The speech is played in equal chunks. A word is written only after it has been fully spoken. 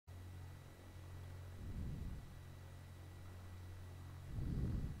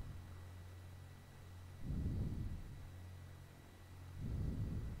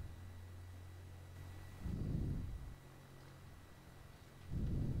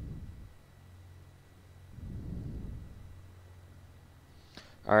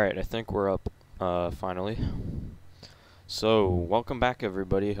Alright, I think we're up, finally. So, welcome back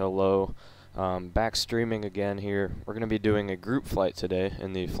everybody, hello. Back streaming again here. We're going to be doing a group flight today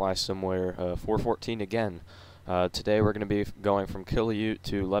in the Flysimware 414 again. Today we're going to be going from Quillayute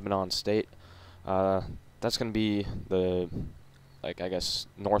to Lebanon State. That's going to be the, I guess,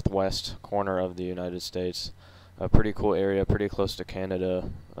 northwest corner of the United States. A pretty cool area, pretty close to Canada,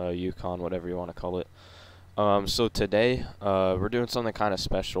 Yukon, whatever you want to call it. So today, we're doing something kind of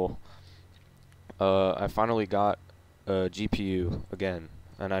special. I finally got a GPU again,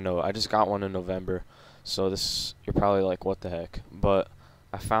 and I know I just got one in November, so you're probably like, what the heck? But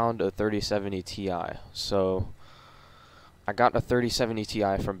I found a 3070 Ti. So I got a 3070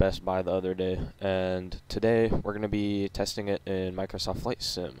 Ti from Best Buy the other day, and today we're gonna be testing it in Microsoft Flight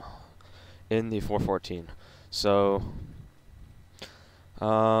Sim in the 414. So,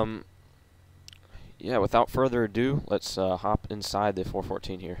 yeah, without further ado, let's hop inside the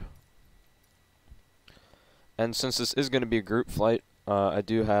 414 here. And since this is going to be a group flight, I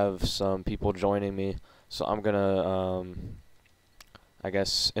do have some people joining me, so I'm going to, I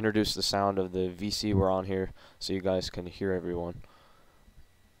guess, introduce the sound of the VC we're on here so you guys can hear everyone.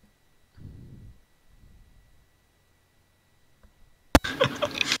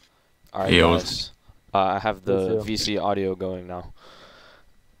 Alright guys, I have the VC audio going now.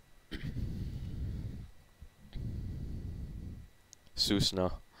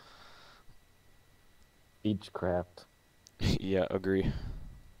 Cessna. Beechcraft. Yeah, agree.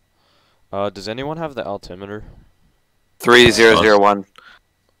 Does anyone have the altimeter? 3001.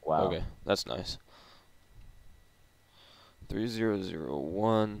 Wow. Okay, that's nice.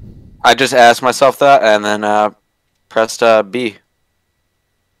 3001. I just asked myself that and then pressed B.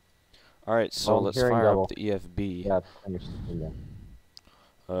 Alright, so let's fire up the EFB. Yeah, I understand.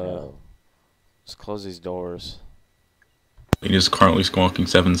 Let's close these doors. It is currently squawking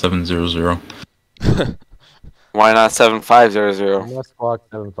 7700. Why not 7500? I'm gonna squawk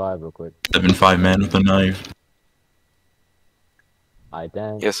 75 real quick. 75 man with a knife.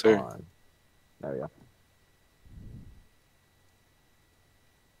 Yes, sir. On. There we go.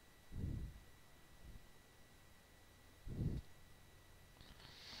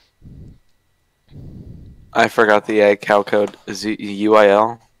 I forgot the cow code. Is it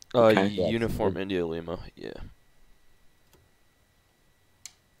UIL? Okay. Uniform India Lima, yeah.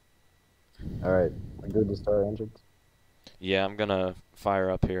 Alright, we're good to start engines? Yeah, I'm gonna fire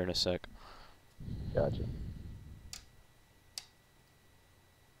up here in a sec. Gotcha.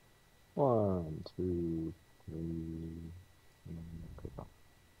 1, 2, 3.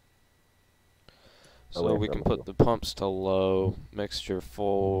 So we can put the pumps to low, mixture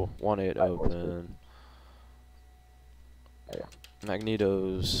full, 1.8 open.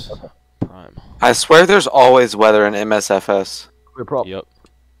 Magnetos prime. I swear there's always weather in MSFS. Yep.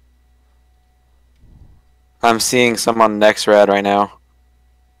 I'm seeing some on NextRad right now.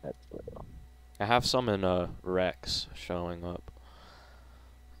 I have some in Rex showing up.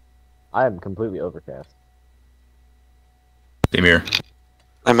 I am completely overcast. Same here.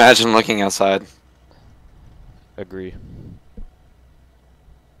 Imagine looking outside. Agree.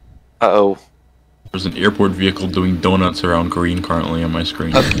 Uh-oh. There's an airport vehicle doing donuts around green currently on my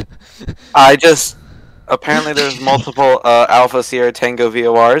screen. Apparently there's multiple Alpha Sierra Tango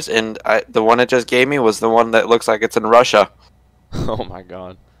VORs, and the one it just gave me was the one that looks like it's in Russia. Oh my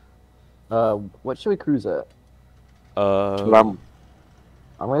god. What should we cruise at? I'm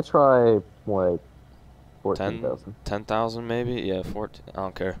gonna try, like, 14,000. 10,000 maybe? Yeah, 14. I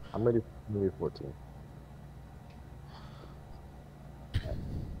don't care. I'm ready 14.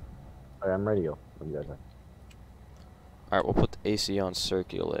 Alright, I'm ready to go. What do you guys think? Alright, we'll put the AC on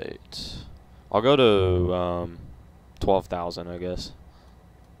circulate. I'll go to 12,000, I guess.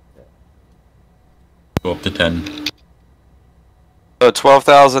 Go up to 10. So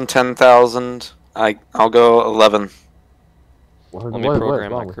 12,000, 10,000. I'll go 11. Let me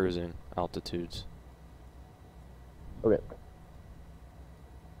program my cruising altitudes. Okay.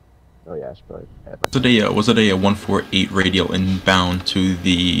 Oh yeah, I should probably add Was it a 148 radial inbound to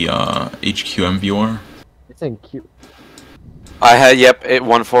the HQM VR? It's in Q. I had, yep,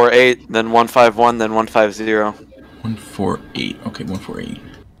 148, then 151, then 150. 148. Okay, 148.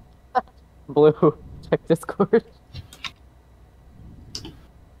 Blue, check Discord.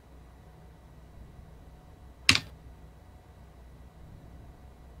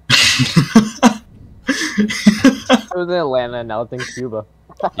 I was in Atlanta, now it's in Cuba.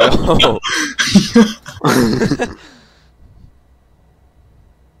 Yo!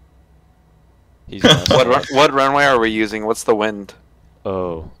 He's what runway are we using? What's the wind?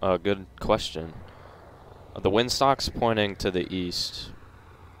 Oh, good question. The windstock's pointing to the east.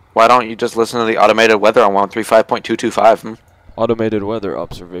 Why don't you just listen to the automated weather on 135.225? Automated weather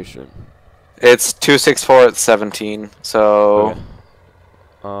observation. It's 264 at 17, so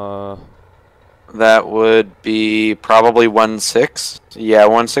Okay. that would be probably 1.6. Yeah,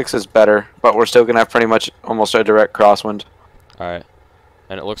 1.6 is better, but we're still gonna have pretty much almost a direct crosswind. Alright.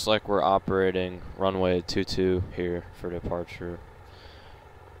 And it looks like we're operating runway 22 here for departure.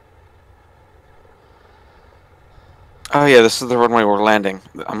 Oh yeah, this is the runway we're landing.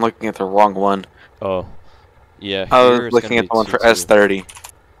 I'm looking at the wrong one. Oh. Yeah, I here was it's looking gonna at be the one for 22. S30.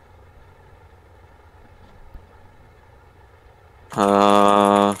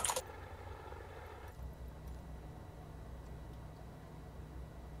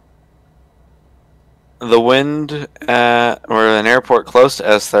 The wind at, or an airport close to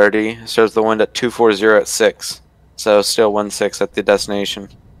S30 shows the wind at 240 at 6. So still 1.6 at the destination.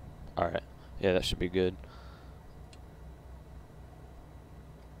 Alright. Yeah, that should be good.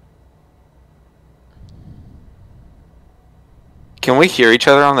 Can we hear each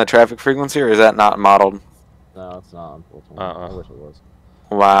other on the traffic frequency, or is that not modeled? No, it's not, unfortunately. Uh-uh. I wish it was.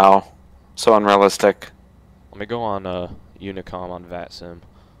 Wow. So unrealistic. Let me go on Unicom on VATSIM.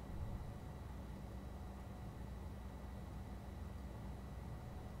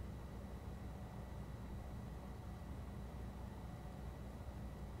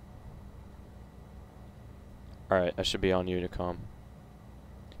 Alright, I should be on Unicom.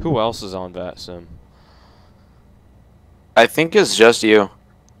 Who else is on VATSIM? I think it's just you.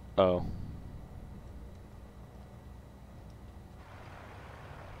 Oh.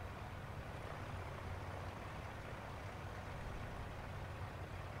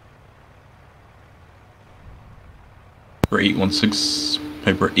 For 816,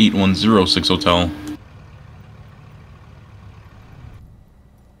 Piper 8106 Hotel.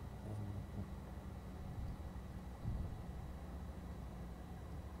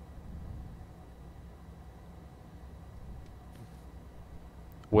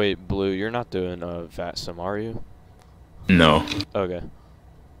 Wait, Blue, you're not doing VATSIM, are you? No. Okay.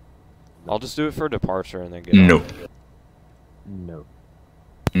 I'll just do it for departure and then get No. on. No.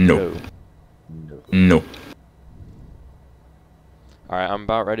 No. No. No. Alright, I'm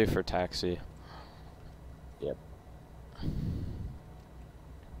about ready for taxi. Yep.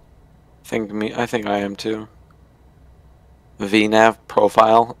 I think I am too. VNav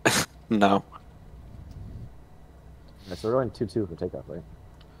profile? No. Yeah, so we're going 2-2 for takeoff,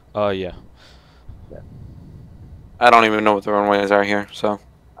 right? Yeah. I don't even know what the runways are here, so.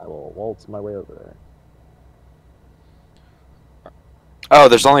 I will waltz my way over there. Oh,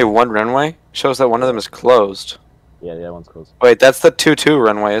 there's only one runway? Shows that one of them is closed. Yeah, the other one's closed. Wait, that's the 2-2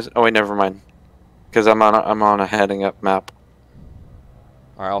 runway. Oh wait, never mind. Because I'm on a heading up map.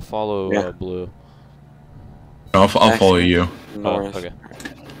 Alright, I'll follow Yeah. Blue. I'll follow you. North. Oh, okay.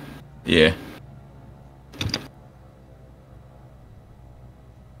 Yeah.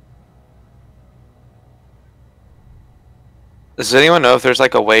 Does anyone know if there's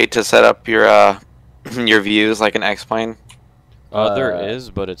like a way to set up your your views like an X-plane? There Uh, is,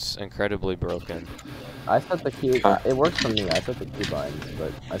 but it's incredibly broken. I set the key. Okay. It works for me. I set the keybinds,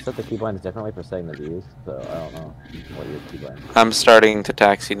 but I set the keybinds differently for setting the views, so I don't know what your keybind. I'm starting to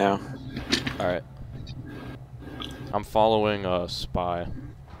taxi now. Alright. I'm following Spy.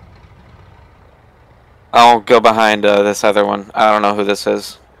 I'll go behind this other one. I don't know who this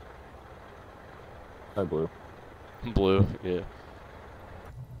is. Oh, blue. Blue, yeah.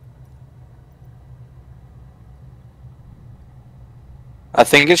 I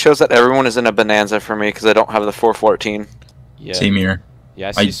think it shows that everyone is in a Bonanza for me because I don't have the 414. Yeah. Same here. Yeah, I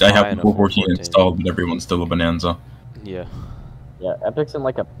I see Spy have in the a 414 414. installed, but everyone's still a Bonanza. Yeah. Yeah, Epic's in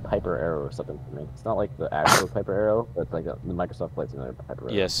like a Piper Arrow or something for me. It's not like the actual Piper Arrow, but it's like the Microsoft flight's in a Piper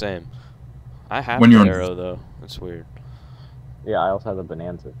Arrow. Yeah, same. I have When the you're on- arrow though. It's weird. Yeah, I also have the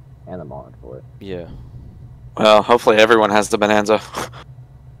Bonanza and the mod for it. Yeah. Well, hopefully everyone has the Bonanza.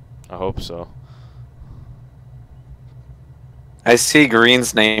 I hope so. I see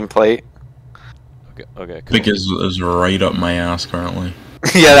Green's nameplate. Okay, okay, cool. Pick is right up my ass currently.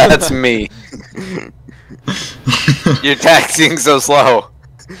 Yeah, that's me. You're taxiing so slow.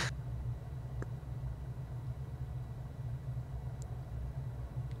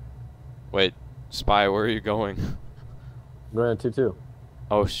 Wait, Spy, where are you going? I'm going to 2-2.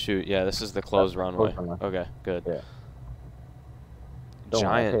 Oh shoot, yeah, this is the closed runway. runway. Okay, good. Yeah. Don't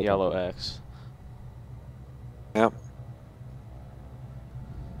worry, Giant okay, yellow okay. X. Yep.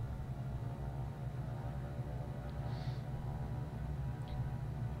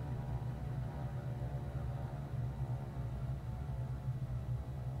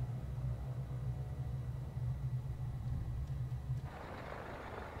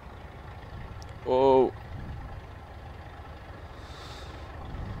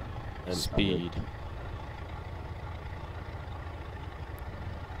 And Speed.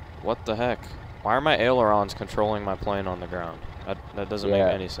 What the heck? Why are my ailerons controlling my plane on the ground? That doesn't make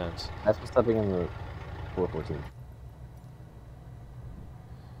any sense. That's for stepping in the 414.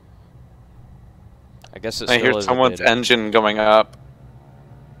 I guess it I still hear is someone's a beta. engine going up.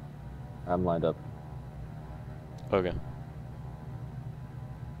 I'm lined up. Okay.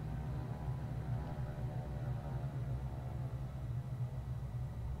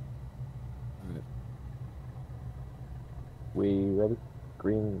 We ready?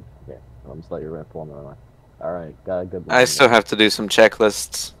 Green. Okay. I'm just let you pull on the runway. All right. Got a good. I still have to do some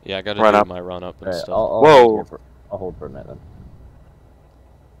checklists. Yeah, I gotta Run do up. my run up and All right. stuff. I'll Whoa. hold here for, I'll hold for a minute then.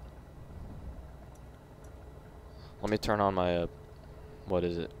 Let me turn on my, what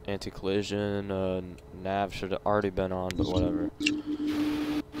is it? Anti-collision, nav should have already been on, but whatever.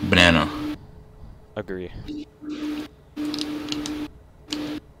 Banana. Agree.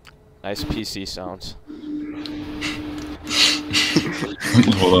 Nice PC sounds.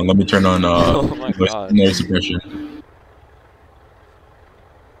 Hold on, let me turn on Oh my God. noise suppression.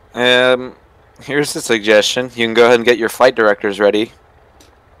 Here's a suggestion. You can go ahead and get your flight directors ready.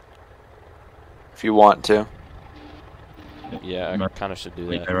 If you want to. Yeah, I kind of should do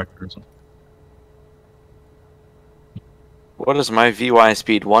Flight that. director or something. What is my VY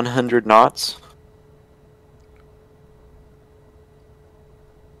speed? 100 knots?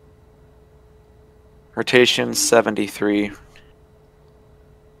 Rotation 73.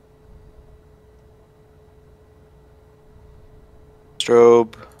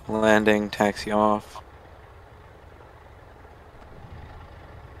 Strobe, landing, taxi off.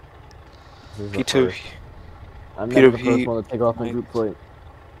 This is the P2, first. I'm never the P2 first one to take off my group flight.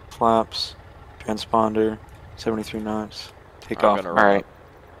 flaps, transponder, 73 knots. Take I'm off. gonna All run right. up.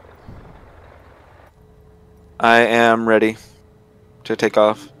 I am ready to take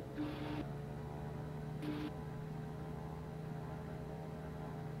off.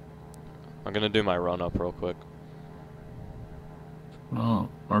 I'm gonna do my run up real quick. Oh,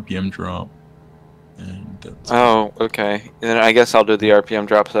 RPM drop. And that's Oh, okay. Then I guess I'll do the RPM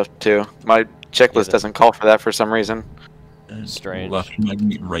drop stuff too. My checklist that- doesn't call for that for some reason. and Strange. left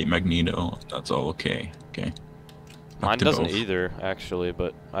right magneto. That's all okay. Okay. Mine to doesn't both. either, actually,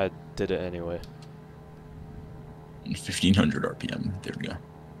 but I did it anyway. 1500 RPM. There we go.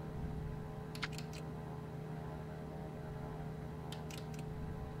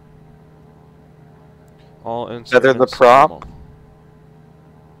 All Feather the instruments prop. normal.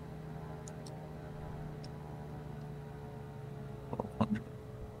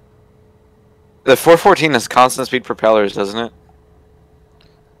 The 414 has constant speed propellers, doesn't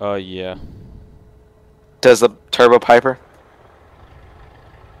it? Yeah. Does the turbo piper?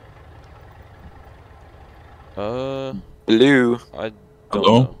 Blue. I don't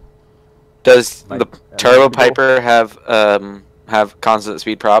Hello? know. Does Like, the am I turbo good to go? piper have constant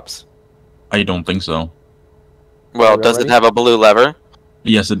speed props? I don't think so. Well, we does it already? have a blue lever?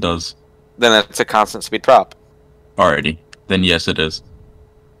 Yes, it does. Then it's a constant speed prop. Alrighty. Then yes, it is.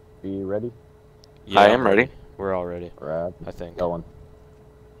 Be ready? Yeah, I I'm am ready. We're all ready, Right. I think. Going.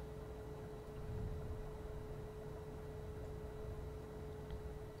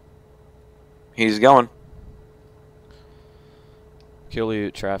 He's going.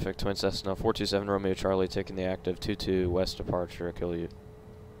 Quillayute traffic, Twin Cessna, 427 Romeo Charlie, taking the active 22 west departure, Quillayute.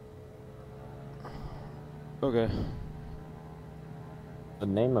 Okay. The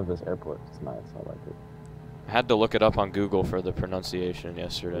name of this airport is nice. I like it. I had to look it up on Google for the pronunciation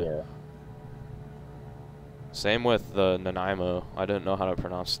yesterday. Yeah. Same with the Nanaimo. I didn't know how to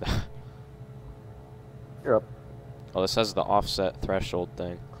pronounce that. You're up. Oh, this has the offset threshold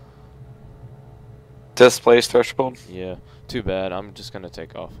thing. Displays threshold. Yeah. Too bad. I'm just gonna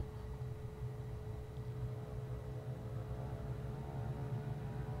take off.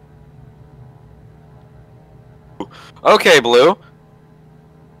 Okay, Blue.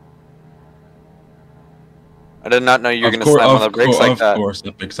 I did not know you were going to slam on the brakes like that. Of course,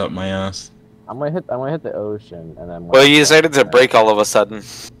 that picks up my ass. I'm gonna hit the ocean and then. Well, you decided to brake all of a sudden.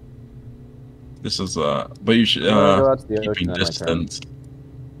 This is but you should I'm gonna go out to the keeping ocean and my turn. distance.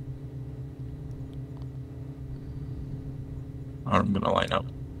 I'm gonna line up.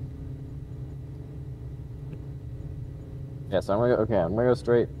 Yeah, so I'm gonna go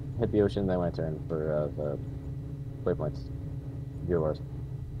straight, hit the ocean, then my turn for the waypoints. Yours.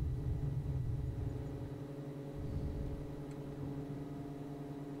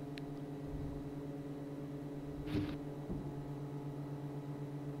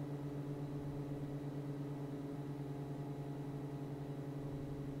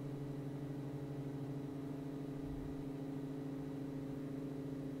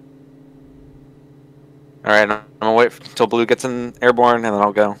 Alright, I'm gonna wait until blue gets in airborne and then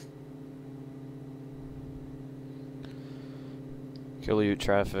I'll go. Quillayute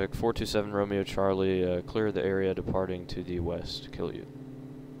traffic, 427 Romeo Charlie, clear the area departing to the west. Quillayute.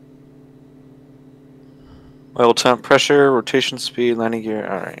 Oil temp, pressure, rotation speed, landing gear.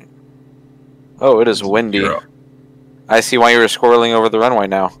 Alright. Oh, it is windy. You're- I see why you were squirreling over the runway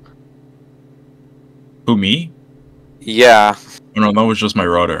now. Who, me? Yeah. Oh, no, that was just my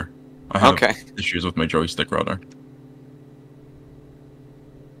rudder. I have Okay. issues with my joystick rudder.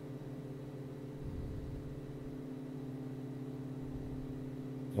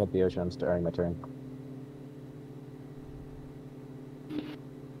 Hit the ocean. I'm starting my turn.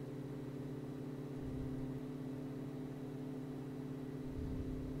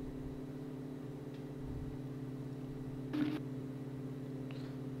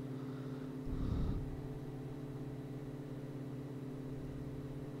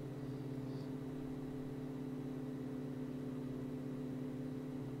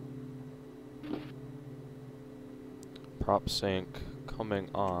 Prop sync coming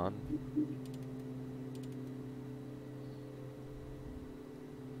on.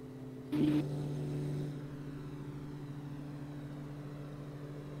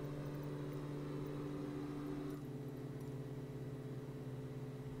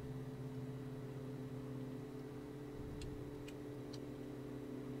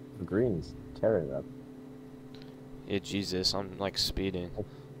 Green's tearing it up. Yeah, Jesus, I'm like speeding.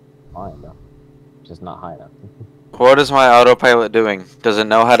 Fine though. Just not high enough. What is my autopilot doing? Does it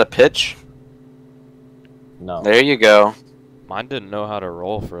know how to pitch? No. There you go. Mine didn't know how to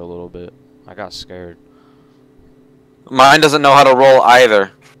roll for a little bit. I got scared. Mine doesn't know how to roll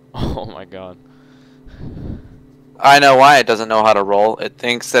either. Oh my god. I know why it doesn't know how to roll. It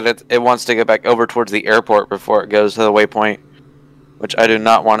thinks that it wants to get back over towards the airport before it goes to the waypoint, which I do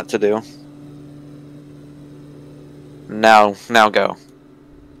not want it to do. Now go.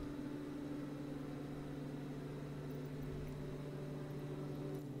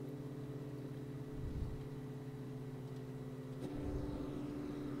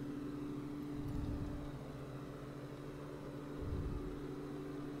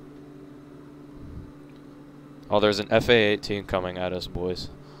 Oh, there's an FA-18 coming at us, boys.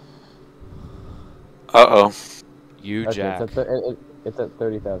 Uh-oh. You Okay, jack. it's at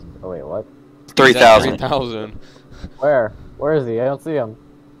 30,000. Oh wait, what? 3,000. 3,000. Where? Where is he? I don't see him.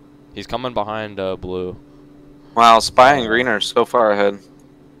 He's coming behind blue. Wow, Spy and Green are so far ahead.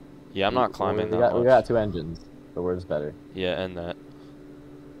 Yeah, I'm not climbing we that got, much. We got 2 engines. The word's better. Yeah, and that.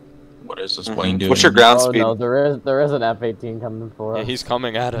 What is this plane doing? What's your ground Oh speed? no, there is an F-18 coming for Yeah, us. he's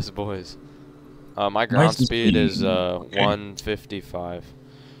coming at us, boys. My Why ground is this speed plane- is okay. 155.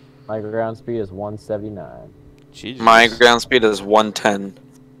 My ground speed is 179. Jesus. My ground speed is 110.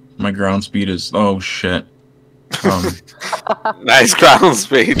 My ground speed is... Oh, shit. Nice ground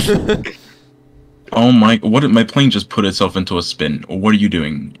speed. Oh my... What? My plane just put itself into a spin. What are you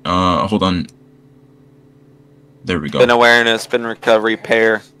doing? Hold on. There we go. Spin awareness, spin recovery,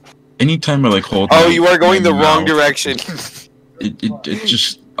 pair. Anytime I like hold... Oh, my- you are going my the wrong mouse, direction. It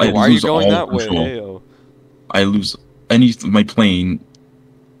just... Why I are you lose going all that control. way? Ayo. I lose my plane.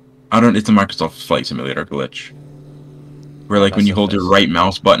 It's a Microsoft Flight Simulator glitch. Where like when you hold your MSFS. right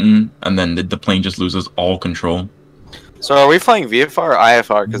mouse button and then the plane just loses all control. So are we flying VFR or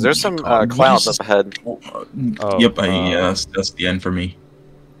IFR? Because there's some God, what clouds is up ahead. Oh, Yep, that's the end for me.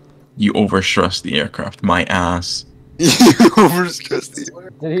 You overstressed the aircraft. My ass. Did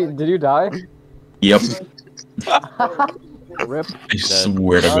you die? Yep. Rip. I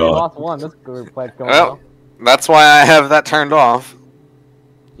swear to Oh, you God. lost one. That's good. Going Well, well. that's why I have that turned off.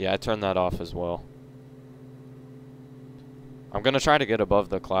 Yeah, I turned that off as well. I'm gonna try to get above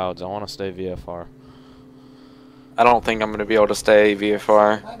the clouds. I want to stay VFR. I don't think I'm going to be able to stay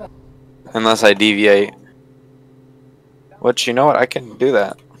VFR. Unless I deviate. Which, you know what? I can do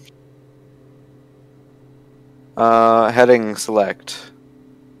that. Heading select.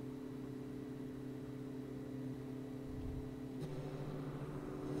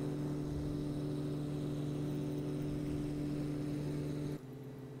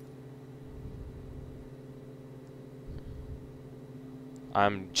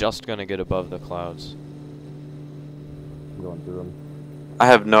 I'm just gonna get above the clouds. I'm going through them. I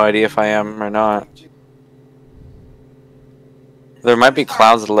have no idea if I am or not. There might be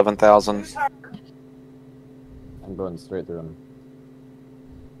clouds at 11,000. I'm going straight through them.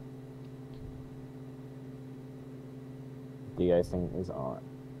 De-icing is on.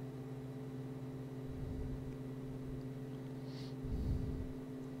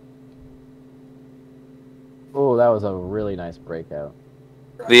 Oh, that was a really nice breakout.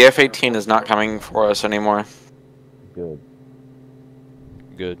 The F-18 is not coming for us anymore. Good.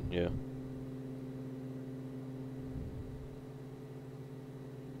 Good, yeah.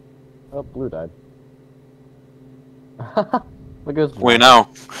 Oh, blue died. Look at this. We know.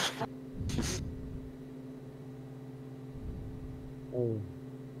 Oh.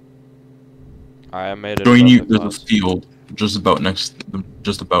 I made it Join above you. the There's a clouds. field just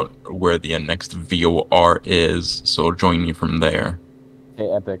about where the next VOR is. So I'll join you from there.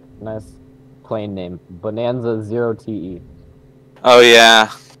 Hey, Epic. Nice plane name. Bonanza 0TE. Oh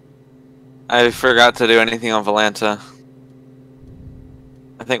yeah. I forgot to do anything on Volanta.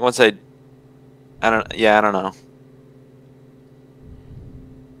 I think once I don't know.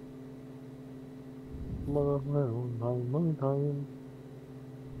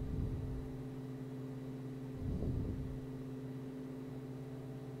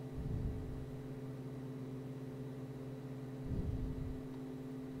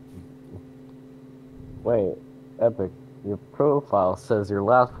 Wait, Epic. Your profile says your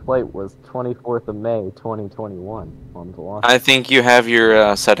last flight was 24th of May, 2021. On to launch. I think you have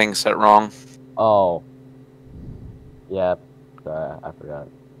your settings set wrong. Oh. Yeah. I forgot.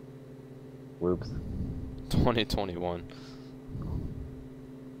 Whoops. 2021.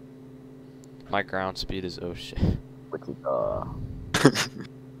 My ground speed is oh shit. Wichita.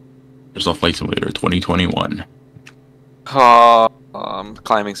 There's a Flight Simulator 2021. Oh, I'm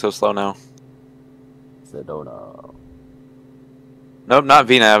climbing so slow now. Sedona. Nope, not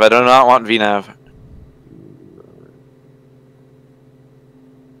VNAV. I do not want VNAV.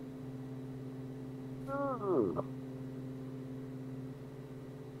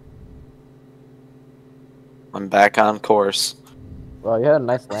 I'm back on course. Well, you had a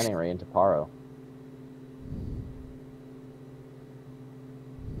nice landing rate into Paro.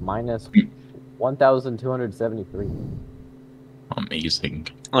 Minus 1,273. Amazing.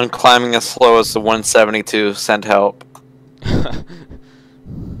 I'm climbing as slow as the 172. Send help.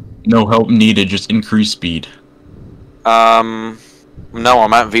 No help needed. Just increase speed. No,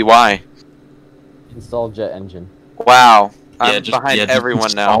 I'm at VY. Install jet engine. Wow, I'm behind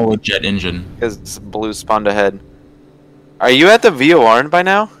everyone now. Install a jet engine. Because blue spawned ahead. Are you at the VOR by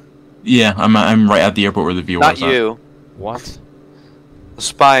now? Yeah, I'm right at the airport where the VOR Not is at. you. What? The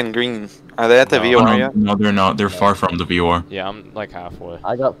spy in green. Are they at the No. VOR Oh, yet? no, they're not. They're far from the VOR. Yeah, I'm like halfway.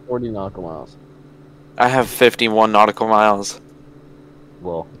 I got 40 nautical miles. I have 51 nautical miles.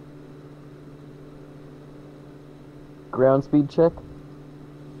 Well. Ground speed check.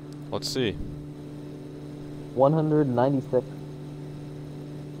 Let's see. 196.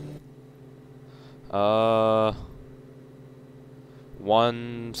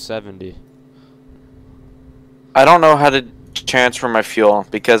 170. I don't know how to transfer my fuel,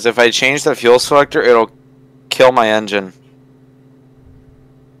 because if I change the fuel selector, it'll kill my engine.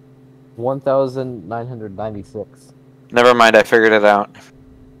 1,996. Never mind, I figured it out.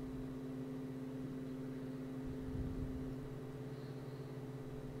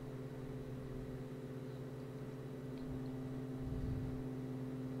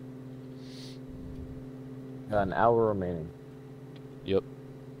 Got an hour remaining. Yep.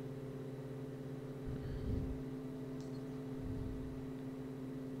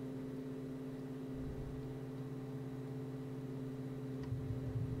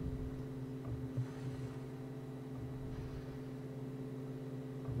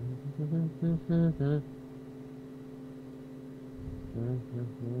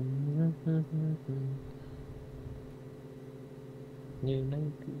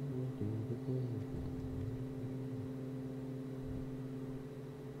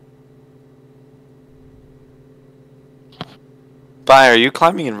 Spy, are you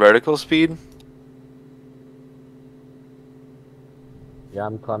climbing in vertical speed? Yeah,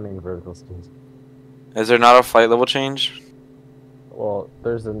 I'm climbing vertical speed. Is there not a flight level change? Well,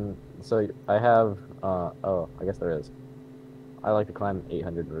 there's an... So, I have... oh, I guess there is. I like to climb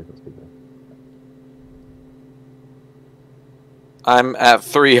 800 vertical speed. I'm at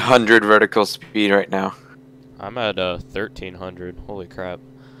 300 vertical speed right now. I'm at 1300. Holy crap.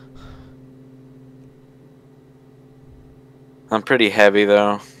 I'm pretty heavy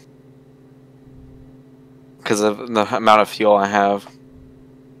though, because of the amount of fuel I have.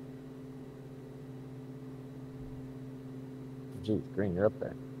 Jeez, Green, you're up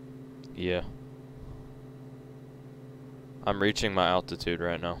there. Yeah. I'm reaching my altitude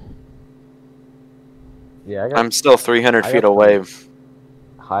right now. Yeah, I got I'm still 300 I feet got away.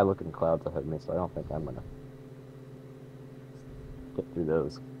 high-looking clouds ahead of me, so I don't think I'm gonna get through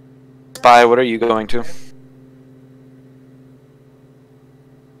those. Spy, what are you going to?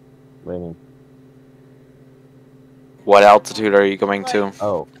 Waiting. what altitude are you going to?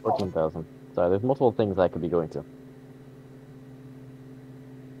 Oh, 14,000. Sorry, there's multiple things I could be going to.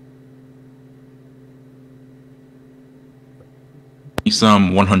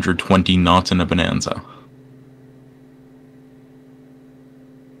 Some 120 knots in a Bonanza.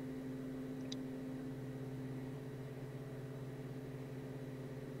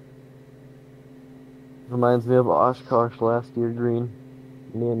 Reminds me of Oshkosh last year, Green.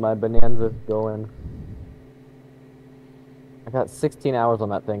 Me and my Bonanza going. I got 16 hours on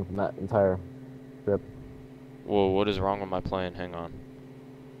that thing from that entire trip. Whoa, what is wrong with my plane? Hang on.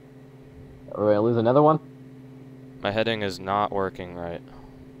 Are we gonna lose another one? My heading is not working right.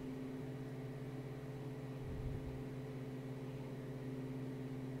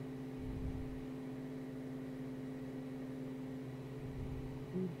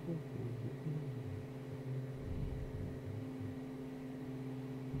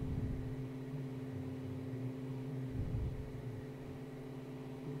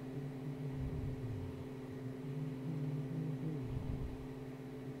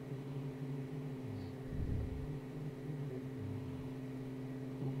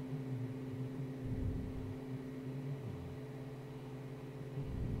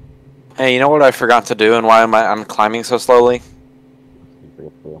 Hey, you know what I forgot to do and why I'm climbing so slowly?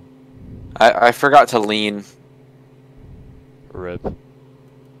 I forgot to lean. Rip.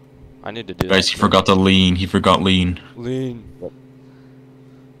 I need to do Guys, that. he forgot to lean. He forgot lean. Lean.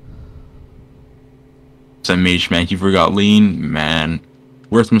 It's a mage, man. He forgot lean. Man.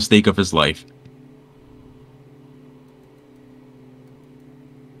 Worst mistake of his life.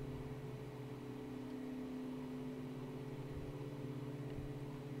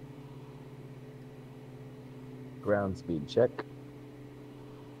 Ground speed check.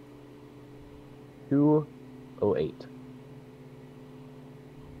 208.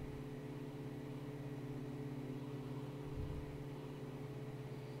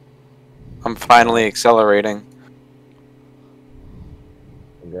 I'm finally accelerating.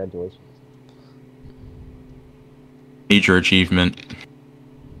 Congratulations. Major achievement.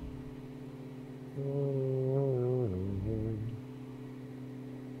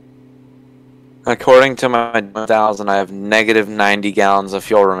 According to my 1,000, I have negative 90 gallons of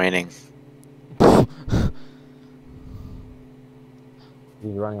fuel remaining. He's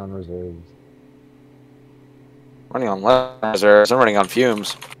running on reserves. Running on reserves. I'm running on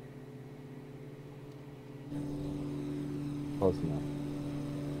fumes. Close enough.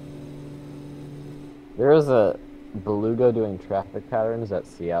 There is a beluga doing traffic patterns at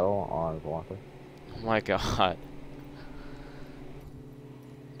Seattle on Volante. Oh my god.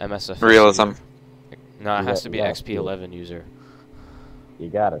 MSFS. Realism. user. No, it has to be Yeah, XP11 user. You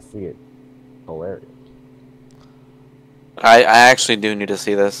gotta see it. Hilarious. I actually do need to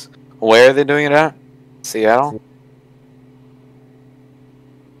see this. Where are they doing it at? Seattle?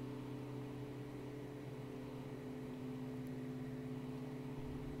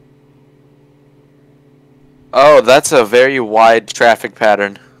 Oh, that's a very wide traffic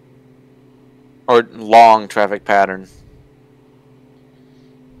pattern. Or long traffic pattern.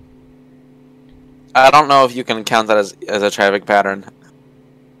 I don't know if you can count that as a traffic pattern.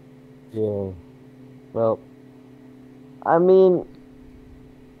 Yeah. Well, I mean,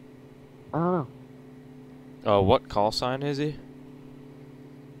 I don't know. Oh, what call sign is he?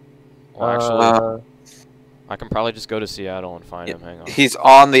 Well, actually, I can probably just go to Seattle and find him. Hang on. He's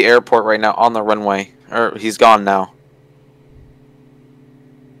on the airport right now, on the runway. Or he's gone now.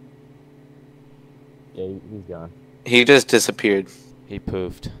 Yeah, he's gone. He just disappeared. He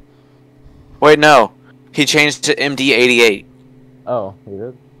poofed. Wait, no. He changed to MD88. Oh, he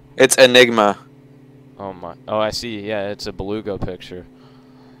did? It's Enigma. Oh my. Oh, I see. Yeah, it's a beluga picture.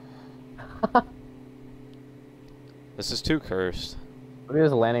 This is too cursed. What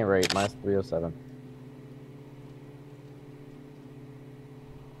is the landing rate? Minus 307.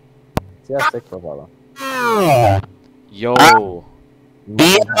 See that sick profile though. Yo. Yo!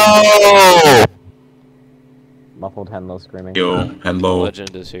 Muffled Henlo screaming. Yo, The hello.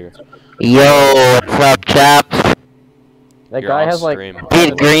 legend is here. Yo, what's up, chaps? That You're guy on has like. stream.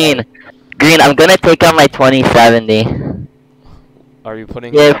 Dude, Green, I'm gonna take out my 2070. Are you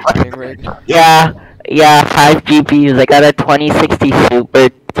putting Yeah. in a mining rig? Yeah, 5 GPUs. I got a 2060 Super,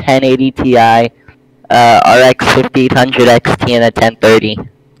 1080 Ti, RX 5800 XT, and a 1030.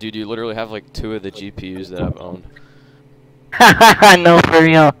 Dude, you literally have like 2 of the GPUs that I've owned. No, for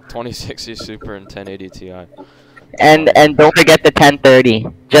real. 2060 Super and 1080 Ti. And don't forget the 1030,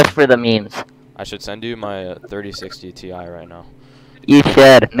 just for the memes. I should send you my 3060 Ti right now. You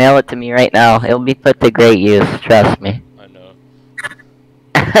should mail it to me right now. It'll be put to great use. Trust me. I know.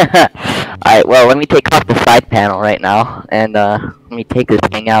 Alright, well, let me take off the side panel right now, and let me take this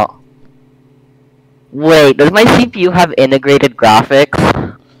thing out. Wait, does my CPU have integrated graphics?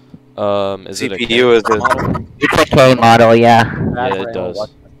 Is it a CPU is model? It's a K model, yeah. Yeah, it Right now, does. watch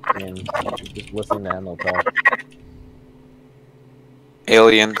the stream. Just listening to Emil talk.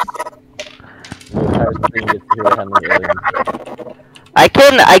 alien. The entire screen gets to hear Henry alien. I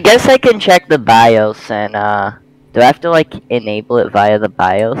guess I can check the BIOS and, do I have to, like, enable it via the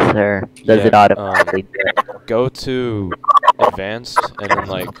BIOS, or does Yeah, it automatically do it? Go to advanced and then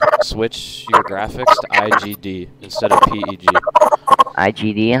like switch your graphics to IGD instead of PEG.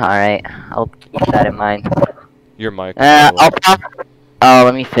 IGD, alright. I'll keep that in mind. Your mic. by the way. Oh,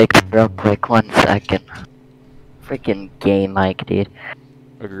 let me fix it real quick, 1 second. Freaking gay mic, dude.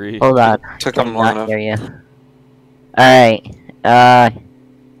 Agree. Hold on. Took them long enough. Hear you. Alright,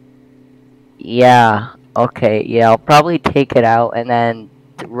 yeah, okay, yeah, I'll probably take it out and then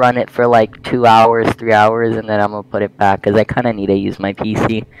run it for like 2 hours, 3 hours, and then I'm gonna put it back, because I kind of need to use my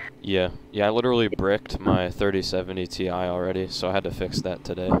PC. Yeah, I literally bricked my 3070 Ti already, so I had to fix that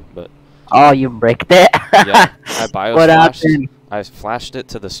today. But Oh, you bricked it? yeah, I BIOS What flashed. happened? I flashed it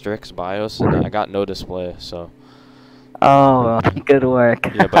to the Strix BIOS, and I got no display. So Oh, good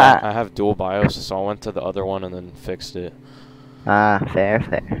work. yeah, but I have dual BIOS, so I went to the other one and then fixed it. Ah, fair.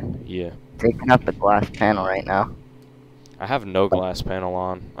 Yeah, Taking up the glass panel right now. I have no glass panel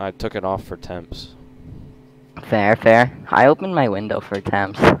on. I took it off for temps. Fair. I opened my window for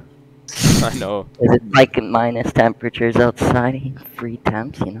temps. I know. Is it like minus temperatures outside? Free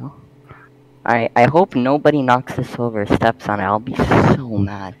temps, you know? I hope nobody knocks this over, steps on it. I'll be so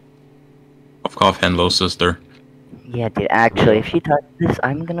mad. Cough, hello, sister. Yeah, dude, actually, if she touches this,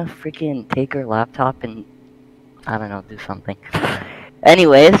 I'm gonna freaking take her laptop and, I don't know, do something.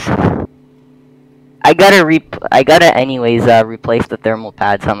 Anyways, I gotta replace the thermal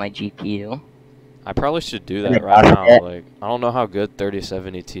pads on my GPU. I probably should do that right now. Like, I don't know how good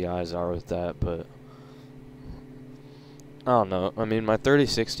 3070 Ti's are with that, but I don't know. I mean, my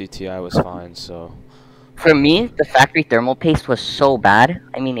 3060 Ti was fine, so. For me, the factory thermal paste was so bad.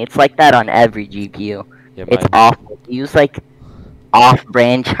 I mean, it's like that on every GPU. Yeah, It's awful. You use like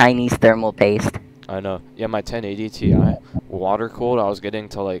off-brand Chinese thermal paste. I know. Yeah, my 1080 Ti, water cooled, I was getting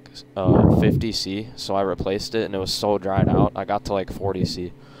to like 50C, so I replaced it, and it was so dried out. I got to like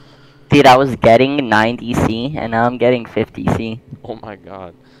 40C. Dude, I was getting 90C, and now I'm getting 50C. Oh my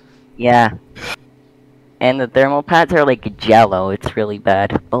god. Yeah. And the thermal pads are like jello. It's really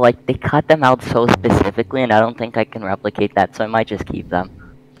bad. But like, they cut them out so specifically, and I don't think I can replicate that, so I might just keep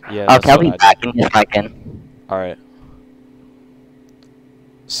them. Yeah, that's Okay, I'll be what I back did. in a second. Alright.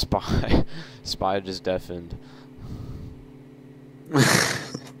 Spy. Spy just deafened.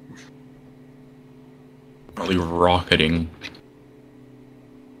 Probably rocketing.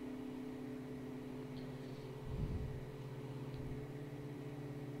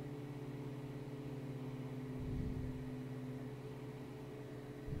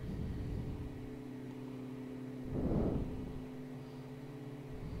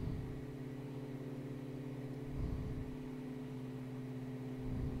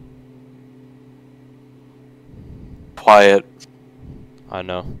 Quiet. I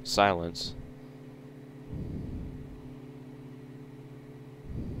know. Silence.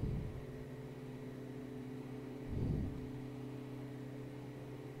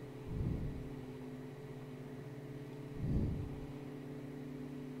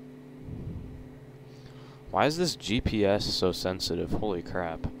 Why is this GPS so sensitive? Holy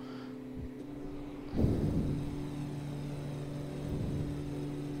crap.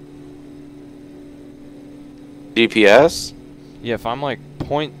 GPS? Yeah, if I'm like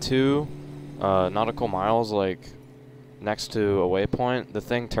 0.2 nautical miles like next to a waypoint, the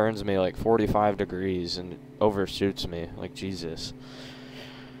thing turns me like 45 degrees and overshoots me. Like Jesus.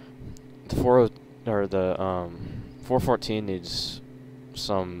 The 414 needs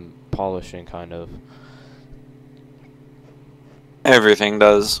some polishing kind of. Everything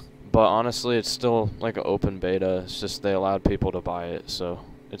does. But honestly, it's still like an open beta. It's just they allowed people to buy it, so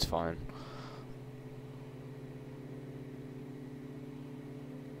it's fine.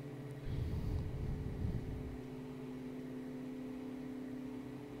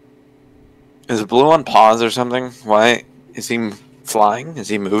 Is Blue on pause or something? Why? Is he flying? Is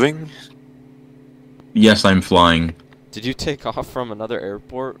he moving? Yes, I'm flying. Did you take off from another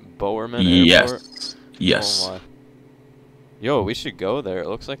airport? Bowerman Airport? Yes. Yes. Oh my. Yo, we should go there. It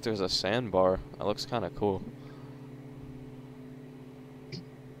looks like there's a sandbar. That looks kind of cool.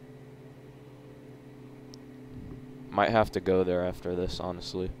 Might have to go there after this,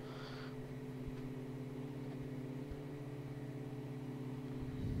 honestly.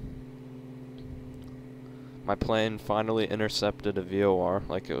 My plane finally intercepted a VOR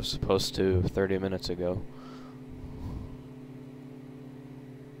like it was supposed to 30 minutes ago.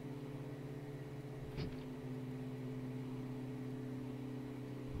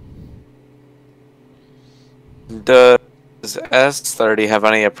 Does S30 have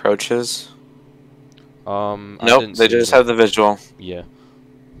any approaches? I Nope, didn't they see just them. have the visual. Yeah.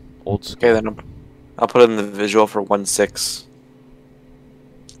 Old school. Okay, then I'll put in the visual for 1.6.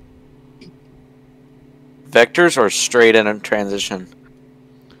 Vectors or straight in a transition?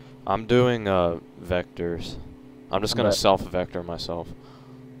 I'm doing vectors. I'm just I'm gonna back. self-vector myself.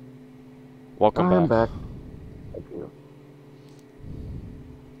 Welcome I'm back. back. Thank you.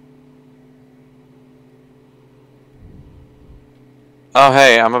 Oh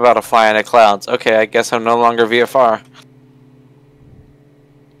hey, I'm about to fly into clouds. Okay, I guess I'm no longer VFR.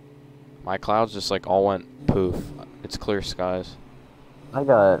 My clouds just like all went poof. It's clear skies. I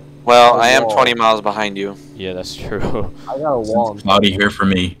got Well, a I am wall. 20 miles behind you. Yeah, that's true. I got a wall. It's cloudy here for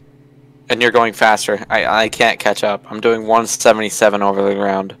me. And you're going faster. I can't catch up. I'm doing 177 over the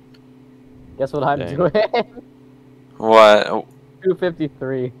ground. Guess what I'm Dang. doing? What?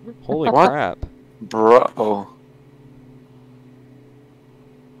 253. Holy What? crap. Bro.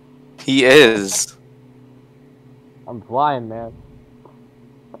 He is. I'm flying, man.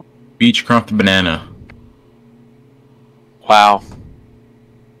 Beechcraft banana. Wow.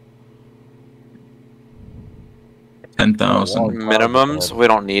 10,000. Wall. Minimums? We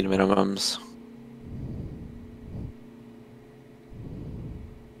don't need minimums.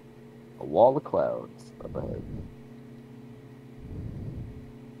 A wall of clouds up ahead.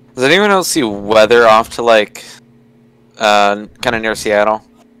 Does anyone else see weather off to like, kind of near Seattle?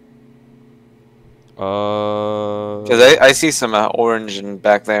 Because I see some orange and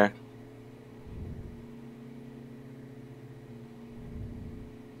back there.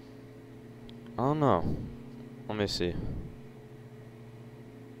 I don't know. Let me see.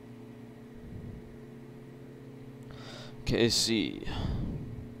 KC.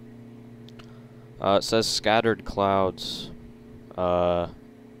 It says scattered clouds. At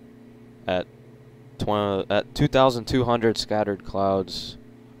 2,200 scattered clouds,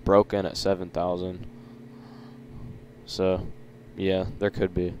 broken at 7,000. So, yeah, there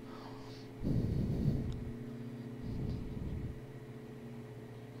could be.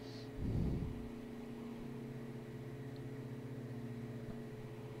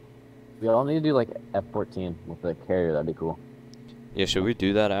 We all need to do like F14 with the carrier. That'd be cool. Yeah, should we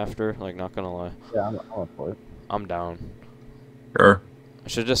do that after? Like, not gonna lie. Yeah, I'm up for it. I'm down. Sure. I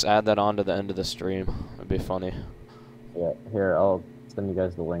should just add that on to the end of the stream. It'd be funny. Yeah, here, I'll send you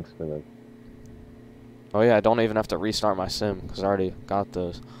guys the links for the. Oh yeah, I don't even have to restart my sim, because I already got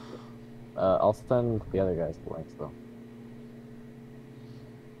those. I'll send the other guys the links though.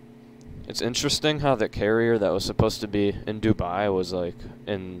 It's interesting how the carrier that was supposed to be in Dubai was, like,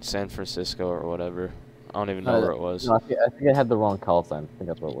 in San Francisco or whatever. I don't even know where it was. No, I think I had the wrong call sign. I think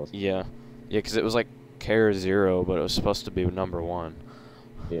that's what it was. Yeah. Yeah, because it was, like, Carrier 0, but it was supposed to be number 1.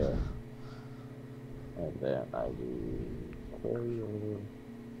 Yeah. And then I do carrier.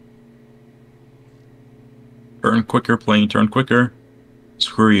 Turn quicker, plane. Turn quicker.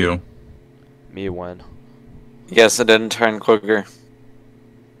 Screw you. Me when? Yes, it didn't turn quicker.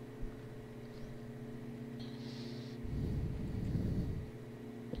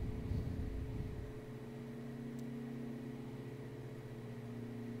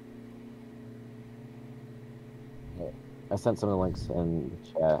 I sent some of the links in the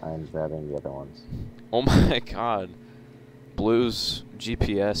chat. I'm grabbing the other ones. Oh my god. Blue's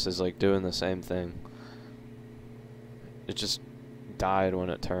GPS is, like, doing the same thing. It just died when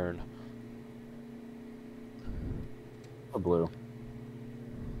it turned. The blue.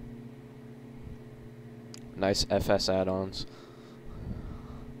 Nice FS add-ons.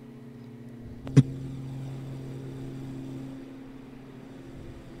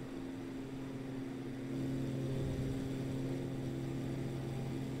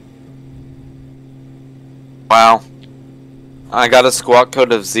 Wow. I got a squawk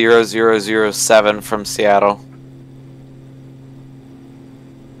code of 0007 from Seattle.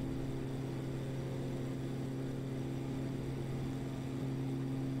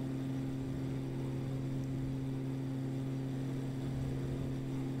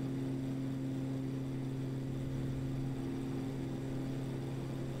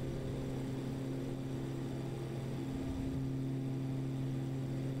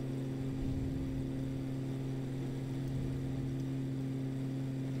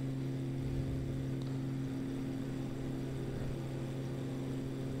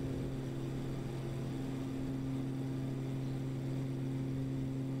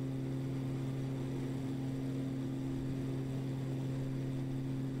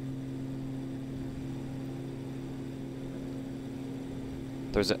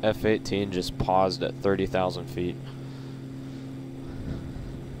 There's an F-18 just paused at 30,000 feet.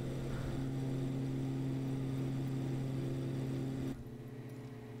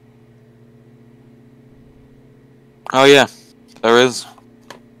 Oh yeah, there is.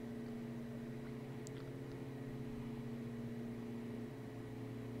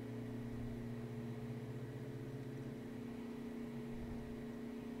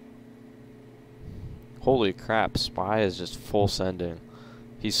 Holy crap, Spy is just full sending.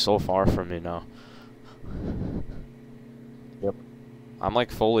 He's so far from me now. Yep. I'm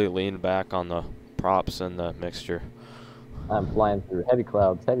like fully leaned back on the props and the mixture. I'm flying through heavy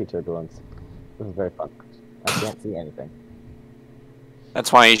clouds, heavy turbulence. This is very fun. I can't see anything.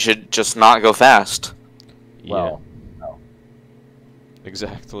 That's why you should just not go fast. Yeah, Well, no.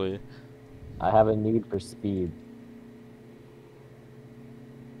 exactly. I have a need for speed.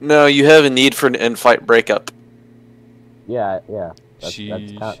 No, you have a need for an in-flight breakup. Yeah, yeah. That's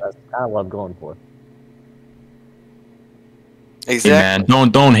Sheesh. kind of what I'm going for. Hey Exactly. man,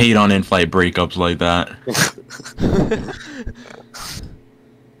 don't hate on in-flight breakups like that.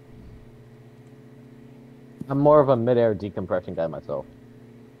 I'm more of a mid-air decompression guy myself.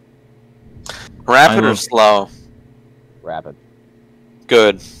 Rapid I or love- slow? Rapid.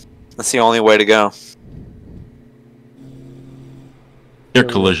 Good. That's the only way to go. Your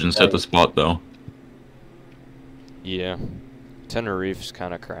collisions hit the spot though. Yeah. Tenerife's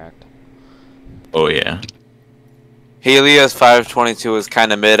kind of cracked. Oh yeah. Helios 522 is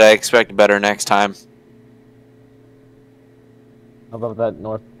kind of mid. I expect better next time. How about that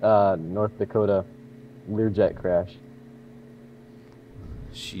North Dakota Learjet crash?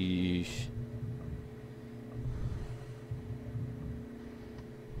 Sheesh.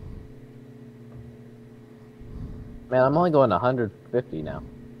 Man, I'm only going 150 now.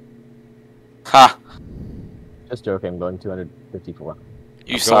 Ha! Just joking, I'm going 254.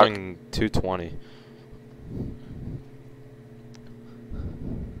 You I'm suck. going 220.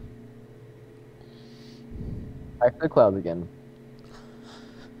 Back to the clouds again.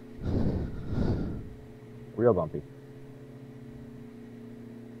 Real bumpy.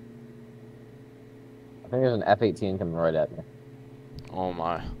 I think there's an F-18 coming right at me. Oh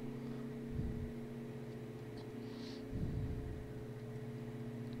my.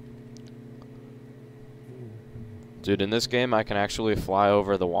 Dude, in this game I can actually fly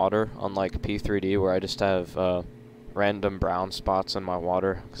over the water, unlike P3D where I just have random brown spots in my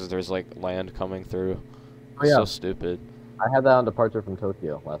water because there's like land coming through. Oh, yeah. So stupid. I had that on departure from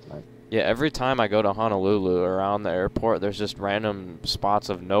Tokyo last night. Yeah, every time I go to Honolulu around the airport, there's just random spots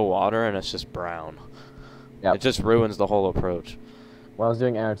of no water and it's just brown. Yep. It just ruins the whole approach. When I was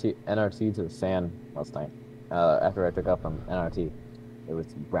doing NRT to the sand last night, after I took off from NRT, it was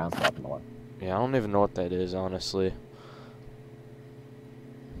brown spot in the water. Yeah, I don't even know what that is, honestly.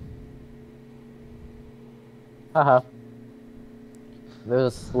 Haha.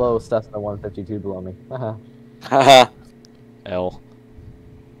 There's a slow Cessna 152 below me. Haha. Haha. L.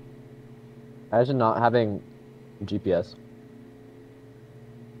 Imagine not having GPS.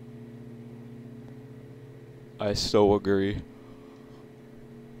 I so agree.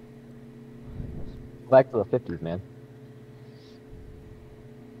 Back to the 50s, man.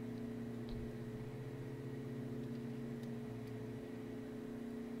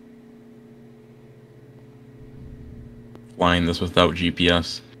 Flying this without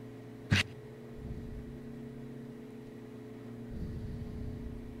GPS.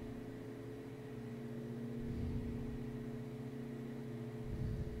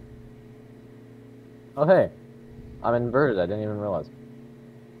 Oh, hey. I'm inverted. I didn't even realize.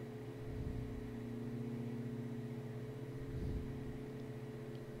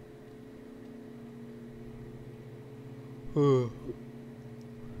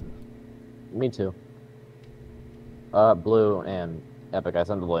 Me too. Blue and Epic, I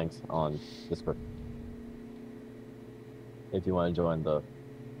sent the links on Discord. If you want to join the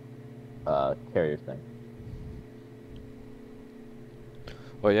carrier thing.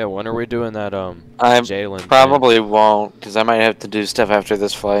 Well, yeah, when are we doing that, I Jalen probably won't, because I might have to do stuff after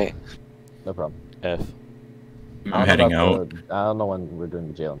this flight. No problem. F. I'm heading out. I don't know when we're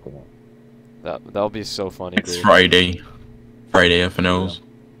doing the Jalen thing. That'll be so funny, It's dude. Friday. Friday FNOs.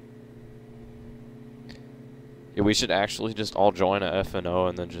 Yeah, we should actually just all join a FNO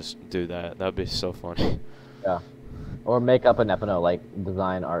and then just do that. That'd be so funny. Yeah. Or make up an F&O, like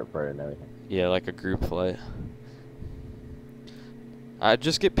design art for it and everything. Yeah, like a group flight. I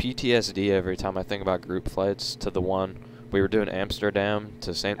just get PTSD every time I think about group flights to the one we were doing Amsterdam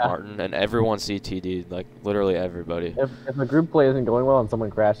to St. Yeah. Martin, and everyone CTD'd, like literally everybody. If a group play isn't going well and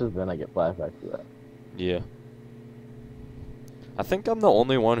someone crashes, then I get flashbacks to that. Yeah. I think I'm the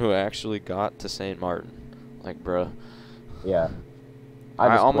only one who actually got to St. Martin. Like, bruh. Yeah. I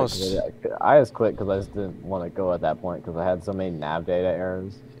just almost- quit I just quit because I just didn't want to go at that point because I had so many nav data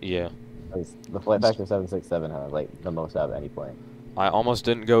errors. Yeah. 'Cause the flight factor 767 had like the most out of any plane. I almost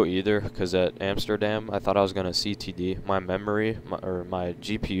didn't go either because at Amsterdam I thought I was gonna CTD. My memory, my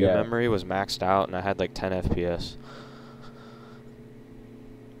GPU Yeah. memory was maxed out, and I had like 10 FPS.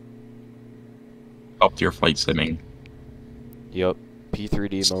 Top tier flight simming. Yup.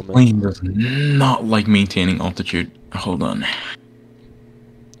 P3D This moment. plane does not like maintaining altitude. Hold on.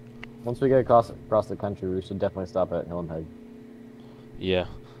 Once we get across the country, we should definitely stop at Hilton Head. Yeah.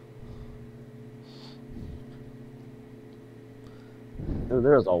 Dude,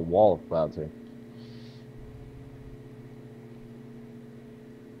 there's a wall of clouds here.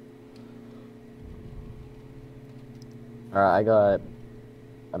 Alright, I got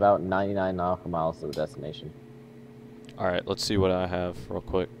about 99 nautical miles to the destination. Alright, let's see what I have real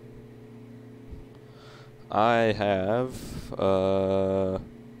quick. I have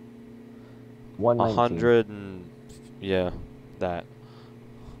 119. 100 and yeah, that.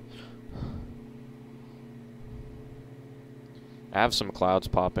 I have some clouds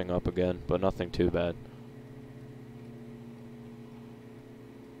popping up again, but nothing too bad.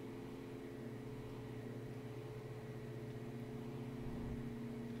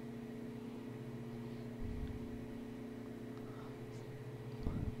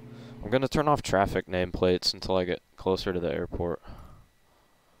 I'm gonna turn off traffic nameplates until I get closer to the airport.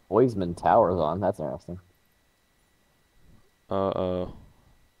 Boisman Tower's on. That's interesting. Uh-oh.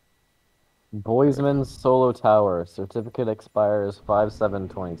 Boisman Solo Tower. Certificate expires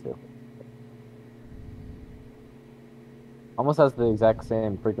 5/7/22. Almost has the exact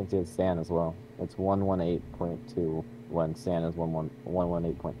same frequency as SAN as well. It's 118.2 when SAN is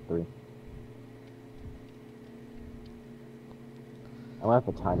 118.3. I'm gonna have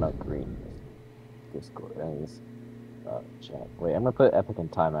to time out green. Discord. Chat. Wait, I'm gonna put Epic in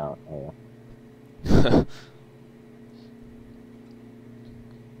timeout. Oh, yeah.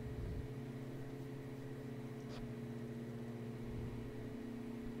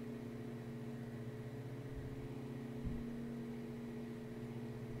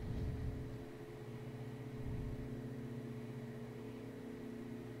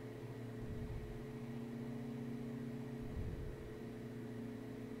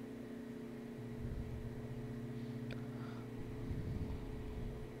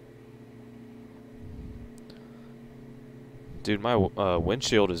 Dude, my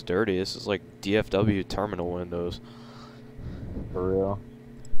windshield is dirty. This is like DFW terminal windows. For real.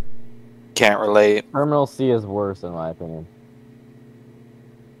 Can't relate. Terminal C is worse in my opinion.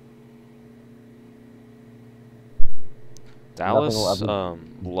 Dallas, Nothing will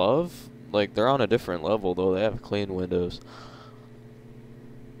Love, like they're on a different level though. They have clean windows.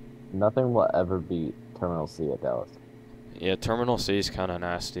 Nothing will ever beat Terminal C at Dallas. Yeah, Terminal C is kind of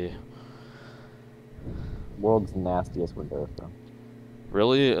nasty. World's nastiest window. So.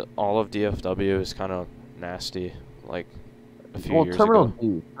 Really, all of DFW is kind of nasty. Like a few Well, years Terminal ago.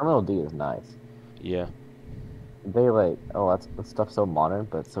 D. Terminal D is nice. Yeah. They like, oh, that's stuff's so modern,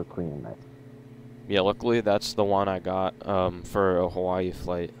 but it's so clean and nice. Yeah, luckily that's the one I got for a Hawaii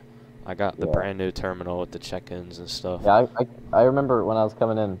flight. I got the Yeah. brand new terminal with the check-ins and stuff. Yeah, I remember when I was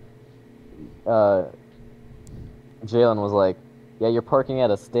coming in, Jalen was like, yeah, you're parking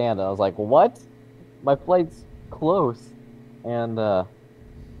at a stand. And I was like, what? My flight's close. And then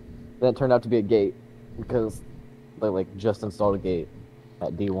it turned out to be a gate because they like just installed a gate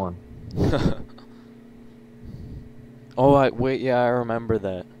at D1. Oh, wait, yeah, I remember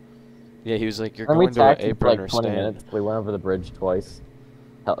that. Yeah, he was like, you're And we going to an taxied for apron like or 20 stand. minutes. We went over the bridge twice.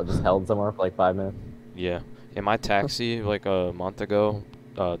 Just held somewhere for like 5 minutes. Yeah. In my taxi, like a month ago,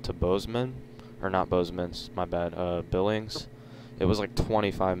 to Bozeman, or not Bozeman, my bad, Billings, it was like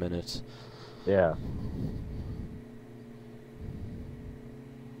 25 minutes. Yeah.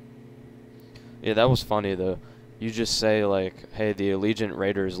 Yeah, that was funny though. You just say like, hey, the Allegiant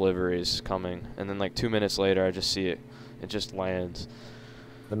Raiders livery is coming, and then like 2 minutes later, I just see it. It just lands.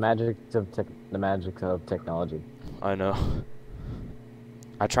 The magic of technology. I know.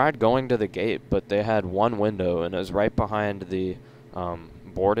 I tried going to the gate, but they had one window, and it was right behind the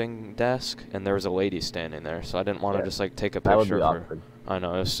boarding desk, and there was a lady standing there, so I didn't want to Yeah, just like take a That would picture be of her. awkward. I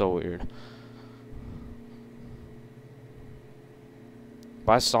know, it was so weird.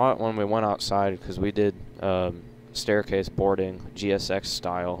 But I saw it when we went outside because we did staircase boarding GSX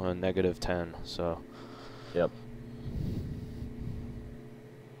style in -10. So. Yep.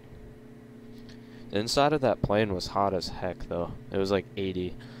 The inside of that plane was hot as heck, though. It was like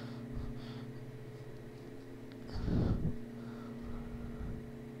 80.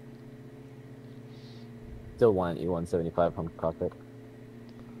 still want an E175 home cockpit.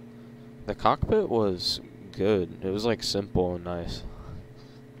 The cockpit was good. It was like simple and nice.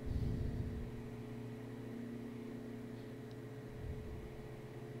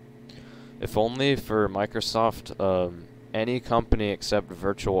 If only for Microsoft, any company except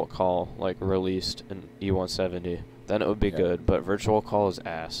Virtual Call like released an E170, then it would be Yeah. good. But Virtual Call is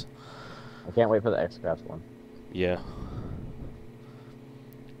ass. I can't wait for the X-Craft one. Yeah.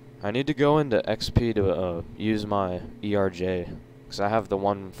 I need to go into XP to use my ERJ because I have the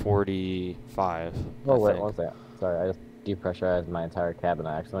 145. Oh I wait, think. what was that? Sorry, I just depressurized my entire cabin.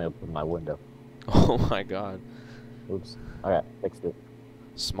 I accidentally opened my window. Oh my god. Oops. Okay, fixed it.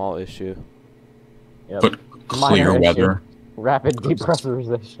 Small issue. Yep. But Minor clear issue. weather. Rapid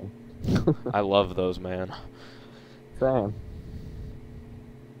depressurization. I love those, man. Same.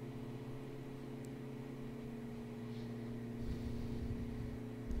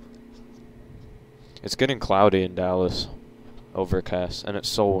 It's getting cloudy in Dallas. Overcast. And it's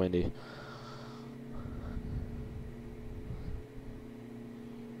so windy.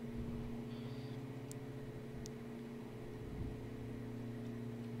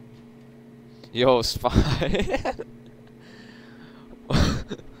 Yo, Spy.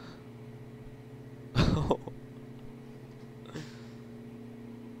 Oh.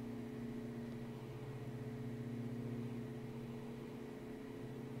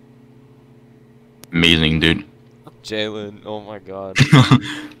 Amazing, dude. Jalen, oh my god.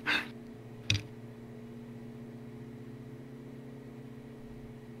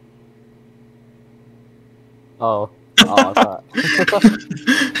 Oh. Oh, I thought.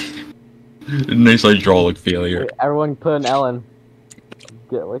 Nice hydraulic failure. Wait, everyone put an Ellen.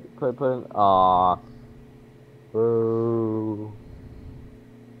 Get like put an. Aw. Boo.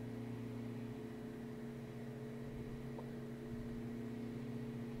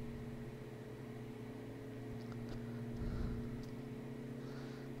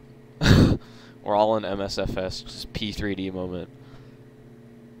 We're all in MSFS, just P3D moment.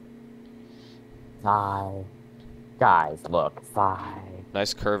 Sigh. Guys, look. Sigh.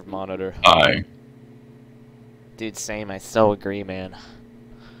 Nice curved monitor. Aye. Dude, same, I so agree, man.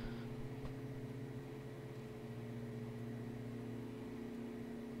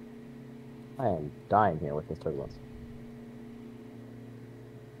 I am dying here with this turbulence.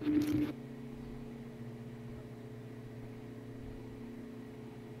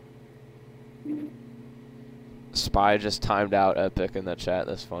 Spy just timed out Epic in the chat,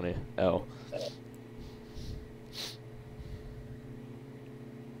 that's funny. Oh.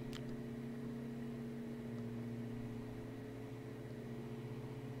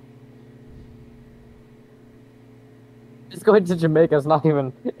 Just going to Jamaica is not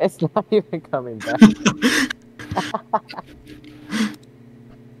even. It's not even coming back.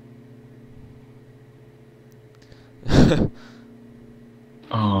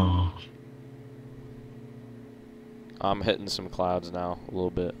 Oh. I'm hitting some clouds now, a little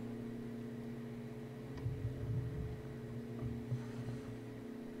bit.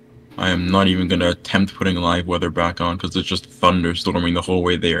 I am not even gonna attempt putting live weather back on because it's just thunderstorming the whole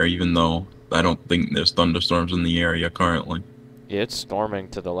way there, even though I don't think there's thunderstorms in the area currently. Yeah, it's storming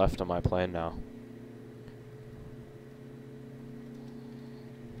to the left of my plane now.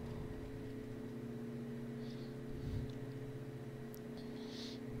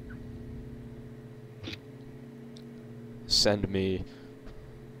 Send me.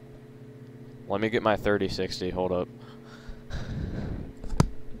 Let me get my 3060, hold up.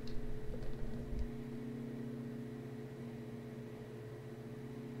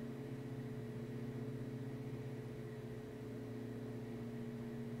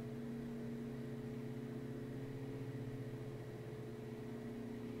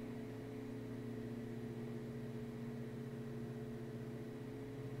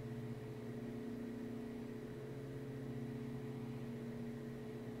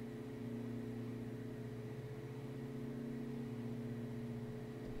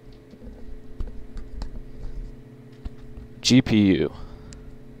 GPU.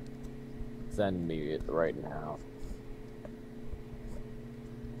 Send me it right now.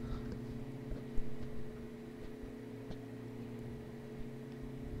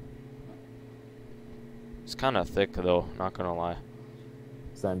 It's kind of thick though, not gonna lie.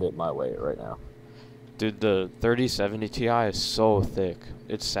 Send it my way right now. Dude, the 3070 Ti is so thick.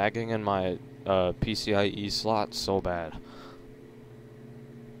 It's sagging in my PCIe slot so bad.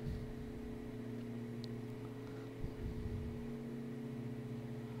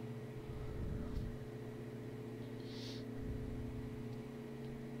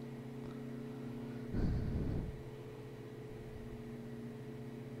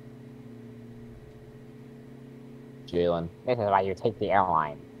 Jalen. This is why you take the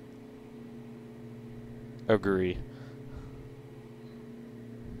airline. Agree.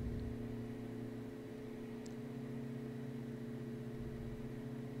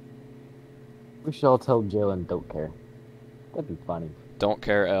 We should all tell Jalen don't care. That'd be funny. Don't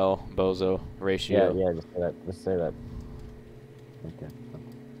care L, bozo, ratio. Yeah, just say that. Just say that. Okay.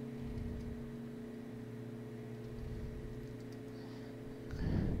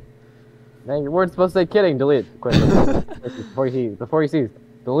 Man, you weren't supposed to say kidding. Delete. Quick. Before he sees.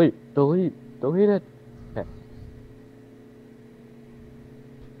 Delete it. Okay.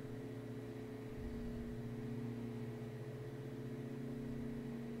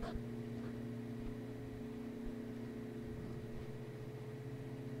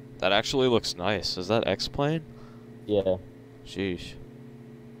 That actually looks nice. Is that X-Plane? Yeah. Sheesh.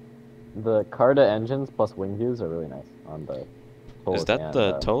 The Carta engines plus wing views are really nice on the Tolus Is that and,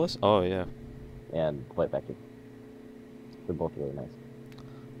 the Tolus? Oh, yeah. and Flight Vacuum. They're both really nice.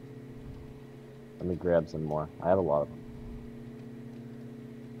 Let me grab some more. I have a lot of them.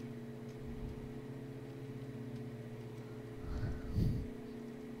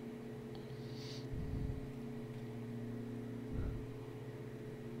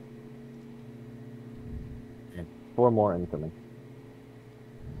 And 4 more incoming.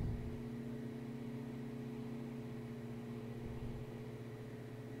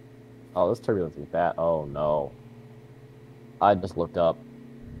 Oh, this turbulence is bad. Oh no. I just looked up.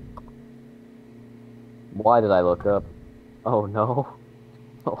 Why did I look up? Oh no.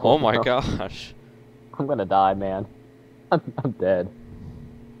 Oh my no. gosh. I'm gonna die, man. I'm dead.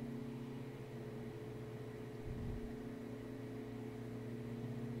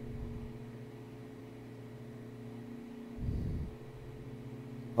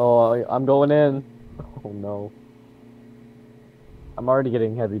 Oh, I'm going in. Oh no. I'm already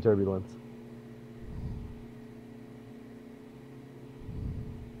getting heavy turbulence.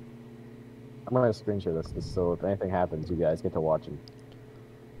 I'm gonna screen share this just so if anything happens, you guys get to watch it.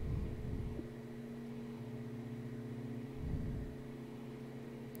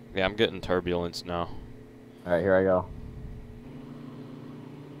 Yeah, I'm getting turbulence now. Alright, here I go.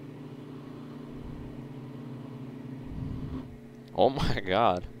 Oh my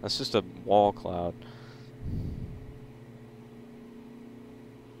god. That's just a wall cloud.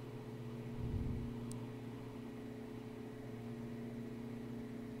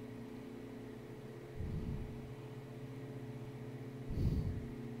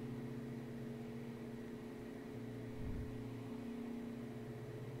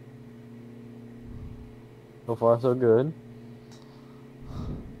 So far, so good.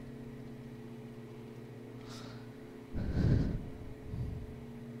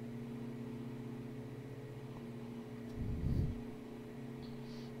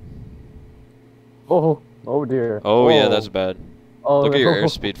 Oh dear. Oh yeah, that's bad. Oh, Look at your no.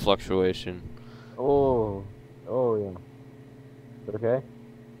 airspeed fluctuation. Oh yeah. Okay.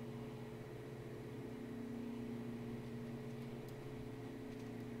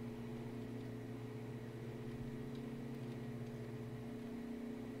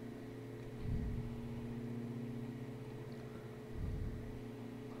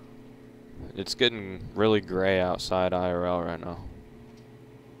 It's getting really gray outside IRL right now.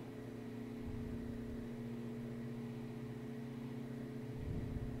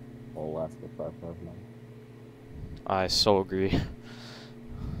 Alaska 559. I so agree.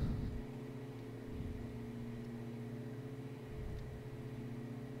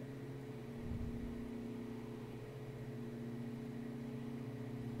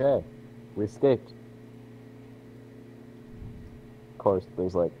 Okay, we escaped. Of course,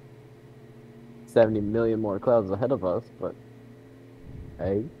 there's like 70 million more clouds ahead of us, but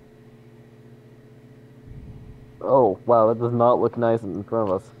hey. Oh, wow, that does not look nice in front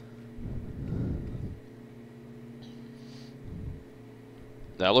of us.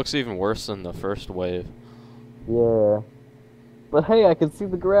 That looks even worse than the first wave. Yeah. But hey, I can see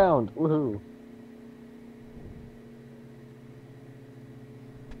the ground. Woohoo.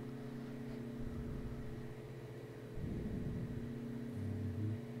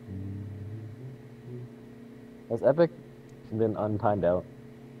 Has Epic been untimed out?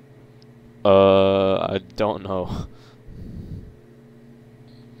 I don't know.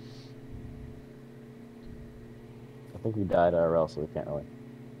 I think he died IRL, so we can't really.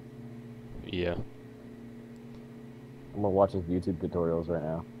 Yeah. I'm gonna watch his YouTube tutorials right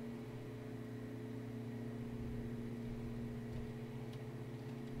now.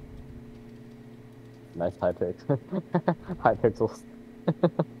 Nice high pics. High pixels.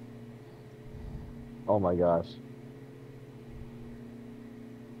 Oh my gosh.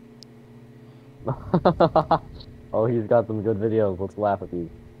 Oh, he's got some good videos. Let's laugh at these.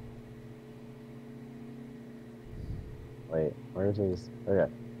 Wait, where's his? Okay.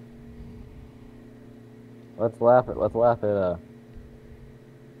 Let's laugh at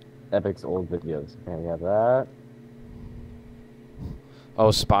Epic's old videos. Okay, we have that.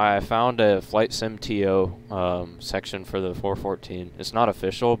 Oh, Spy, I found a Flight Sim TO section for the 414. It's not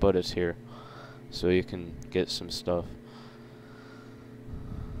official, but it's here. So you can get some stuff.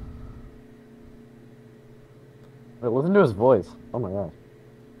 Wait, listen to his voice. Oh my gosh.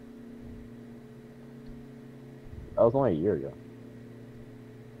 That was only a year ago.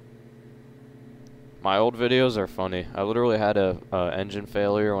 My old videos are funny. I literally had a engine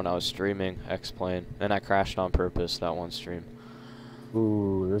failure when I was streaming X-Plane, and I crashed on purpose that one stream.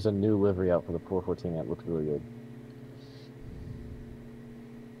 Ooh, there's a new livery out for the 414 that looks really good.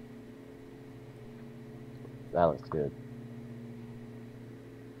 That looks good.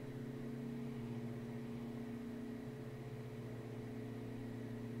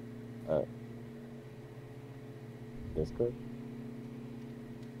 Discord?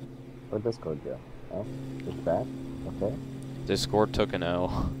 Where'd Discord go? Oh, it's back? Okay. Discord took an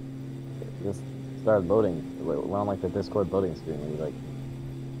L. It just started loading. It went on like the Discord loading screen when you like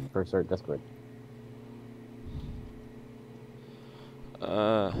first start Discord.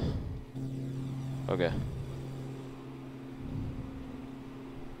 Okay.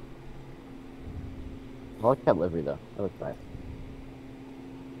 I like that livery though. That looks nice.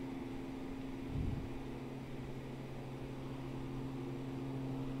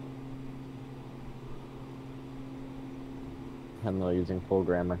 And they're using full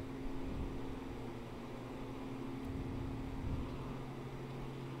grammar.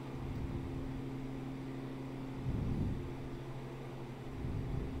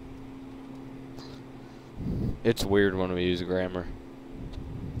 It's weird when we use grammar.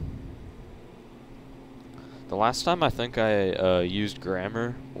 The last time I think I used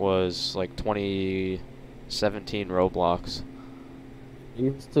grammar was like 2017 Roblox. I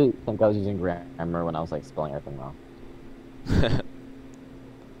used to think I was using grammar when I was like spelling everything wrong.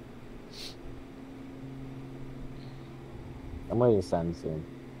 I'm ready to send soon.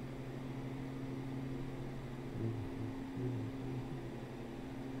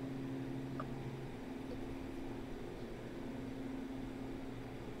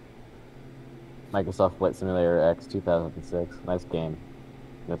 Microsoft Flight Simulator X 2006. Nice game.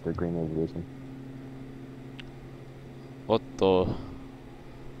 That's their green resolution. What the?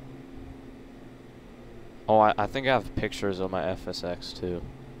 Oh, I think I have pictures of my FSX too.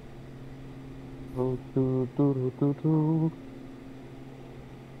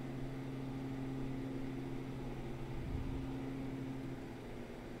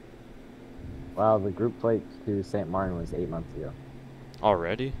 Wow, the group flight to St. Martin was 8 months ago.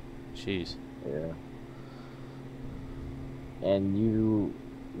 Already? Jeez. Yeah. And you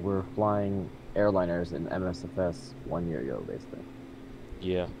were flying airliners in MSFS 1 year ago, basically.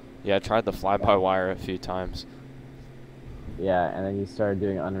 Yeah. Yeah, I tried the fly-by-wire a few times. Yeah, and then you started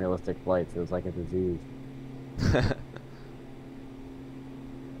doing unrealistic flights. It was like a disease.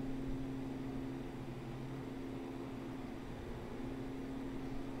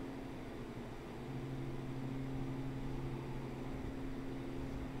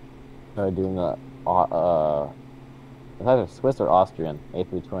 Started doing the it's either Swiss or Austrian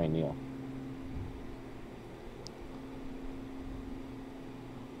A320neo.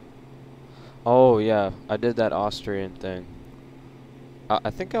 Oh, yeah, I did that Austrian thing. I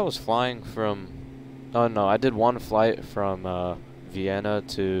think I was flying from... Oh, no, I did one flight from Vienna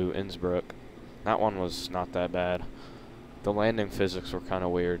to Innsbruck. That one was not that bad. The landing physics were kind of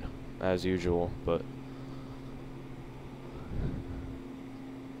weird, as usual, but...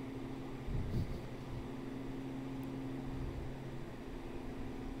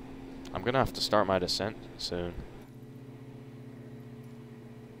 I'm gonna have to start my descent soon.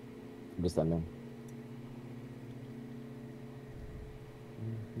 Descending.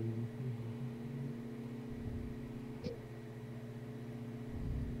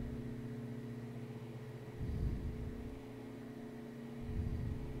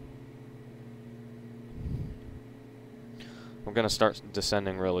 I'm gonna start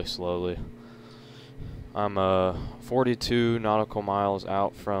descending really slowly. I'm 42 nautical miles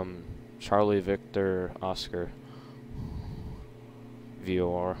out from Charlie Victor Oscar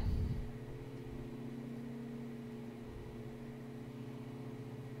VOR.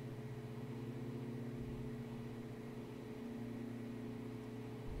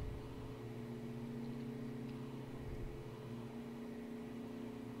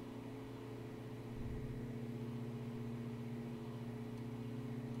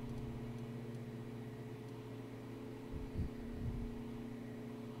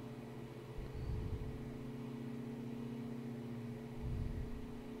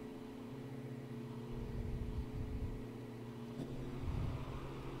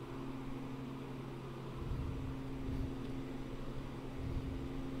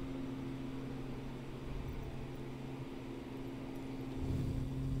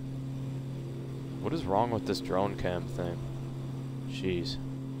 What is wrong with this drone cam thing? Jeez.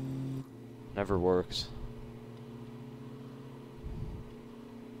 Never works.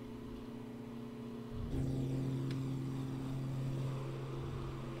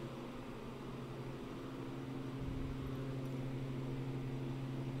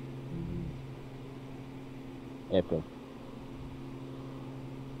 Epic.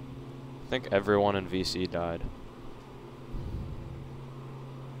 I think everyone in VC died.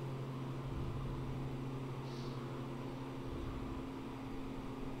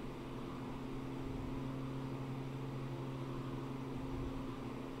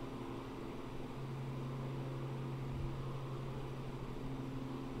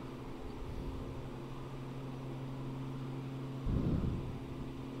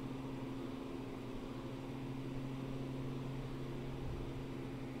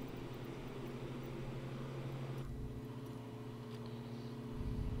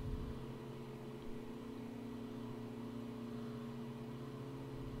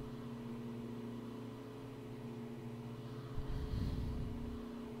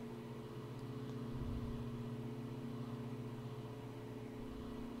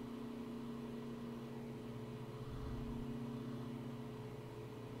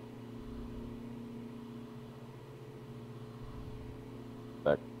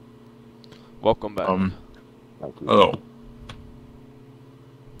 Back. Welcome back. Thank you. Hello.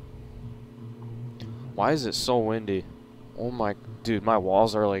 Why is it so windy? Oh my, dude, my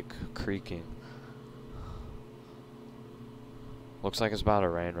walls are like creaking. Looks like it's about to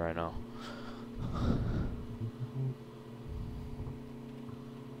rain right now.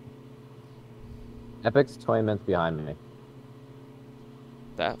 Epic's 20 minutes behind me.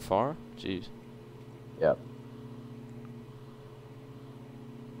 That far? Jeez. Yep.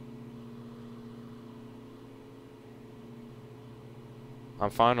 I'm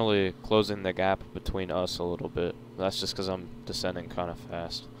finally closing the gap between us a little bit. That's just because I'm descending kind of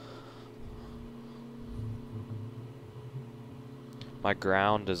fast. My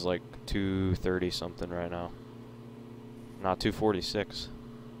ground is like 230 something right now. Not 246.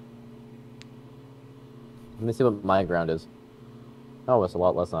 Let me see what my ground is. Oh, it's a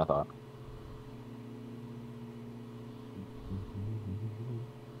lot less than I thought.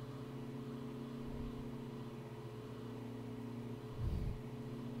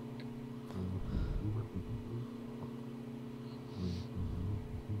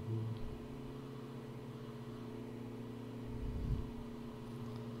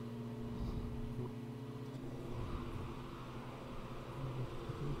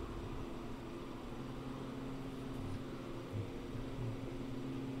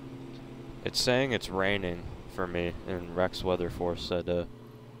 It's saying it's raining for me in Rex Weather Force at or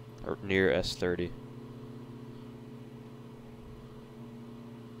near S30.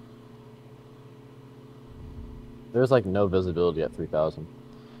 There's like no visibility at 3000.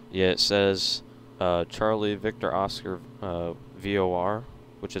 Yeah, it says Charlie Victor Oscar VOR,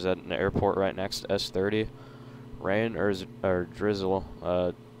 which is at an airport right next to S30. Rain or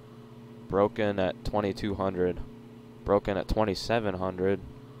drizzle, broken at 2200, broken at 2700,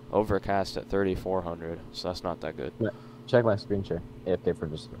 overcast at 3400. So that's not that good. Check my screen share. AFK for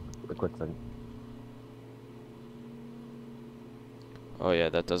just a quick second. Oh yeah,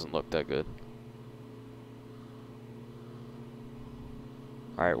 that doesn't look that good.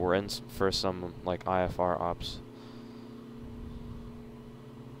 Alright, we're in for some like IFR ops.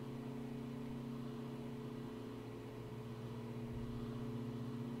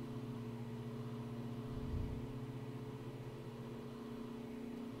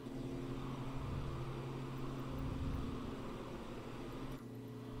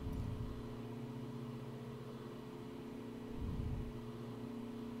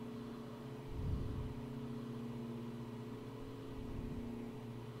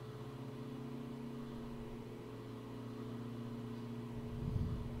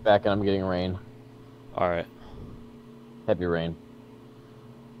 Back and I'm getting rain. Alright. Heavy rain.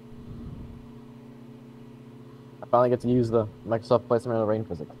 I finally get to use the Microsoft Flight Simulator rain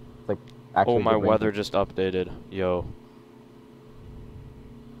physics. It's like actually Oh, my good rain weather physics. just updated. Yo.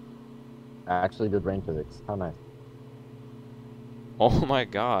 Actually good rain physics. How nice. Oh my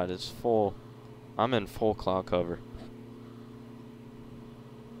god, it's full. I'm in full cloud cover.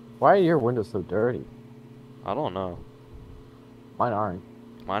 Why are your windows so dirty? I don't know. Mine aren't.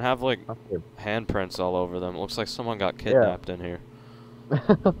 Mine have like That's weird. handprints all over them. It looks like someone got kidnapped in here.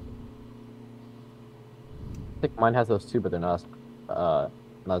 I think mine has those too, but they're not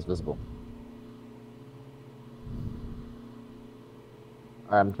as visible.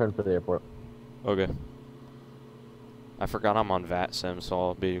 Alright, I'm turning for the airport. Okay. I forgot I'm on VATSIM, so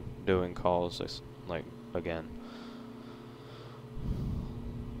I'll be doing calls like, again.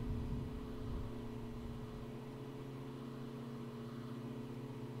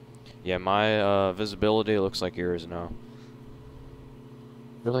 Yeah, my visibility looks like yours now.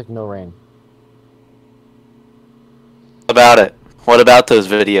 There's like no rain. What about it? What about those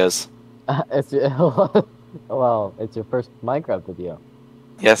videos? It's well, it's your first Minecraft video.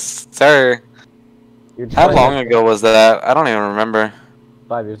 Yes, sir. You're How trying long to- ago was that? I don't even remember.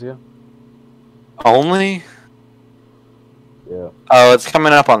 5 years ago. Only? Yeah. Oh, it's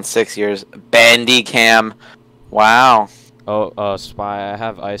coming up on 6 years. Bandicam. Wow. Oh, Spy, I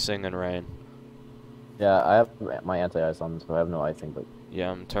have icing and rain. Yeah, I have my anti-ice on, so I have no icing. But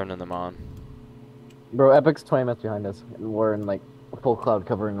Yeah, I'm turning them on. bro, Epic's 20 minutes behind us, and we're in like full cloud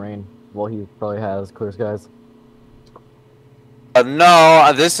cover in rain. Well, he probably has clear skies.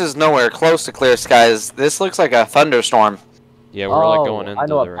 No, this is nowhere close to clear skies. This looks like a thunderstorm. Yeah, we're like going into I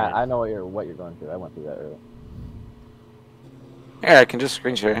know the rain. I know what you're going through. I went through that earlier. Here, I can just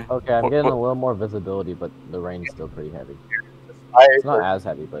screen share. Okay, I'm What- getting what- a little more visibility, but the rain's still pretty heavy. It's not as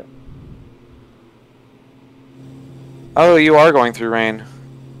heavy, but Oh, you are going through rain.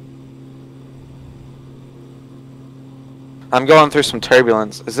 I'm going through some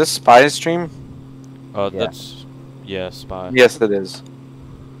turbulence. Is this Spy's stream? Oh, Yeah. that's... Yeah, Spy. Yes, it is.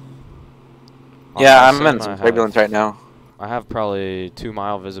 On Yeah, my I'm sim, in some turbulence right now. I have probably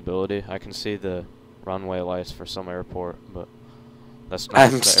 2-mile visibility. I can see the runway lights for some airport, but that's not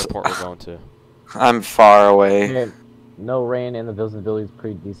I'm the s- airport we're going to. I'm far away. okay, no rain and the visibility is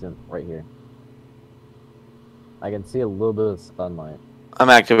pretty decent right here. I can see a little bit of sunlight. I'm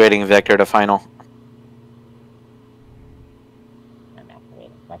activating Vector to final. I'm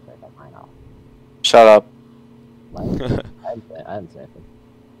activating vector to final. Shut up. I didn't say anything.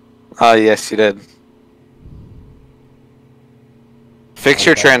 Oh, yes, you did. Fix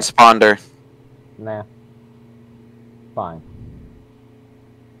your Okay. transponder. Nah. Fine.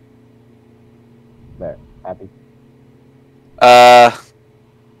 There. Happy?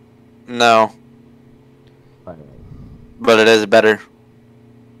 No, Fine. but it is better.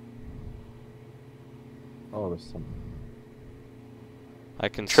 Oh, there's some. I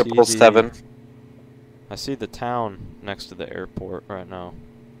can see Triple the... 7. I see the town next to the airport right now.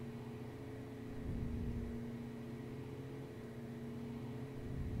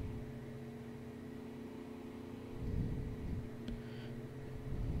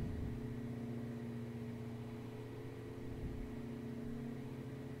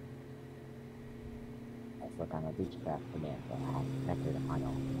 Let's look on the beach craft again. So I have vector to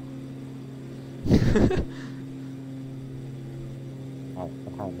final. Guys,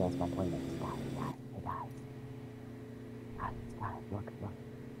 look how advanced my plane is. Guys, look.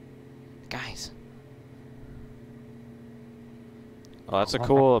 Guys. Oh, that's a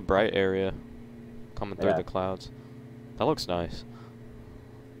cool bright area coming through Yeah. the clouds. That looks nice.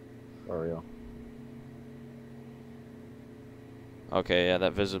 For real. Okay, yeah,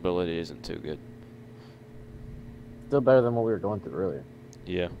 that visibility isn't too good. Still better than what we were going through earlier.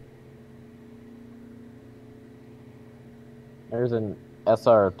 Yeah. There's an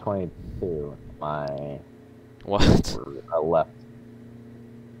SR22. My What? left.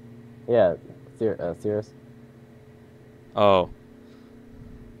 Yeah, serious. Oh.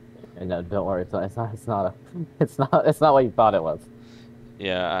 And no, don't worry. It's not what you thought it was.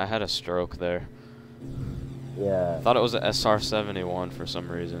 Yeah, I had a stroke there. Yeah. Thought it was a SR71 for some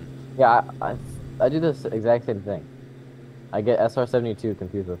reason. Yeah, I do this exact same thing. I get SR72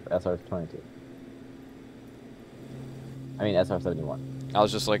 confused with SR22. I mean SR71. I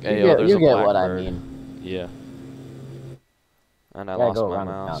was just like, You hey, get, there's you a get what I blackbird. mean. Yeah. And I Gotta lost go my around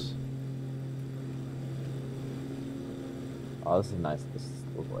the mouse. town. Oh, this is nice. This is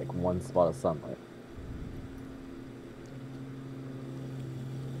like one spot of sunlight.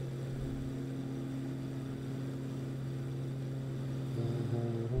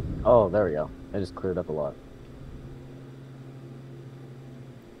 Oh, there we go. It just cleared up a lot.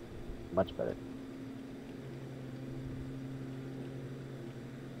 Much better.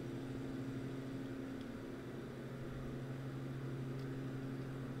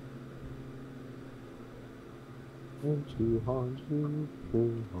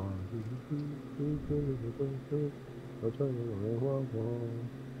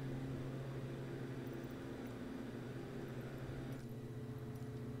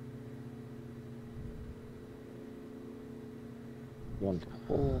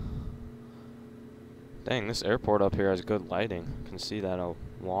 Wonderful. Dang, this airport up here has good lighting. You can see that a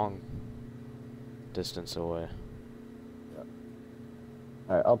long distance away.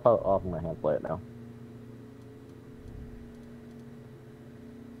 Alright, I'll put off my hand play it now.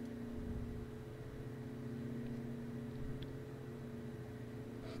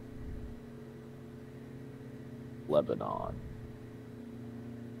 Lebanon.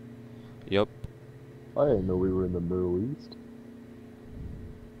 Yep. I didn't know we were in the Middle East.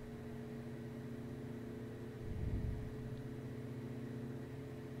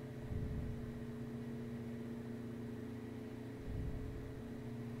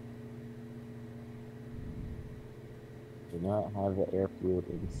 Do not have the airfield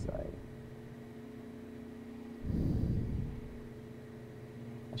in sight.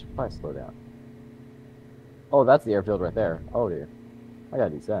 I should probably slow down. Oh, that's the airfield right there. Oh dear. I gotta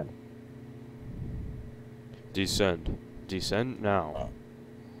descend. Descend. Descend now.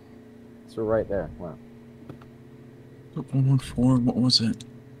 So right there. Wow. 114, what was it?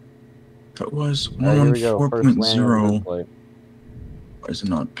 That was Alright, here we go. First landing on the 114.0. roof plate. Why is it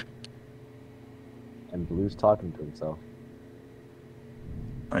not? And Blue's talking to himself.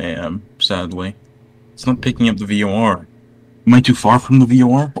 I am, sadly. It's not picking up the VOR. Am I too far from the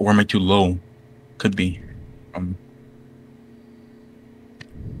VOR? Or am I too low? Could be.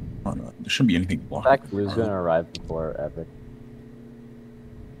 Oh, no, there shouldn't be anything In blocking. fact, Blue's gonna arrive before Epic.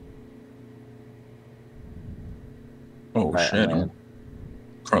 Oh Right, shit, I'm I'm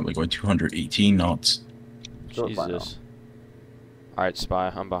currently going 218 knots. Short final. Jesus. Alright,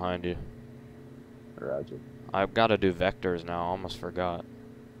 Spy, I'm behind you. Roger. I've got to do vectors now, I almost forgot.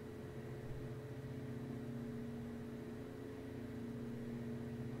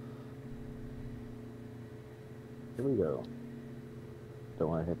 Here we go. Don't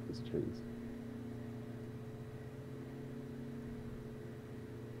want to hit these trees.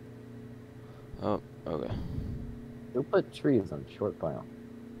 Oh, okay. Who put trees on short final?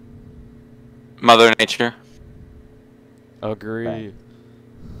 Mother Nature. Agree. Right.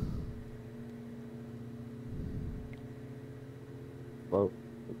 Float,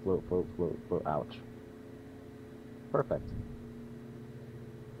 float, float, float, float. Ouch. Perfect.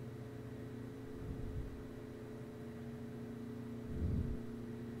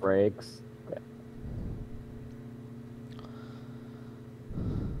 Brakes. Okay.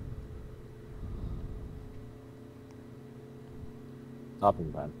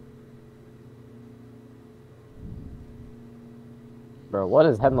 Stopping time. Bro, what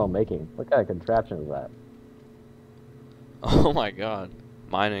is Hemlo making? What kind of contraption is that? Oh my god.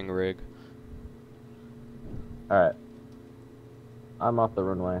 Mining rig. Alright. I'm off the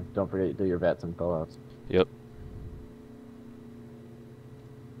runway. Don't forget to do your VATSIM callouts. Yep.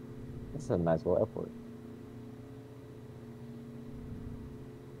 This is a nice little airport.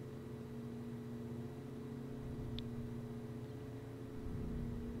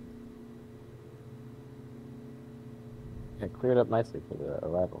 It cleared up nicely for the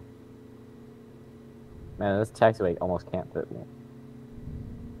arrival. Man, this taxiway almost can't fit me.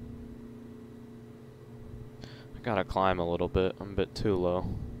 I gotta climb a little bit. I'm a bit too low.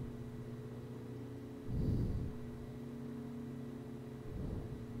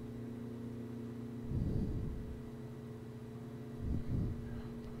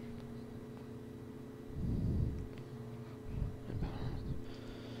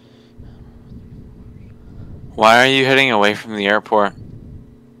 Why are you heading away from the airport?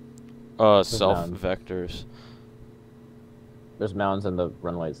 Self mountain. vectors. There's mountains in the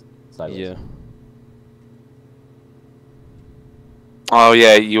runways sideways. Yeah. Oh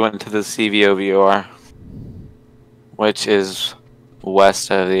yeah, you went to the CVOVR, which is west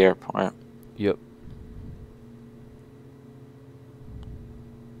of the airport. Yep.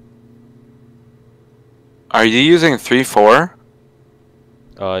 Are you using 3.4?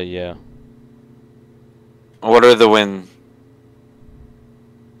 Yeah. What are the wind?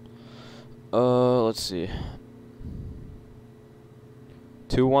 Let's see.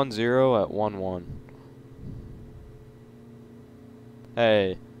 210 at 11.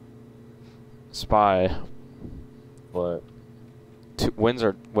 Hey. Spy. But Winds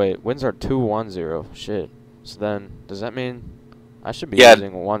are 210. Shit. So then, does that mean I should be Yeah.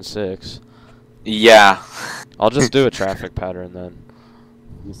 using 16? Yeah. I'll just do a traffic pattern then.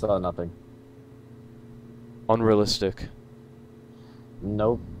 you saw nothing. Unrealistic.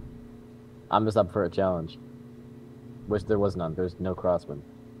 Nope. I'm just up for a challenge. Wish there was none. There's no crosswind.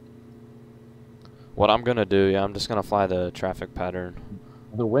 What I'm gonna do, yeah, I'm just gonna fly the traffic pattern.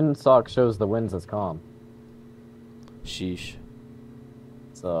 The windsock shows the winds as calm. Sheesh.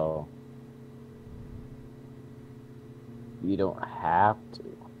 So you don't have to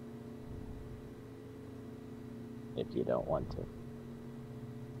if you don't want to.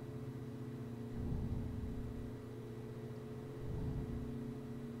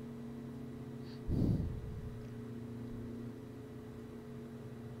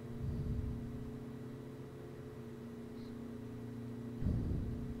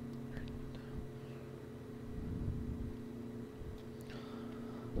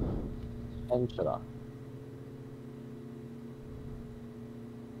 And shut off.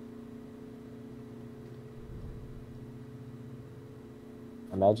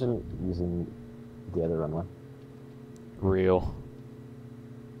 Imagine using the other runway. Real.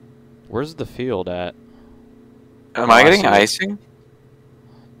 Where's the field at? Am I getting see it. icing?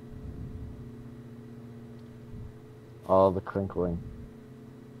 All the crinkling.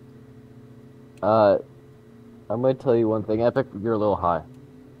 I'm gonna tell you one thing, Epic, you're a little high.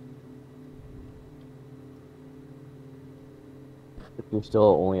 If you're still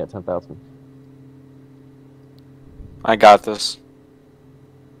only at 10,000. I got this.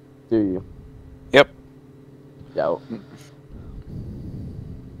 Do you? Yep. Yeah.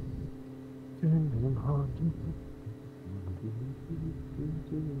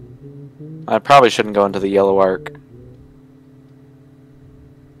 I probably shouldn't go into the yellow arc.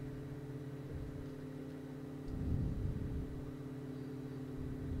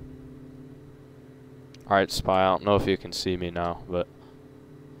 Alright, Spy, I don't know if you can see me now, but...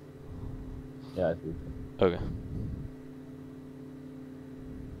 Yeah, I see. Okay.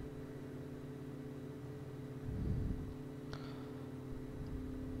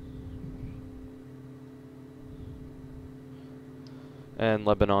 And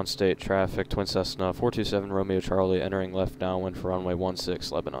Lebanon State traffic, Twin Cessna 427 Romeo Charlie entering left downwind for runway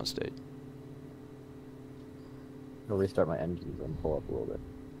 16 Lebanon State. I'll restart my engines and pull up a little bit.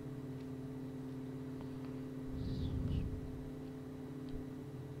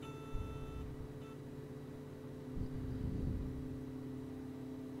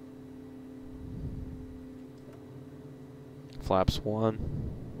 Flaps 1.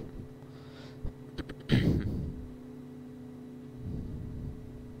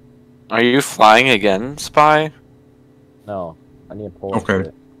 Are you flying again, Spy? No, I need to pull up Okay.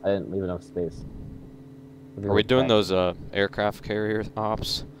 it. I didn't leave enough space. Are we doing those aircraft carrier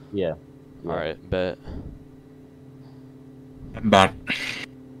ops? Yeah. Alright, bet. I'm back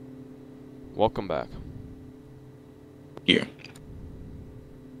Welcome back. here.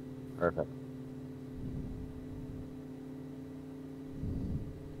 Perfect.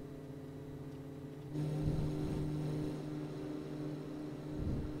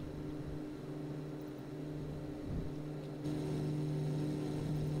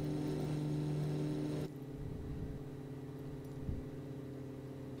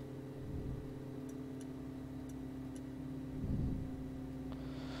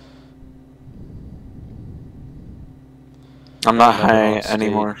 I'm not Lebanon high State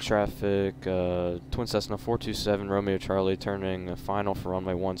anymore. Traffic, Twin Cessna 427 Romeo Charlie turning final for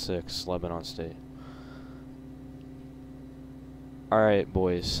runway 16 Lebanon State. Alright,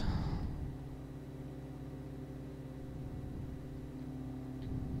 boys.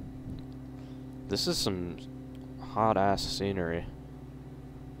 This is some hot ass scenery.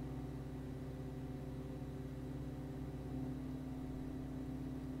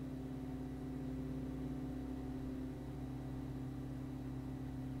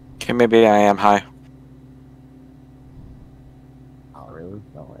 Okay, maybe I am high. Oh, really?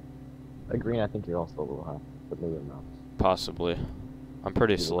 No way. Green, I think you're also a little high, but maybe I'm not. Possibly. I'm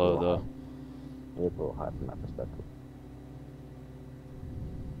pretty You look a slow little though. high. You look a little high from that perspective.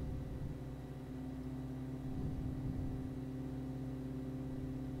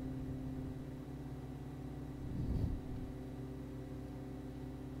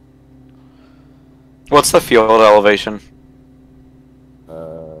 What's the field elevation?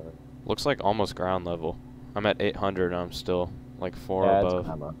 Looks like almost ground level. I'm at 800 and I'm still like 4 yeah, above. it's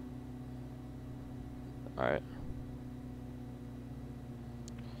kinda. Alright.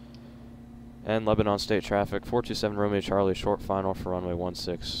 And Lebanon State traffic, 427 Romeo Charlie, short final for runway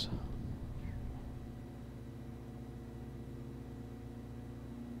 16.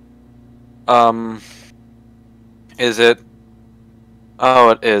 Is it?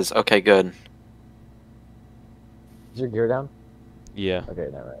 Oh, it is. Okay, good. Is your gear down? Yeah. Okay,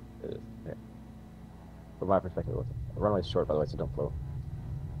 no, right. It is. Okay. From my perspective, look. Runway's short, by the way, so don't float.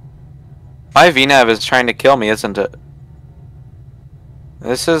 My VNAV is trying to kill me, isn't it?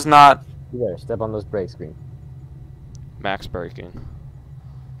 This is not... You there, step on those brakes, Green. Max braking.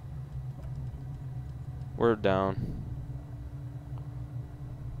 We're down.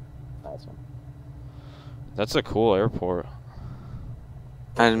 Nice one. That's a cool airport.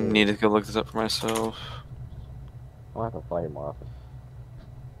 I need to go look this up for myself. I'll have to fly here more often.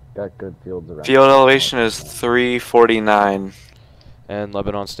 Got good fields around. Field elevation is 349. And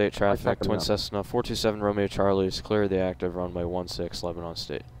Lebanon State traffic, second Twin up. Cessna 427 Romeo Charlie's clear the active runway 16 Lebanon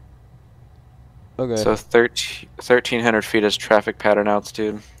State. Okay. So 1,300 feet is traffic pattern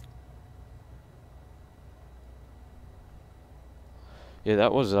altitude. Yeah,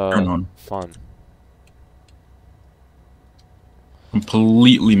 that was Turn on. fun.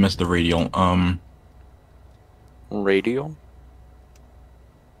 Completely missed the radial. Radial?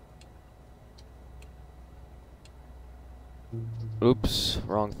 Oops,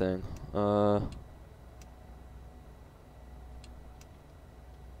 wrong thing.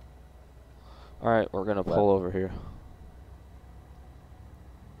 Alright, we're gonna pull over here.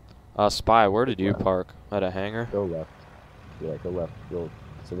 Spy, where did you Left. park? At a hangar? Go left. Yeah, go left. Go.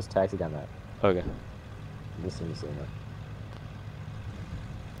 So just taxi down that. Okay. Just in the cinema.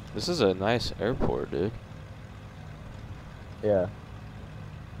 This is a nice airport, dude. Yeah.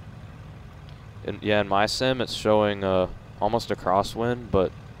 Yeah, in my sim, it's showing almost a crosswind,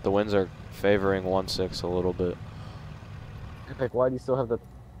 but the winds are favoring 1/6 a little bit. Like, why do you still have the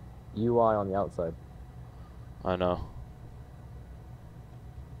UI on the outside? I know.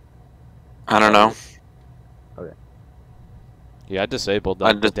 I don't know. Okay. Yeah, I disabled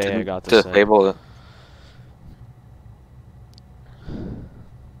I that the just day I didn't got the sim. disable it.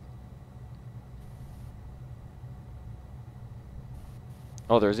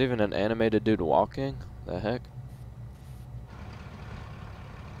 Oh, there's even an animated dude walking? The heck?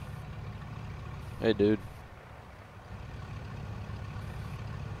 Hey, dude.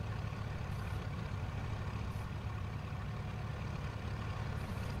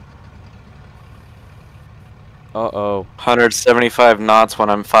 Uh-oh. 175 knots when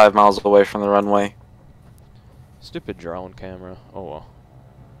I'm 5 miles away from the runway. Stupid drone camera. Oh,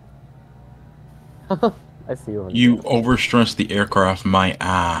 well. I see you. You overstressed the aircraft, my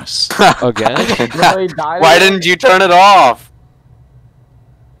ass. Again? Bro, he died Why again? didn't you turn it off?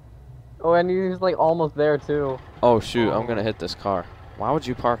 Oh, and he was like almost there too. Oh, shoot. I'm gonna hit this car. Why would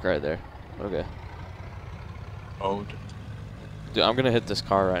you park right there? Okay. Oh, Dude, I'm gonna hit this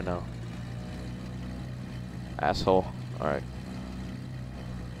car right now. Asshole. Alright.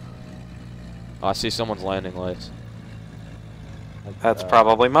 Oh, I see someone's landing lights. That's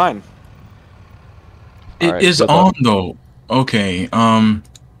probably mine. it Alright, is good on luck. though. Okay. I'm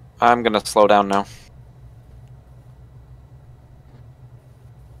gonna slow down now.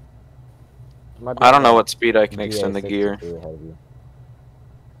 I don't know what speed I can extend the gear.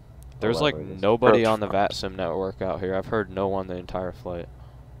 There's like nobody on the VATSIM network out here. I've heard no one the entire flight.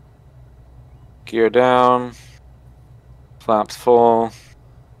 Gear down. Flaps full.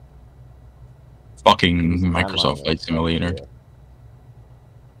 Fucking Microsoft Flight Simulator. Yeah.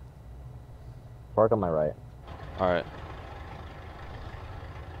 Park on my right. Alright.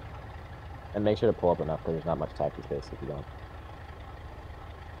 And make sure to pull up enough because there's not much taxi space if you don't.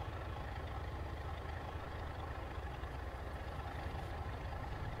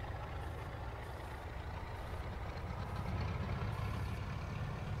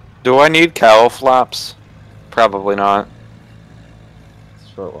 Do I need cowl flaps? Probably not. It's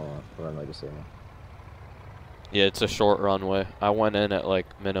a short one. Run like a signal. Yeah, it's a short runway. I went in at like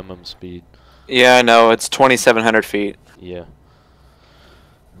minimum speed. Yeah, I know. It's 2,700 feet. Yeah.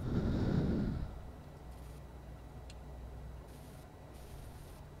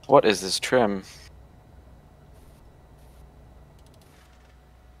 What is this trim?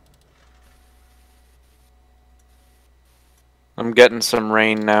 I'm getting some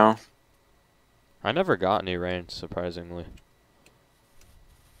rain now. I never got any rain, surprisingly.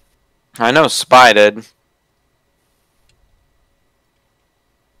 I know Spy did.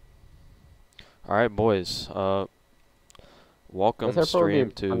 Alright, boys. Welcome This airport would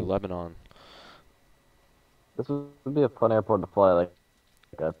be stream to fun. Lebanon. This would be a fun airport to fly, like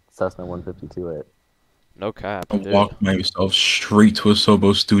a Cessna 152 it. No cap, I dude. walked myself straight to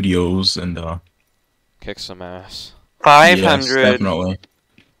Asobo Studios and Kick some ass. 500. yes, definitely.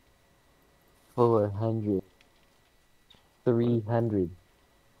 400. 300.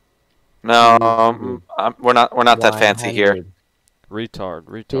 No, we're not that fancy here. 100,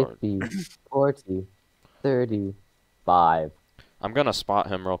 Retard. 50, 40, 35. I'm gonna spot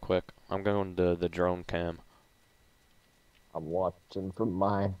him real quick. I'm going to the drone cam. I'm watching from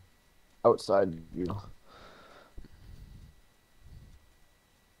my outside view.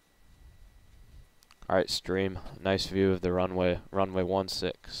 Alright, stream. Nice view of the runway. Runway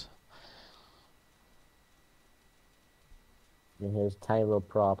 16. And here's a tiny little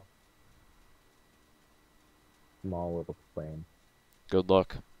prop. Small little plane. Good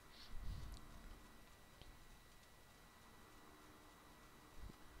luck.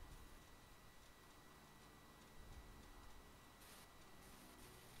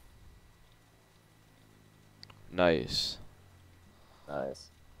 Nice. Nice.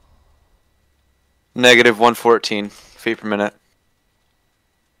 Negative 114 feet per minute.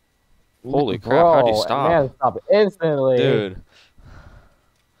 Holy crap, how'd you stop? Man, stop it instantly. Dude.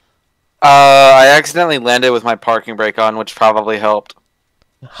 I accidentally landed with my parking brake on, which probably helped.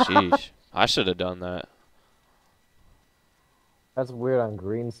 Sheesh. I should have done that. That's weird on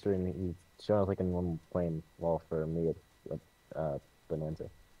green stream. He's showing us like a normal plane. Well, for me, it's Bonanza.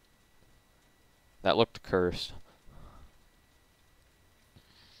 That looked cursed.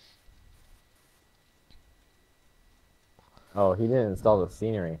 Oh, he didn't install the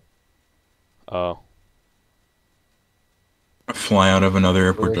scenery. Oh. Fly out of another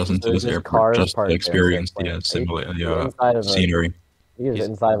airport There's doesn't to this just airport cars just to parked there instead of experience planes. the Inside of a, scenery. he is He's-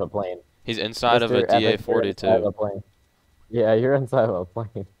 inside of a plane. He's inside of a Mr. Epic, you're inside of a DA-42. plane. Yeah, you're inside of a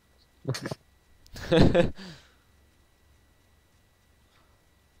plane.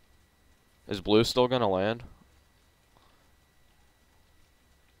 Is Blue still gonna land?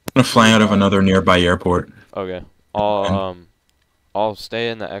 I'm gonna fly out of another nearby airport. Okay. I'll stay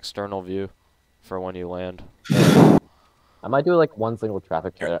in the external view for when you land. I might do like one single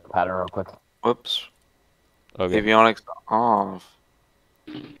traffic pattern real quick. Whoops. Okay. Avionics off.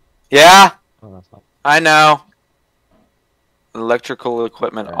 Yeah, Oh, that's fine. I know. Electrical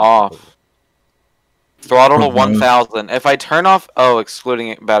equipment Alright, off. Throttle to Oh, no. 1000. If I turn off, oh,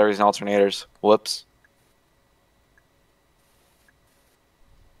 excluding batteries and alternators. Whoops.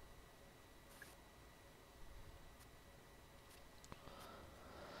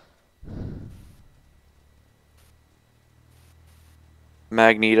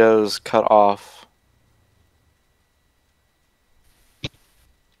 Magnetos cut off.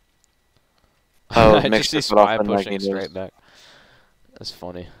 Oh, I just mixture see cut off Spy on pushing magnetos. straight back. That's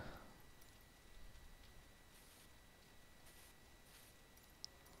funny.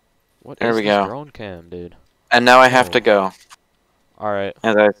 What There is we this go. drone cam, dude? And now I have Oh. to go, Alright.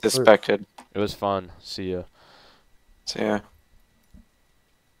 as I suspected. It was fun. See ya. So yeah.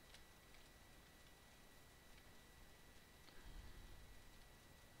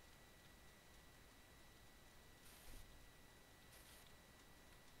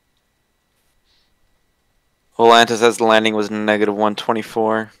 Volanta says the landing was negative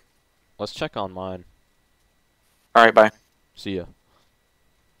 124. Let's check on mine. Alright, bye. See ya.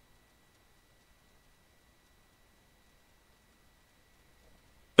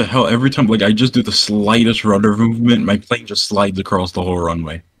 The hell, every time, like, I just do the slightest rudder movement, my plane just slides across the whole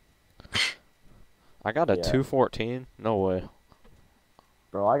runway. I got a Yeah. 214? No way.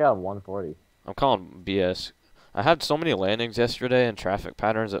 Bro, I got 140. I'm calling BS. I had so many landings yesterday and traffic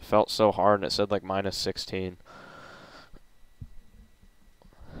patterns that felt so hard and it said like minus 16.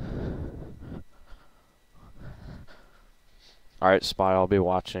 Alright, Spy, I'll be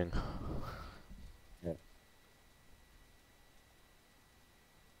watching. Yeah.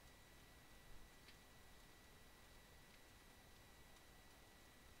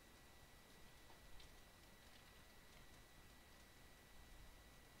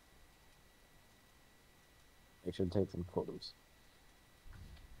 I should take some photos.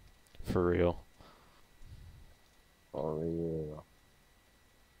 For real. For real.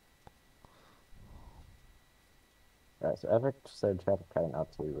 Alright, so Epic said traffic pattern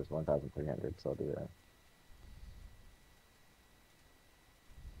up to was 1,300, so I'll do that.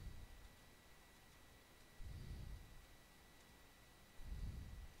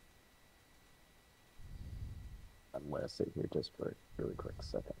 I'm gonna sit here just for a really quick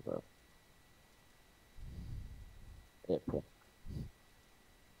second, though. Yeah, cool.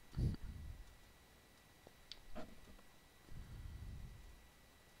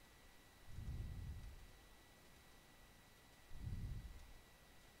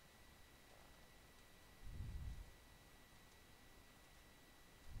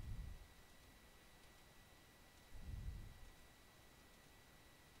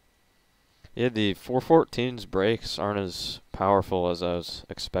 Yeah, the 414's brakes aren't as powerful as I was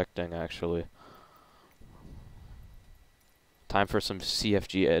expecting, actually. Time for some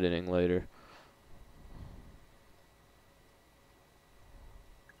CFG editing later.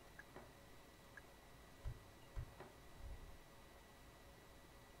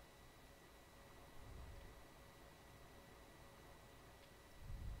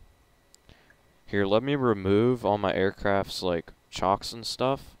 Here, let me remove all my aircraft's like chocks and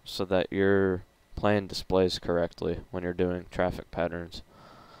stuff so that your plane displays correctly when you're doing traffic patterns.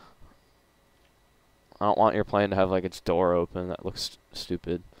 I don't want your plane to have like its door open. That looks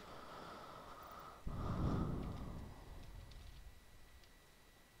stupid.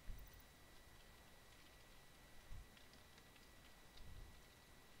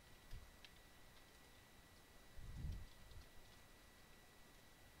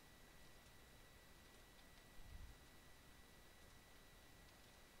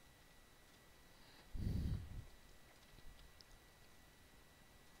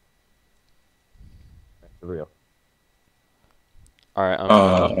 For real. Alright, I'm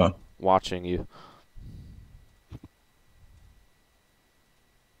Uh, watching you.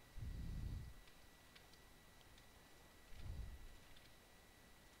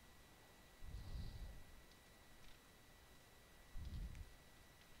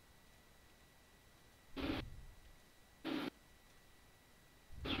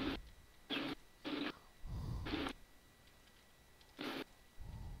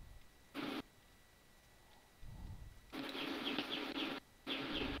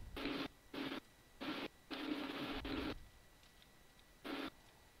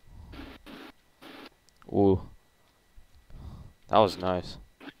 Ooh. That was nice.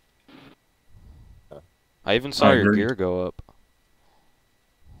 I even saw I your agree. gear go up.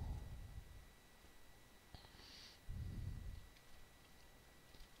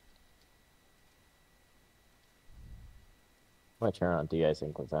 I might turn on de-icing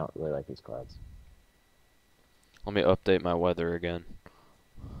because I don't really like these clouds. Let me update my weather again.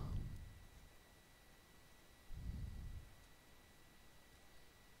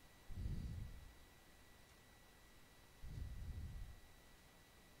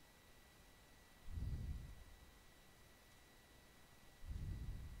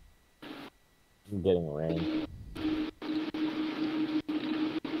 I'm getting rain.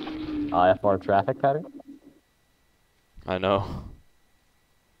 IFR traffic pattern? I know.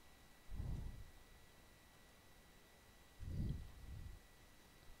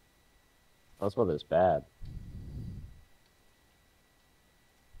 This weather's bad.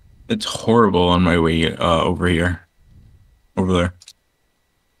 It's horrible on my way over here. Over there.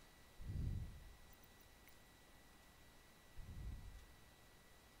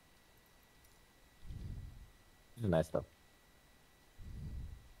 This is nice though.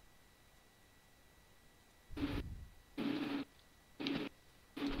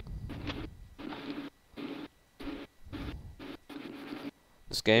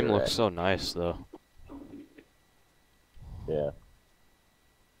 This game You're looks right. so nice, though. Yeah.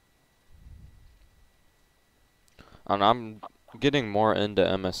 And I'm getting more into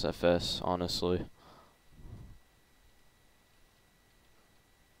MSFS, honestly.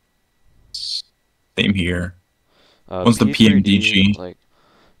 Same here. Once the P3D, PMDG. like,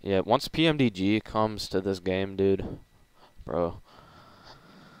 yeah, once PMDG comes to this game, dude, bro.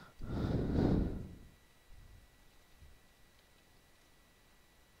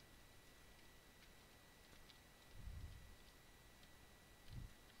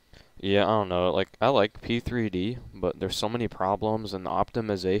 Yeah, I don't know. Like, I like P3D, but there's so many problems, and the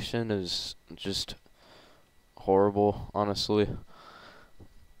optimization is just horrible, honestly.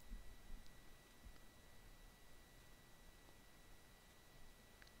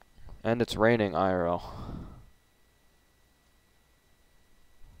 And it's raining IRL.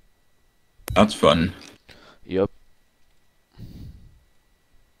 That's fun. Yep.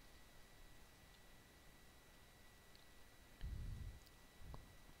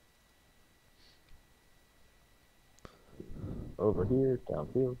 Over here,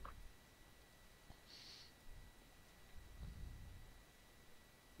 downfield.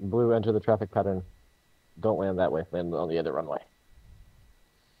 Blue, enter the traffic pattern. Don't land that way. Land on the other runway.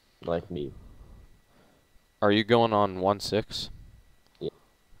 Like me. Are you going on 1-6? Yeah.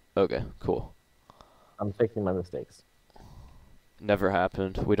 Okay, cool. I'm fixing my mistakes. Never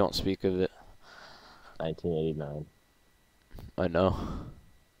happened. We don't speak of it. 1989. I know.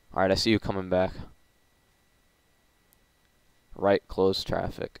 Alright, I see you coming back. Right, close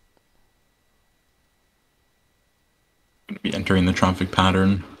traffic. Gonna be entering the traffic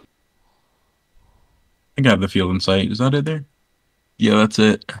pattern. I think I have the field in sight. Is that it there? Yeah, that's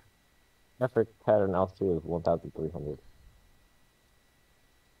it. Traffic pattern altitude is 1,300.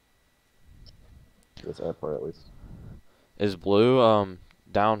 This airport, at least. Is Blue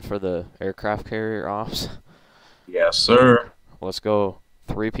down for the aircraft carrier ops? Yes, sir. Let's go.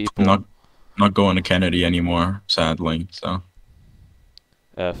 3 I'm people. not going to Kennedy anymore, sadly. So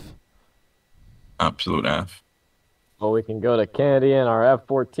F. absolute F. Well, we can go to Kennedy in our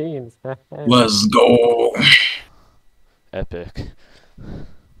F-14s. Let's go. Epic.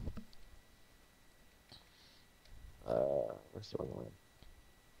 Where's the one?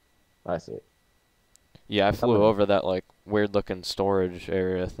 I see it. Yeah, I flew Coming. over that like weird looking storage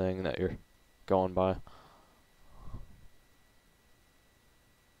area thing that you're going by.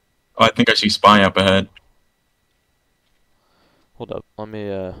 Oh, I think I see spy up ahead. Hold up. Let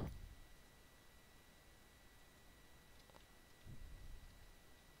me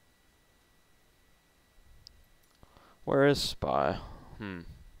where is Spy?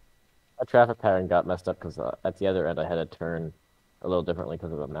 That traffic pattern got messed up because at the other end I had to turn a little differently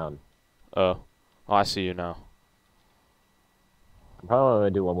because of a mountain. Oh. Oh, I see you now. I'm probably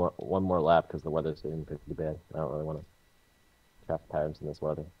gonna do one more lap because the weather's getting pretty bad. I don't really want to traffic patterns in this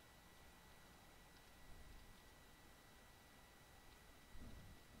weather.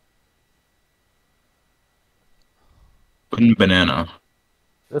 Banana.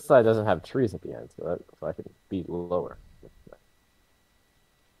 This side doesn't have trees at the end, so I can be lower.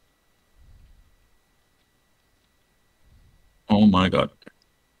 Oh my god.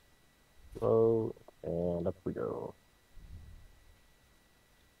 Slow, and up we go.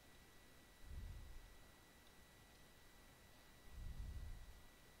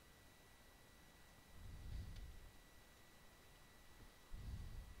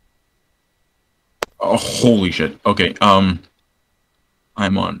 Oh, holy shit. Okay, I'm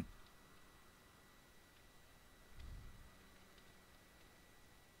on.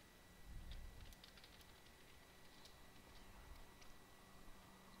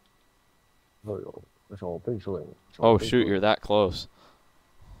 Oh shoot, you're that close.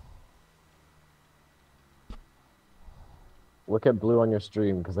 Look at blue on your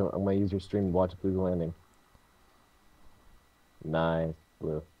stream, because I'm gonna use your stream to watch blue landing. Nice,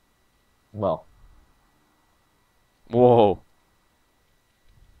 blue. Well. Whoa.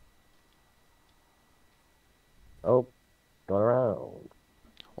 Oh, going around.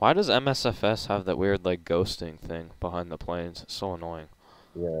 Why does MSFS have that weird like ghosting thing behind the planes? It's so annoying.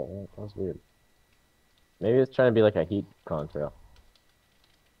 Yeah, that was weird. Maybe it's trying to be like a heat contrail.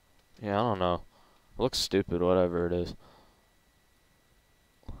 Yeah, I don't know. It looks stupid, whatever it is.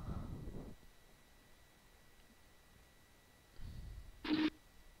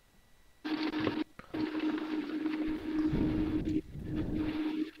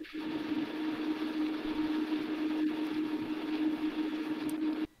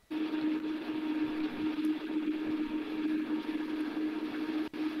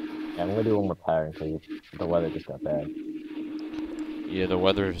 Yeah, I'm gonna do one more pattern because the weather just got bad. Yeah, the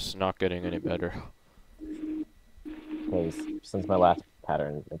weather's not getting any better. Because since my last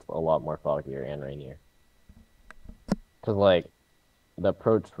pattern, it's a lot more foggier and rainier. Because, like, the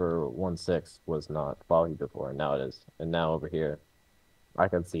approach for 1.6 was not foggy before, and now it is. And now over here, I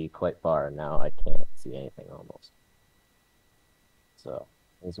can see quite far, and now I can't see anything almost. So,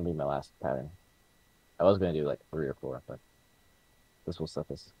 this will be my last pattern. I was going to do, like, 3 or 4, but this will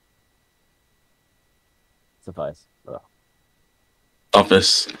suffice. Ugh.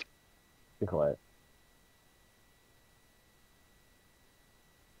 Office. Be quiet.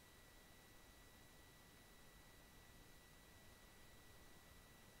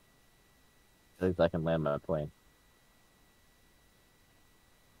 At least I can land my plane.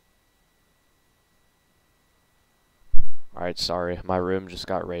 Alright, sorry. My room just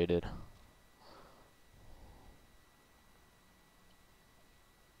got raided.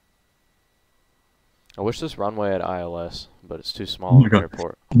 I wish this runway had ILS, but it's too small of an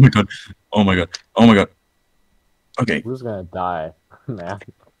airport. Oh my god. Oh my god. Oh my god. Okay. Who's gonna die, man?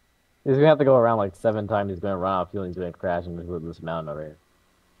 He's gonna have to go around like 7 times. He's gonna run out of fuel. He's gonna crash into this mountain over here.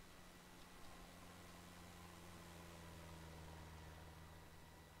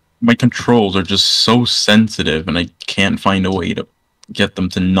 My controls are just so sensitive, and I can't find a way to get them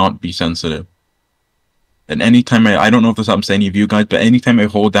to not be sensitive. And anytime I don't know if this happens to any of you guys, but anytime I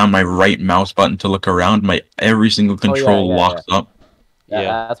hold down my right mouse button to look around, my every single control locks up.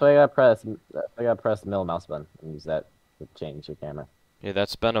 Yeah. That's why you gotta press. The middle mouse button and use that to change your camera. Yeah,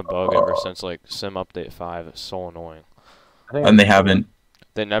 that's been a bug ever since like Sim Update 5. It's so annoying. And they haven't.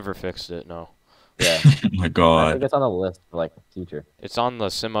 They never fixed it. No. Yeah. Oh my I god. think it's on the list for like future. It's on the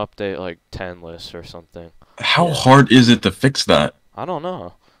Sim Update like 10 list or something. How hard is it to fix that? I don't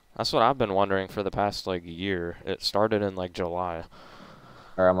know. That's what I've been wondering for the past like year. It started in like July.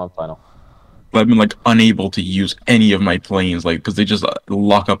 Alright, I'm on final. I've been like unable to use any of my planes, like because they just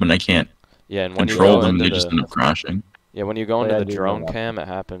lock up and I can't Yeah, and when control you go them. into They just end up crashing. Yeah, when you go Oh, into yeah, the I do drone know that. cam, it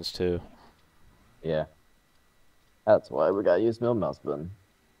happens too. Yeah. That's why we gotta use middle mouse button.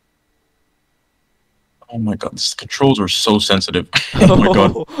 Oh my god, these controls are so sensitive. Oh my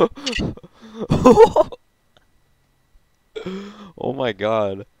god. Oh my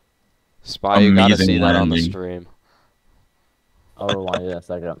god. Spy, you gotta Amazing see that on the landing. stream. I'll rewind it in a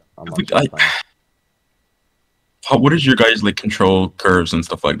second. I'm on I- final. What is your guys' like control curves and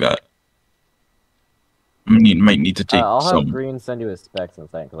stuff like that? Might need to take I'll have some. Green send you his specs in a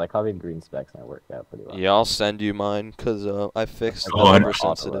second, because I copied Green specs and it worked out pretty well. Yeah, I'll send you mine, because I fixed the God.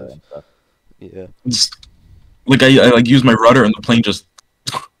 oversensitive. Yeah. Like I like use my rudder and the plane just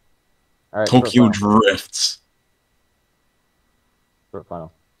Alright, Tokyo final. drifts.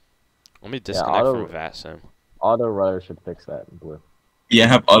 Final. Let me disconnect auto- from VATSIM. Auto rudder should fix that in blue.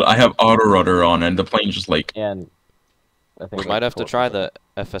 Yeah, I have auto rudder on, and the plane's just like And I think We like might have to torque or try something.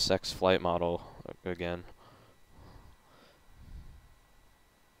 the FSX flight model again.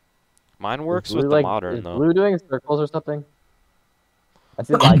 Mine works with the modern Is though. blue doing circles or something? I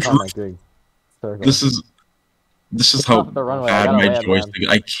see the I'm icon dr- like doing circles. this is Get how off the runway. I bad gotta my land, man. joystick.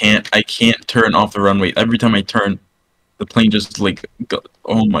 I can't turn off the runway. Every time I turn, the plane just like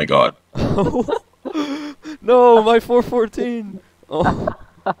oh my god. No, my 414. Oh.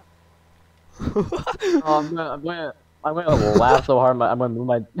 Oh, I'm gonna laugh so hard. I'm gonna move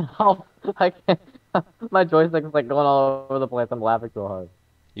my. Oh, I can't. My joystick is like going all over the place. I'm laughing so hard.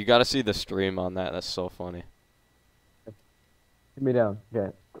 You gotta see the stream on that. That's so funny. Get me down.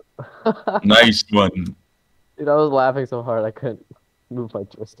 Okay. Nice one. Dude, I was laughing so hard I couldn't move my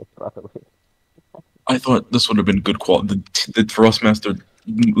joystick properly. I thought this would have been good quality. The Thrustmaster,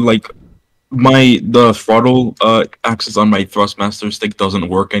 like the throttle axis on my Thrustmaster stick doesn't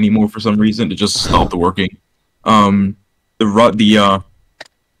work anymore for some reason. It just stopped working. The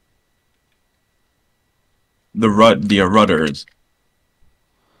rudders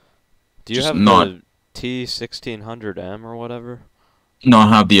Do you just have not. the T1600M or whatever? No, I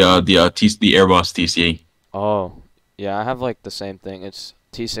have the Airbus TCA. Oh, yeah, I have like the same thing. It's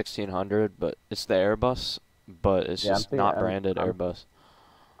T1600, but it's the Airbus, but it's Yeah, just not branded Airbus.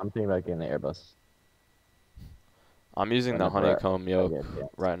 I'm thinking about getting the Airbus. I'm using the Whenever honeycomb yoke get it.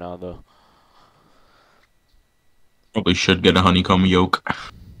 right now, though. Probably should get a honeycomb yoke.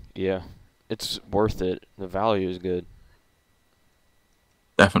 Yeah, it's worth it. The value is good.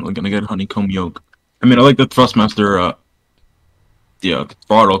 Definitely gonna get a honeycomb yoke. I mean, I like the Thrustmaster,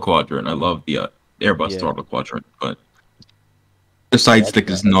 throttle quadrant. I love the Airbus Yeah. throttle quadrant, but the side stick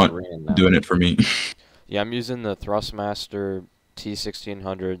is not doing it for me. Yeah, I'm using the Thrustmaster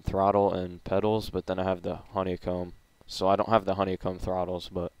T1600 throttle and pedals, but then I have the honeycomb. So I don't have the honeycomb throttles,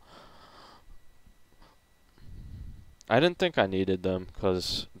 but I didn't think I needed them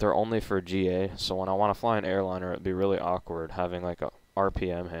because they're only for GA. So when I want to fly an airliner, it'd be really awkward having like a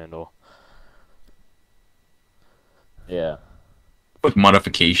RPM handle. Yeah. With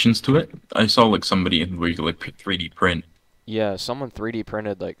modifications to it, I saw like somebody where you could like 3D print. Yeah, someone 3D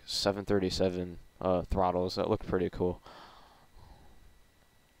printed like 737 throttles. That looked pretty cool.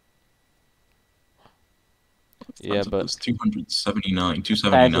 Yeah, but it's 279, Actually,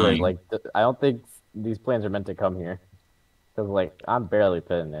 279. like I don't think these planes are meant to come here, cause like I'm barely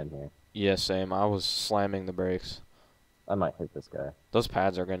fitting in here. yeah, same. I was slamming the brakes. I might hit this guy. Those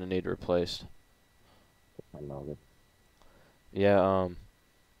pads are gonna need replaced. I know it. Yeah,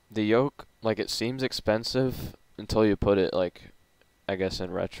 the yoke, like it seems expensive until you put it like, I guess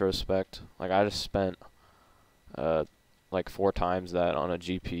in retrospect. Like I just spent, like 4 times that on a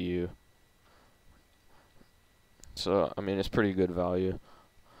GPU. So I mean it's pretty good value.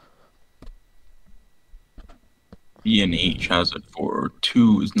 B&H has it for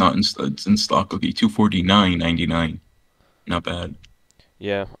 2 is not it's in stock. Okay, 249.99. Not bad.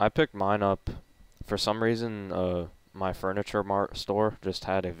 Yeah, I picked mine up. For some reason, my furniture mart store just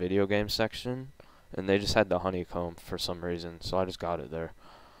had a video game section, and they just had the honeycomb for some reason, so I just got it there.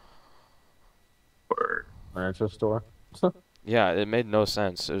 Or Furniture store. Yeah, it made no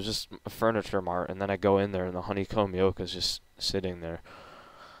sense. It was just a furniture mart, and then I go in there, and the honeycomb yoke is just sitting there.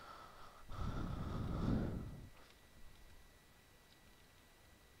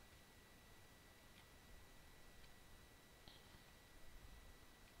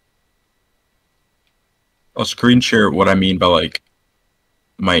 I'll screen share what I mean by like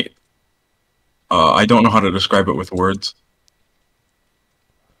my. I don't know how to describe it with words.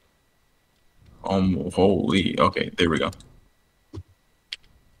 Holy. Okay, there we go.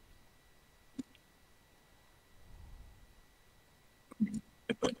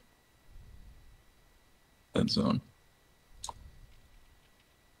 That zone. I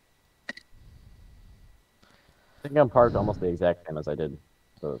think I'm parked almost the exact same as I did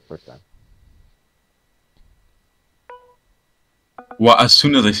the first time. Well, as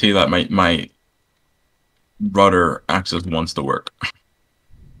soon as I say that, my rudder axis wants to work.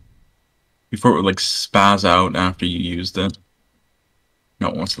 Before it would like spaz out after you used it. No,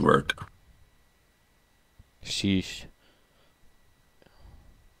 it wants to work. Sheesh.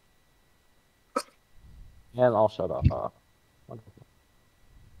 And I'll shut off.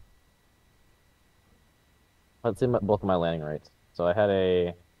 Let's see both of my landing rates. So I had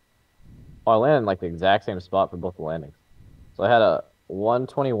a. Oh, I landed in like the exact same spot for both the landings. So I had a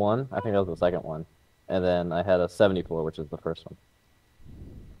 121. I think that was the second one, and then I had a 74, which is the first one.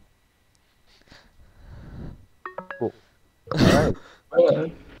 Cool. All right.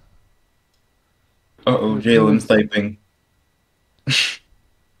 Uh-oh, Jalen's typing.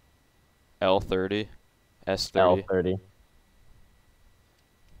 L30, S30. L30.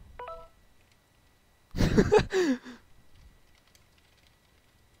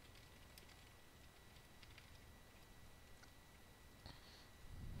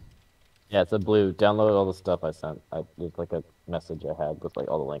 Yeah, it's a blue. Download all the stuff I sent. There's like a message I had with like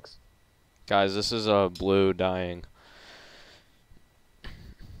all the links. Guys, this is a blue dying.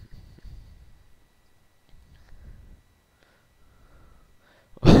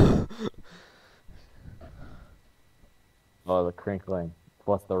 Oh, the crinkling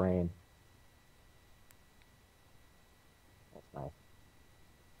plus the rain. That's nice.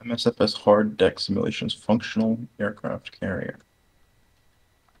 MSFS hard deck simulations functional aircraft carrier.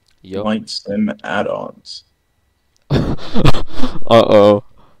 Yup. Flight sim add-ons. Uh-oh.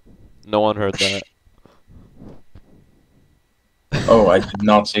 No one heard that. Oh, I did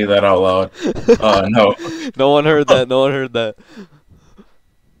not say that out loud. No. No one heard that. No one heard that.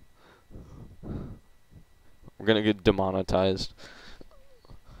 We're gonna get demonetized.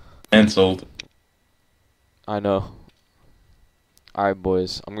 Cancelled. I know. Alright,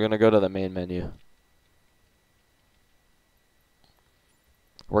 boys. I'm gonna go to the main menu.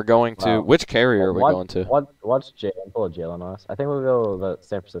 We're going to... Wow. Which carrier are we going to? Watch pull a Jalen on us. I think we'll go the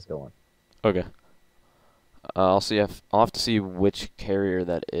San Francisco one. Okay. I'll see if... I'll have to see which carrier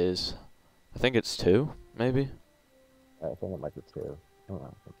that is. I think it's 2, maybe? I think it might be 2. I don't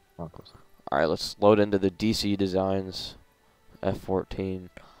know. Alright, let's load into the DC Designs F14.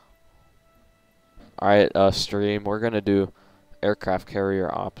 Alright, stream. We're gonna do aircraft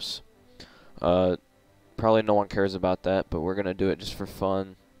carrier ops. Probably no one cares about that, but we're gonna do it just for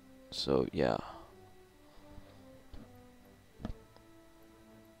fun. So, yeah.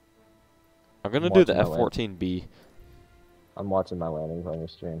 I'm gonna do the F-14B. I'm watching my landings on your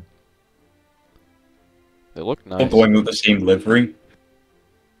stream. They look All nice. going with the same livery.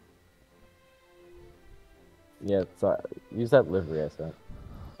 Yeah, sorry. Use that livery I sent.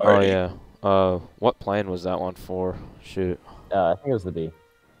 Oh, Alrighty. yeah. What plane was that one for? Shoot. I think it was the B.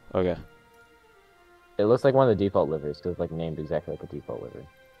 Okay. It looks like one of the default liveries because it's like named exactly like a default livery.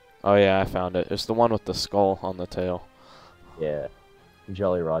 Oh, yeah, I found it. It's the one with the skull on the tail. Yeah.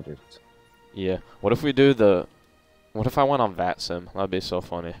 Jolly Rogers. Yeah. What if we do the... What if I went on VATSIM? That'd be so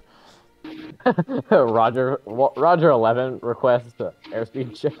funny. Roger 11 requests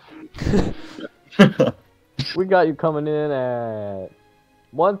airspeed check. We got you coming in at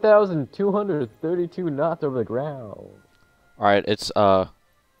 1,232 knots over the ground. Alright, it's,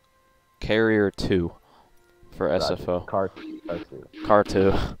 Carrier 2 for Roger. SFO. Car 2. Car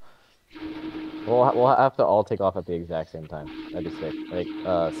 2. We'll have to all take off at the exact same time. That'd be sick. Like,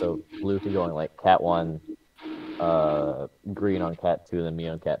 so blue could go on like Cat 1, green on Cat 2, and then me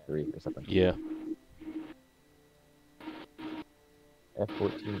on Cat 3 or something. Yeah.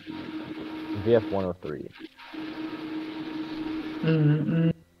 F-14, VF-103.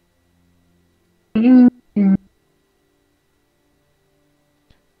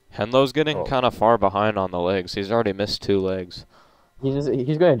 Henlo's getting Oh. kind of far behind on the legs. He's already missed 2 legs. He's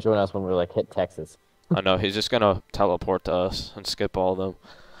going to join us when we like hit Texas. I know, he's just gonna teleport to us and skip all of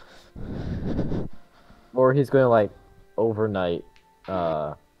them. Or he's going to like overnight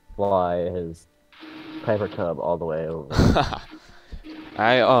fly his Piper Cub all the way over.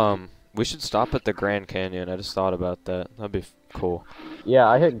 We should stop at the Grand Canyon. I just thought about that. That'd be cool. Yeah,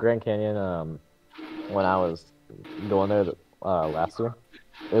 I hit Grand Canyon when I was going there last year.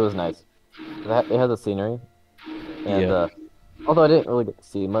 It was nice. It had the scenery, and Yeah. although I didn't really get to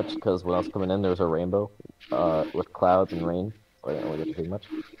see much because when I was coming in there was a rainbow with clouds and rain, so I didn't really get to see much.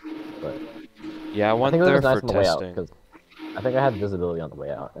 But Yeah, I I went think it there was nice for on the way out testing. because I think I had visibility on the way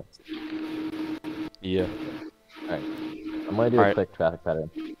out. Yeah. Alright, I'm gonna do a Alright. quick traffic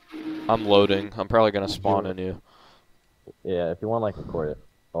pattern. I'm loading. I'm probably gonna spawn in you. Yeah, if you want, like, record it,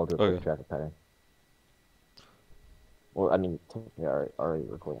 I'll do a quick Okay. traffic pattern. Well, I mean, technically, already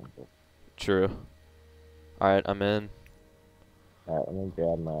recording. So. True. Alright, I'm in. Alright, let me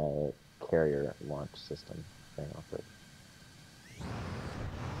grab my carrier launch system thing off it.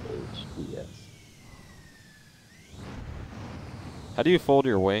 HBS. How do you fold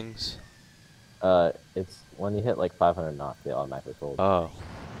your wings? It's when you hit like 500 knots, they automatically fold. Oh.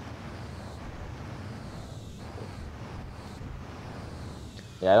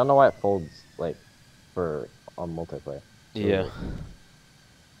 Yeah, I don't know why it folds like on multiplayer. It's really Yeah. weird.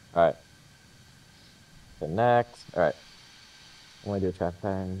 Alright. So next, alright. I'm gonna do a traffic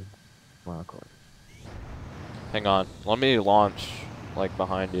pattern. Come on, record. Hang on. Let me launch, like,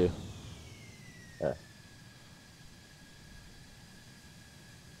 behind you. Yeah.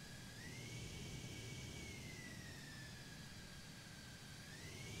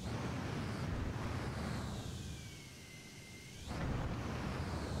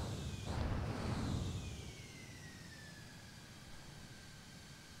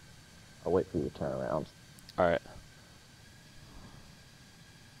 I'll wait for you to turn around. Alright.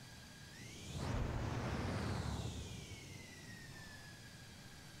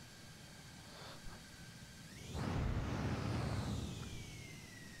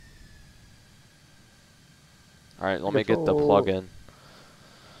 Alright, let me get the plug in.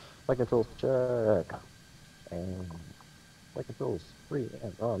 Flight controls check. And flight controls free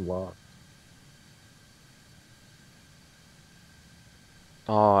and unlocked.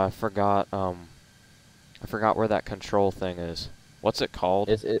 Oh, I forgot where that control thing is. What's it called?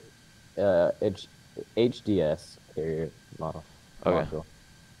 It's HDS carrier model. Okay. Module.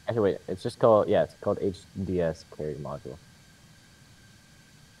 Actually, wait. It's just called it's called HDS carrier module.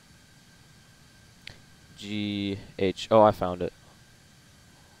 Oh, I found it.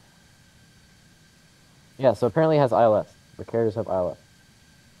 Yeah, so apparently it has ILS. The carriers have ILS.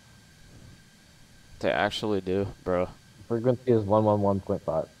 They actually do, bro. Frequency is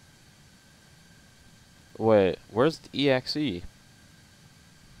 111.5. Wait, where's the EXE?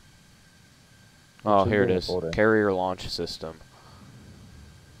 Oh, should here it be in the is. folder. Carrier launch system.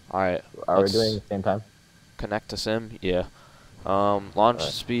 Alright. Are we doing it at the same time? Connect to sim? Yeah. Launch Alright.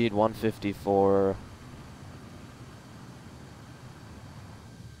 speed 154.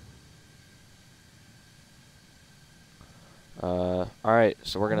 Alright,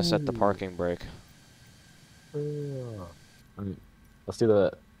 so we're gonna set the parking brake. Let's do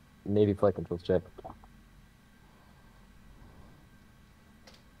the Navy flight controls check.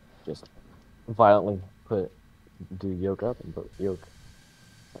 Just violently do yoke up and put yoke.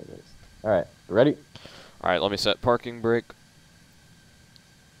 Like this. Alright, ready? Alright, let me set parking brake.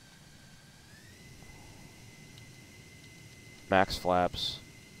 Max flaps.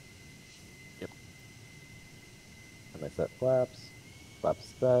 And I set flaps.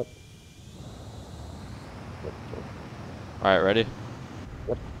 Flaps set. Alright, ready?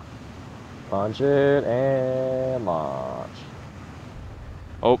 Launch it and launch.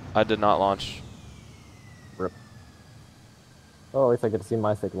 Oh, I did not launch. Rip. Oh, at least I get to see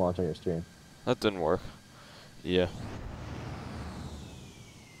my stick launch on your stream. That didn't work. Yeah.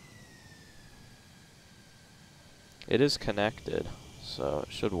 It is connected, so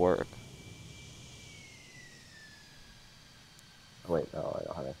it should work. Oh, wait, no, I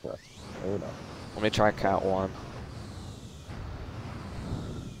don't have any thrust. Oh no. Let me try Cat 1.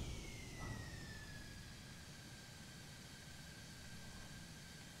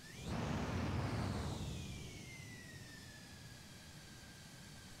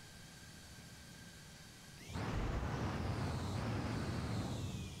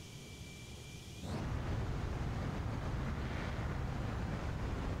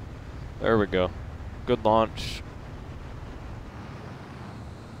 There we go. Good launch.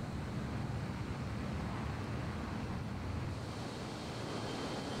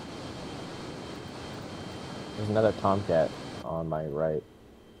 There's another Tomcat on my right.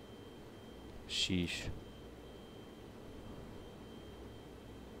 Sheesh.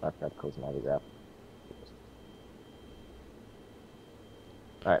 I forgot to close my other graph.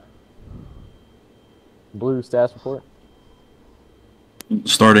 Alright. Blue status report.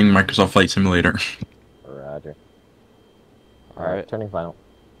 Starting Microsoft Flight Simulator. Roger. Alright. Turning final.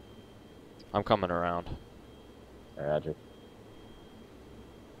 I'm coming around. Roger.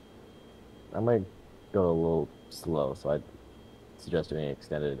 I might go a little slow, so I'd suggest doing an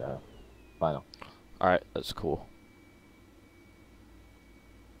extended final. Alright, that's cool.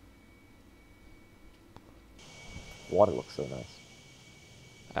 Water looks so nice.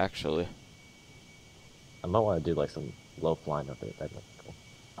 Actually. I might want to do like some low flying up there. That'd look cool.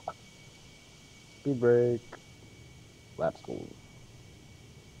 Speed brake. Lap school.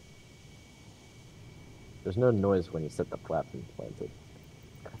 There's no noise when you set the flaps and planes. You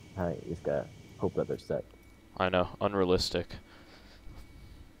just gotta hope that they're set. I know, unrealistic.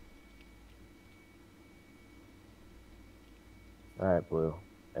 Alright, Blue.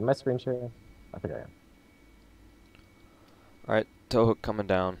 Am I screen sharing? I think I am. Alright, tow hook coming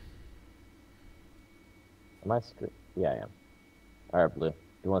down. Am I screen? Yeah, I am. Alright, Blue.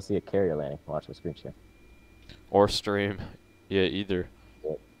 You want to see a carrier landing? Watch the screen share. Or stream. Yeah, either.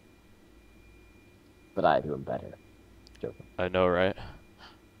 Yep. But I do them better. Joking. I know, right?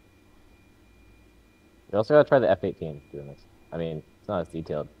 You also gotta try the F-18 doing this. I mean, it's not as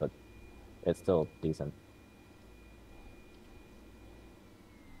detailed, but it's still decent.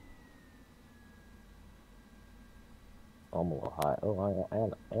 Oh, I'm a little high.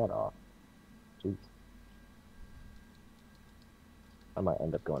 Oh, and off. Jeez. I might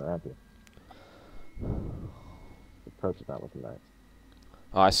end up going around here. The approach is not looking nice.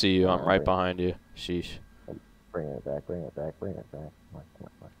 Oh, I see you. I'm right Alright. behind you. Sheesh. Bring it back, bring it back, bring it back. Come on, come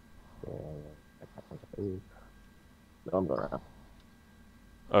on, come on.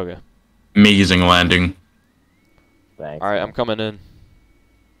 amazing landing. Thanks. Alright, man. I'm coming in.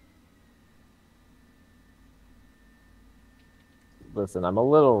 Listen, I'm a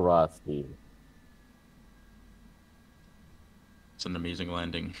little rusty. It's an amazing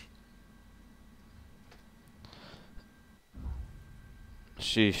landing.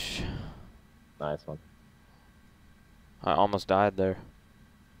 Sheesh. Nice one. I almost died there.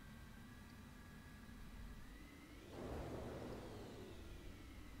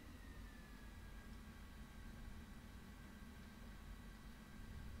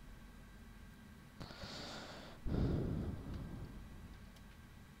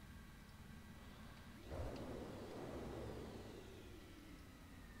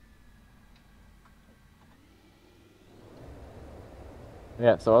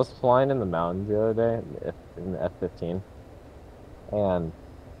 Yeah, so I was flying in the mountains the other day in the F-15, and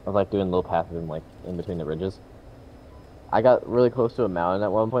I was like doing low path in like in between the ridges. I got really close to a mountain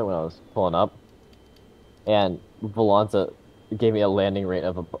at one point when I was pulling up, and Volanza gave me a landing rate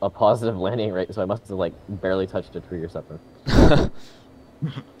of a positive landing rate, so I must have like barely touched a tree or something.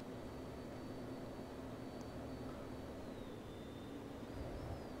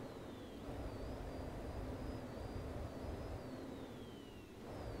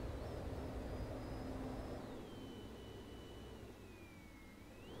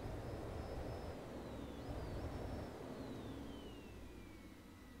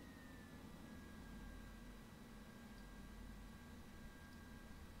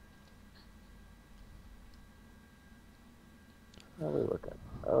 How are we looking?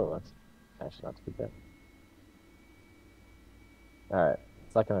 Oh, that's actually not too bad. Alright,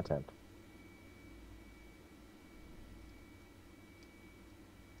 second attempt.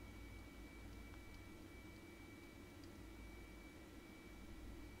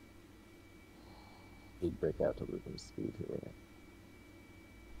 Big breakout to lose some speed here.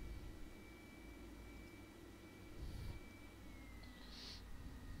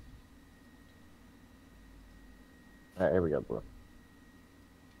 Alright, here we go, Blue.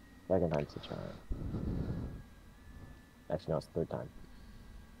 Second time's the charm. Actually, no, it's the third time.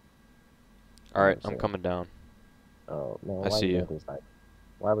 Alright, I'm coming down. Oh, no, I see you. To the side?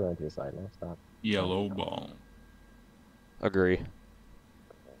 Why are we going to the side? No, stop. Yellow ball. Agree.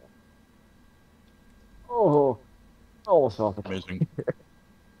 Oh! Almost fell off the Amazing.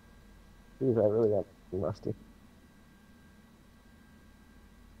 Jeez, I really got rusty.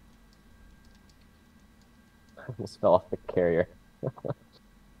 I almost fell off the carrier.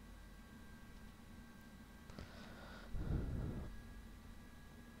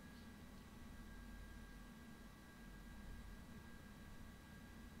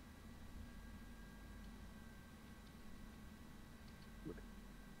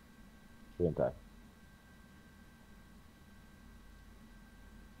 Didn't die.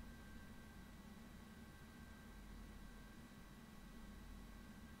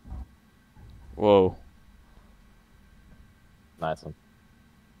 Whoa. Nice one.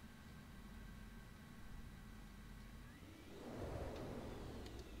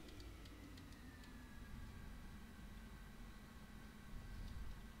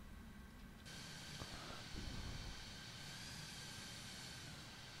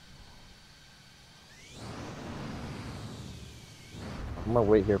 I'm gonna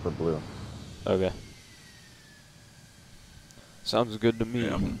wait here for blue. Okay. Sounds good to me.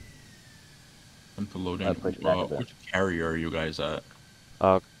 Yeah, I'm to loading. I'll push back a bit. Which carrier are you guys at?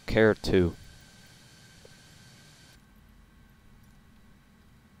 Care 2.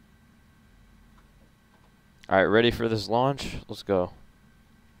 Alright, ready for this launch? Let's go.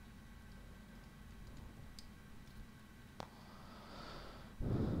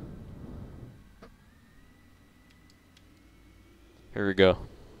 Here we go.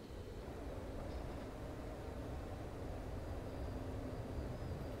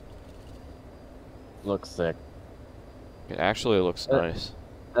 Looks sick. It actually looks nice.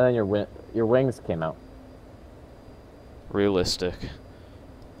 And then your wings came out. Realistic.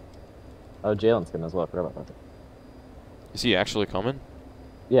 Oh, Jalen's coming as well. I forgot about that. Is he actually coming?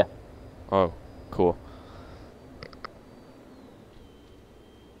 Yeah. Oh, cool.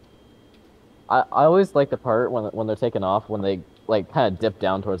 I always like the part when they're taking off, when they like kind of dip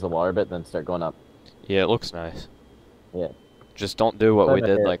down towards the water bit, then start going up. Yeah, it looks nice. Yeah. Just don't do what Sorry we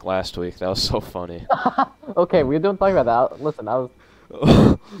about did that. like last week. That was so funny. Okay, we don't talk about that. Listen,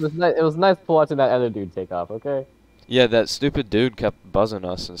 it was nice watching that other dude take off. Okay. Yeah, that stupid dude kept buzzing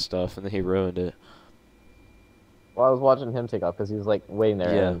us and stuff, and then he ruined it. Well, I was watching him take off because he was like waiting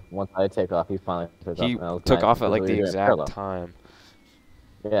there, Yeah. and once I take off, he finally took off. He And I was took nice off at because like we the were doing exact parallel. time.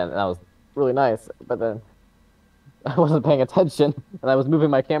 Yeah, and that was really nice. But then I wasn't paying attention, and I was moving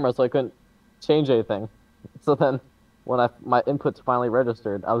my camera, so I couldn't change anything. So then, when my inputs finally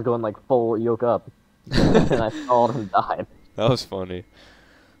registered, I was going like full yoke up, and I stalled and died. That was funny.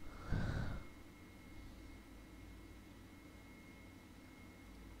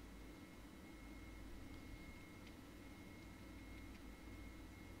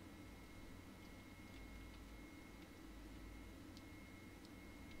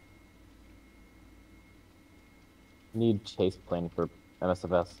 Need chase plane for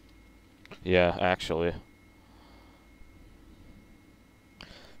MSFS. Yeah, actually.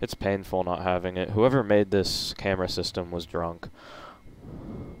 It's painful not having it. Whoever made this camera system was drunk.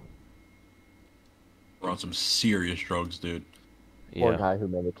 We're on some serious drugs, dude. Poor Yeah. guy who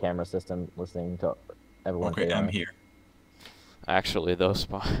made the camera system listening to everyone. Okay, I'm here. Actually, though,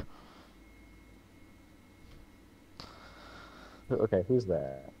 Spy. Okay, who's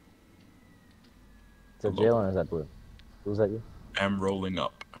that? Is it Hello. Jalen or is that Blue? Who's that you? I'm rolling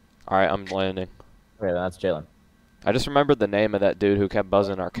up. Alright, I'm landing. Okay, then that's Jalen. I just remembered the name of that dude who kept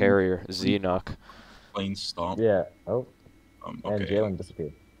buzzing our carrier, Zenock. Plane stop. Yeah. Oh, and Okay. Jalen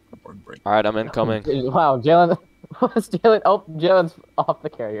disappeared. Board break. Alright, I'm incoming. Wow, Jalen. What's Jalen? Oh, Jalen's off the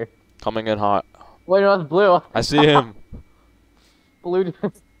carrier. Coming in hot. Wait, no, it's Blue. I see him. Blue.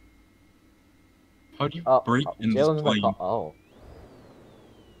 How do you Oh, break in this Jalen's in the plane? Oh.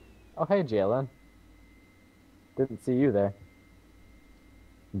 Oh, hey, Jalen. Didn't see you there.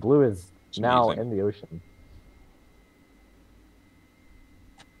 Blue is It's now amazing. in the ocean.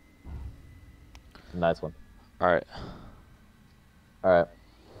 Nice one. Alright. All right.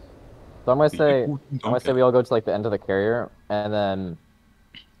 So I'm gonna say Okay. we all go to like the end of the carrier, and then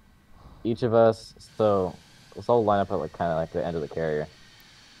each of us. So let's all line up at like kind of like the end of the carrier.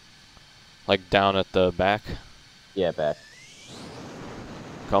 Like down at the back. Yeah, back.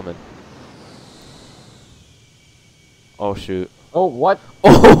 Coming. Oh, shoot. Oh, what?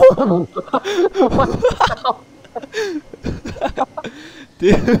 Oh! What?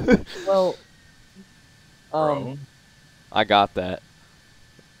 Dude. Well, Bro. I got that.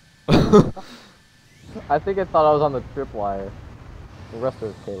 I think it thought I was on the tripwire. The rest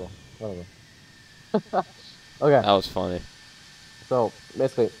of the cable. Whatever. Okay. That was funny. So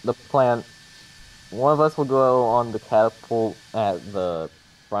basically, the plan: one of us will go on the catapult at the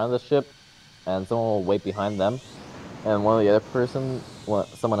front of the ship, and someone will wait behind them. And one of the other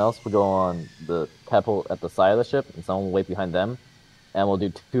someone else will go on the catapult at the side of the ship, and someone will wait behind them. And we'll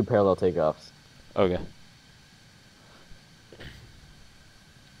do 2 parallel takeoffs. Okay.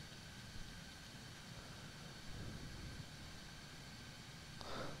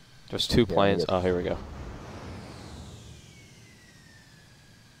 There's 2 planes. Oh, here we go.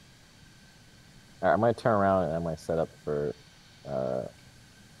 Alright, I'm gonna turn around and I'm gonna set up for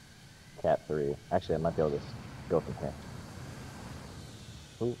Cat 3. Actually, I might be able to just go from here.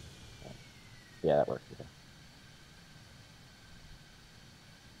 Ooh. Yeah, that works. Okay.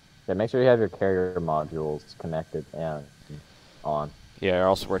 Okay, make sure you have your carrier modules connected and on. Yeah, or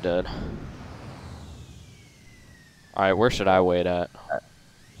else we're dead. Alright, where should I wait at?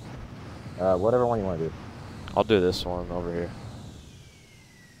 Whatever one you want to do. I'll do this one over here.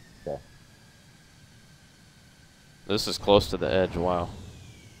 Okay. This is close to the edge, wow.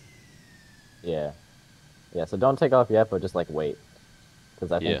 Yeah. Yeah, so don't take off yet, but just like wait.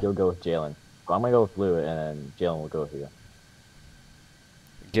 Because I think Yeah. you'll go with Jalen. So I'm gonna go with Blue, and then Jalen will go with you.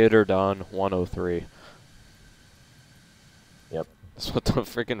 Get her done, 103. Yep. That's what the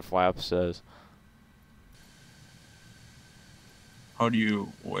freaking flap says. How do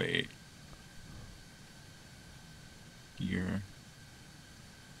you wait? Here.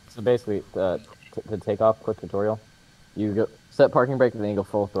 So basically, to take off, quick tutorial, you go set parking brake, and then you go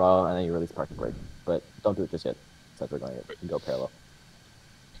full throttle, and then you release parking brake. But don't do it just yet, since we're going to go parallel.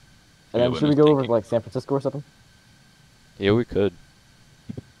 And Yeah, then but should we it's go over taking- like San Francisco or something? Yeah, we could.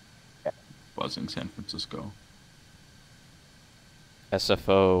 Buzzing San Francisco.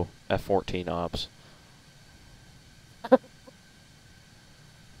 SFO F14 ops.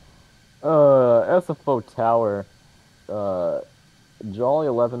 SFO Tower, Jolly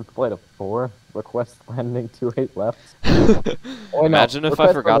 11 flight of 4, request landing 28 left. Oh, no, Imagine if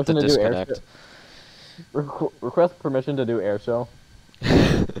I request forgot to permission do air disconnect. request permission to do air show.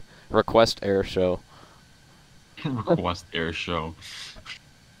 Request air show. Request air show.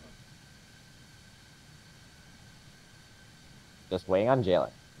 Just waiting on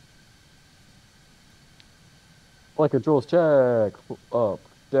Jalen. Flight controls check. Up,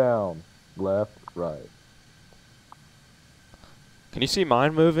 down, left, right. Can you see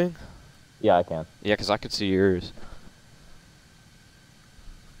mine moving? Yeah, I can. Yeah, 'cause I could see yours.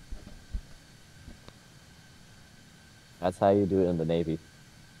 That's how you do it in the Navy.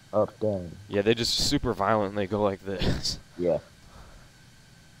 Up, down. Yeah, they just super violently go like this. Yeah.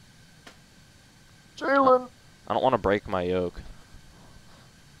 Jalen! I don't want to break my yoke.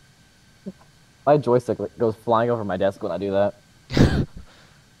 My joystick goes flying over my desk when I do that.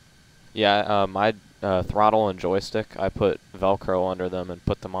 Yeah, my throttle and joystick, I put Velcro under them and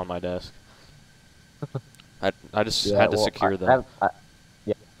put them on my desk. I just had to secure them.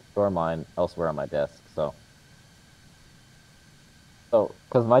 Yeah, store mine elsewhere on my desk, so. So,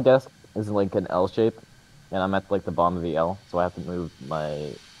 because my desk is like an L shape, and I'm at like the bottom of the L, so I have to move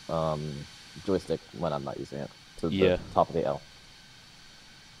my joystick when I'm not using it to Yeah. the top of the L.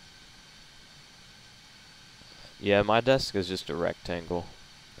 Yeah, my desk is just a rectangle.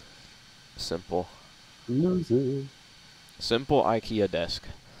 Simple. Loser. Simple IKEA desk.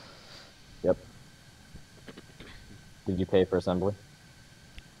 Yep. Did you pay for assembly?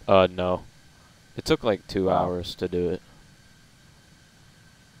 No. It took like 2 Wow. hours to do it.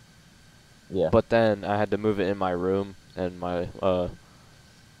 Yeah. But then I had to move it in my room, and my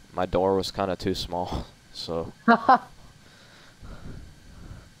my door was kind of too small, so.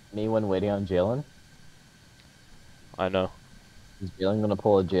 Me when waiting on Jalen? I know. Is Jalen gonna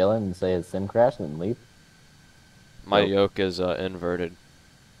pull a Jalen and say his sim crashed and leave? My Nope. yoke is inverted.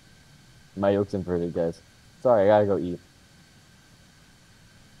 My yoke's inverted, guys. Sorry, I gotta go eat.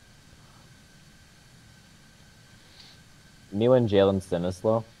 Me when Jalen's sim is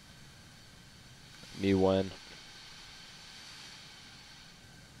slow? Me when.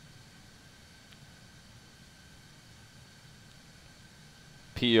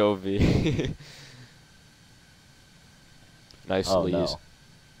 POV. Nice Oh, leads. no.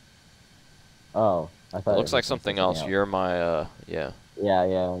 Oh, I It thought looks was like something else. else. You're my, yeah. Yeah.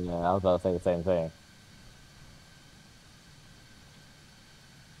 I was about to say the same thing.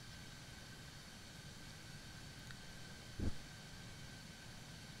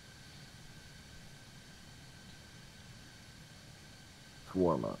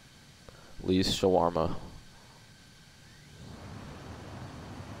 Shawarma. Lee's shawarma.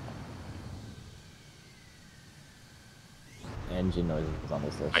 Engine noises on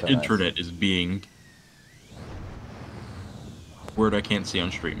this list. My so nice. internet is being word I can't see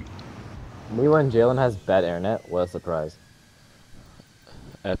on stream. Me when Jalen has bad internet, what a surprise.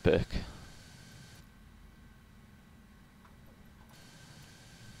 Epic.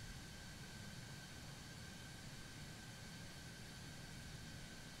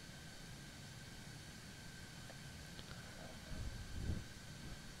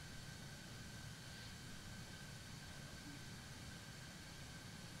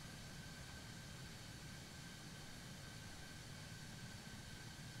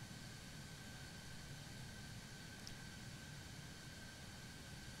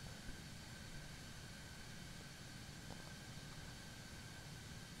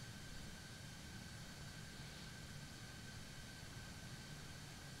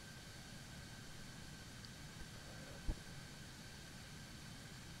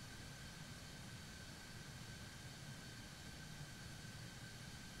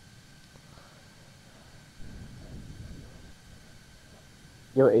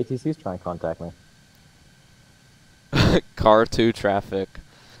 Yo, ATC's trying to contact me. Car 2 traffic.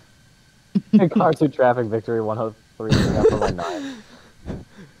 Car 2 traffic victory 103.9.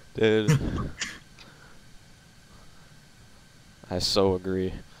 Dude. I so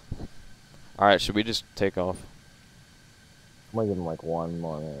agree. Alright, should we just take off? I'm gonna give him like 1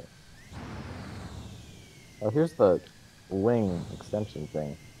 more minute. Oh, here's the wing extension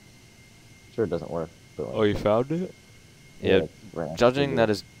thing. Sure, it doesn't work. But like, Oh, you found it? Yeah, it's brand judging new. that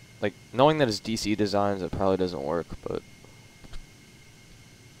is, like, knowing that it's DC designs, it probably doesn't work, but.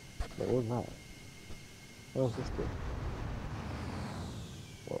 What was that? What was this do?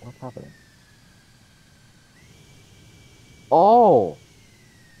 What's happening? Oh!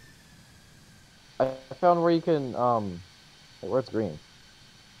 I found where you can, wait, where's green?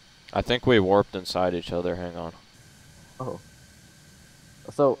 I think we warped inside each other, hang on. Oh.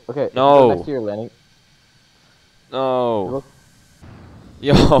 So, okay. if you No. go next to your landing. you No! look-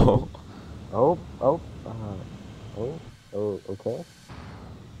 Yo! Okay.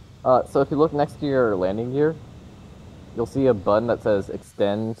 So if you look next to your landing gear, you'll see a button that says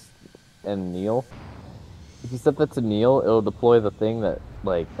extend and kneel. If you set that to kneel, it'll deploy the thing that,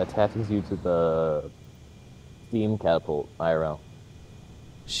 like, attaches you to the steam catapult IRL.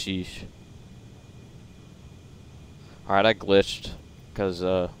 Sheesh. Alright, I glitched, because,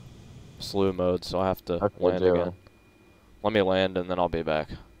 slew mode, so I have to Okay, land Joe. again. Let me land, and then I'll be back.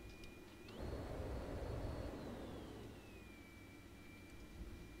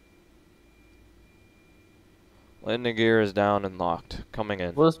 Landing gear is down and locked. Coming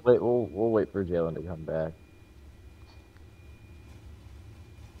in. We'll just wait. We'll wait for Jalen to come back.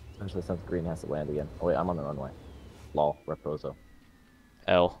 Especially since Green has to land again. Oh wait, I'm on the runway. Lol, Reposo.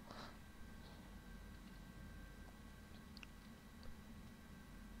 L.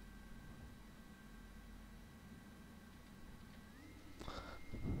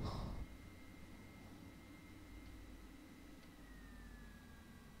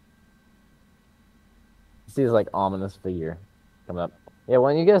 See this like ominous figure coming up. Yeah,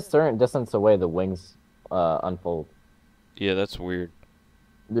 when you get a certain distance away, the wings unfold. Yeah, that's weird.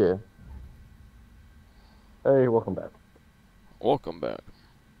 Yeah. Hey, welcome back. Welcome back.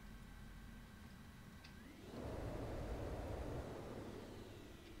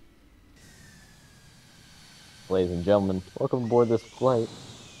 Ladies and gentlemen, welcome aboard this flight.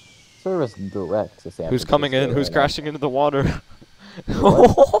 Service direct to San Who's coming in? Francisco Who's right crashing into the water?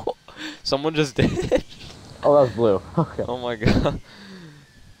 What? Someone just did. Oh, that was blue. Okay. Oh my god.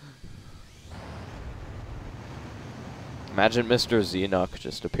 Imagine Mr. Xenoc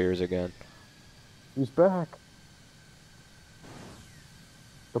just appears again. He's back.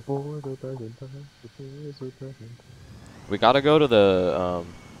 We gotta go to the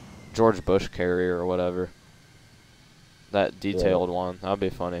George Bush carrier or whatever. That detailed one. That'd be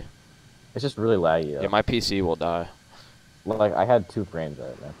funny. It's just really laggy. Yeah, my PC will die. Like, I had 2 frames at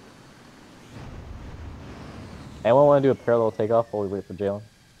it, man. Anyone want to do a parallel takeoff while we wait for Jalen?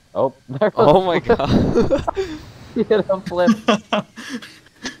 Oh, there goes Oh my god. He hit a flip.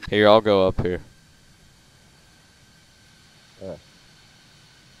 Here, I'll go up here.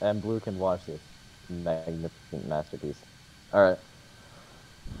 And Blue can watch this magnificent masterpiece. Alright.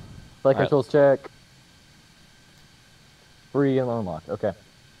 Flight Alright. controls check. Free and unlocked. Okay.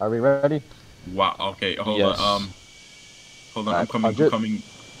 Are we ready? Wow. Okay. Hold Yes. on. Hold on. I'm Alright, coming. I'll I'm do- coming.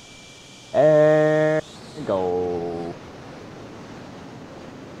 And go.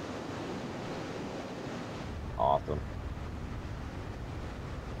 Awesome.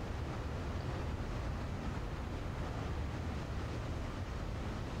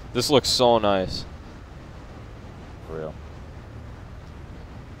 This looks so nice. For real.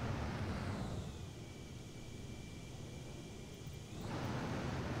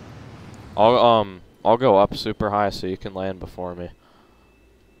 I'll go up super high so you can land before me.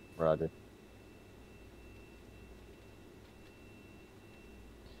 Roger.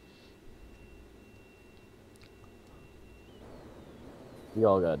 We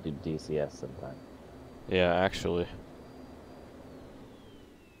all gotta do DCS sometime. Yeah, actually.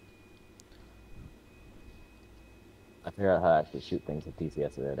 I figured out how to actually shoot things with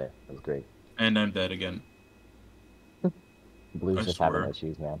DCS the other day. It was great. And I'm dead again. Blue's I just having swear.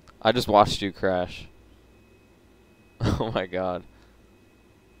 issues, man. I just watched you crash. Oh my god.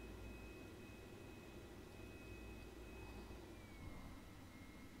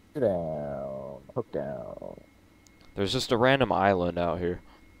 Down. Hook down. There's just a random island out here.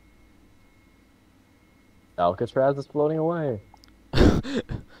 Alcatraz is floating away.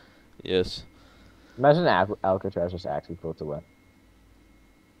 Yes. Imagine Alcatraz just actually floats away.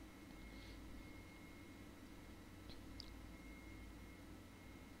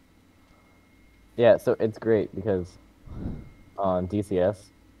 Yeah, so it's great because on DCS,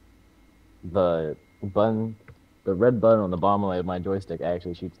 the red button on the bottom of my joystick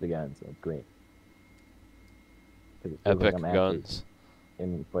actually shoots the gun, so it's great. 'Cause it feels like Epic I'm actually guns.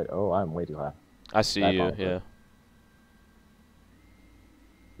 in flight. Oh, I'm way too high. I see Back you, on, yeah.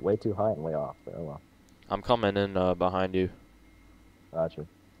 Way too high and way off, but oh well. I'm coming in behind you. Gotcha.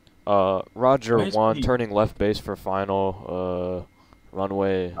 Roger Nice 1, peek. turning left base for final,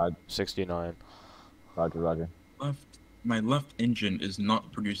 runway Uh, 69. Roger, roger. My left engine is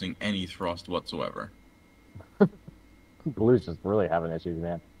not producing any thrust whatsoever. Blue's just really having issues,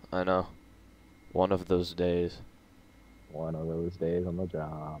 man. I know. One of those days. One of those days on the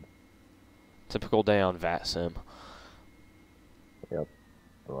job. Typical day on VATSIM. Yep.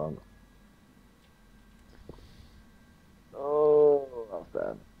 Well, oh, that was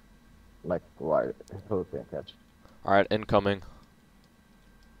bad. Like, why? Totally can't catch. Alright, incoming.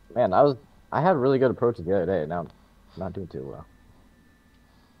 Man, I had really good approaches the other day. Now I'm not doing too well.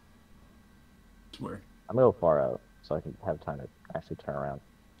 Swear. I'm gonna go far out so I can have time to actually turn around.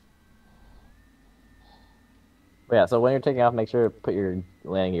 But yeah, so when you're taking off, make sure to put your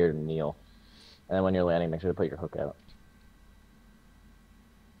landing gear to kneel. And then when you're landing, make sure to put your hook out.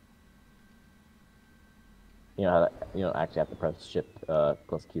 You know how that, you don't actually have to press shift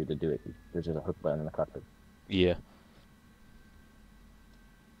plus Q to do it. There's just a hook button in the cockpit. Yeah.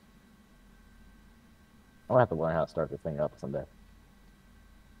 I'm gonna have to learn how to start this thing up someday.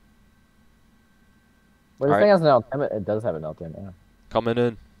 But this thing has an altimeter. It does have an altimeter. Yeah. Coming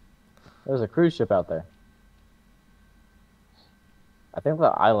in. There's a cruise ship out there. I think the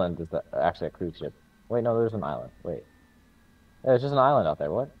island is actually a cruise ship. Wait, no, there's an island. Wait. Yeah, there's just an island out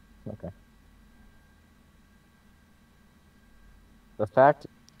there. What? Okay. The fact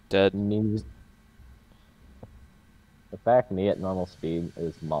Dead. me at normal speed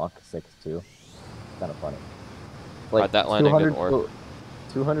is Mach 6.2. Kind of funny. Like that landing didn't work.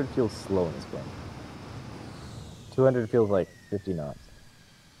 200 feels slow in this game. 200 feels like 50 knots,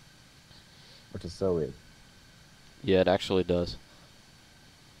 which is so weird. Yeah, it actually does.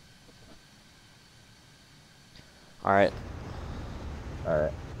 Alright.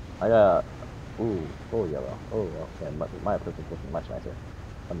 Alright. I got... Ooh, full yellow. Oh, okay. My approach is looking much nicer.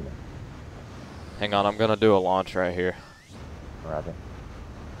 Let me know. Hang on, I'm gonna do a launch right here. Roger.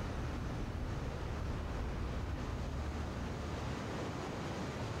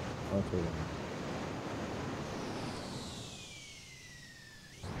 Okay.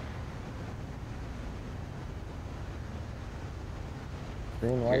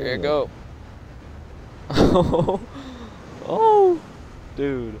 Here you go. Oh,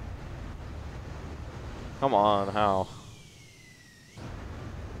 dude. Come on, how?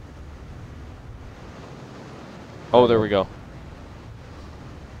 Oh, there we go.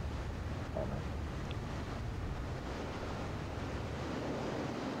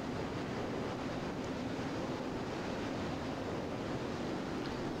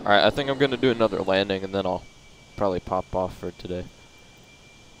 Alright, I think I'm gonna do another landing and then I'll probably pop off for today.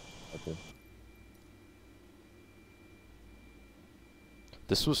 Okay.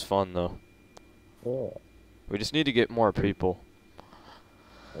 This was fun though. Yeah. We just need to get more people.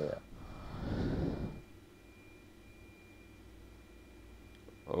 Yeah.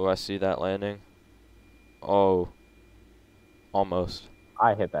 Oh, I see that landing. Oh. Almost.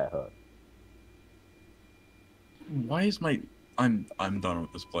 I hit that hook. Why is my... I'm done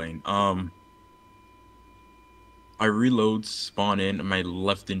with this plane. I reload, spawn in, and my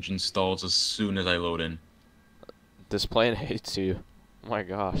left engine stalls as soon as I load in. This plane hates you. Oh my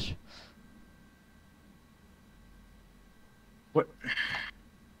gosh. What?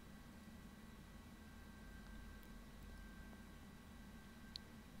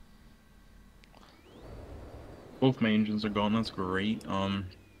 Both my engines are gone, that's great.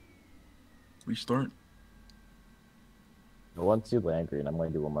 Restart. Once you land green, I'm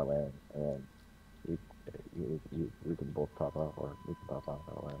going to do one more land, and then we can both pop out, or we can pop out.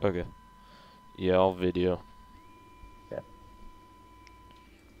 Or whatever. Okay. Yeah, I'll video. Yeah.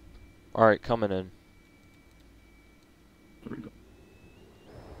 Alright, coming in. There we go.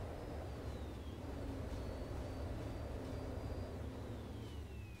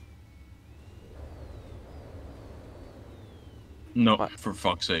 No, for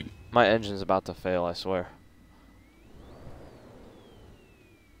fuck's sake. My engine's about to fail, I swear.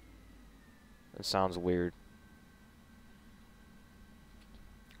 It sounds weird.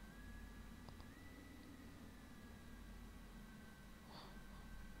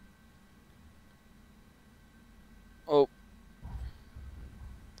 Oh.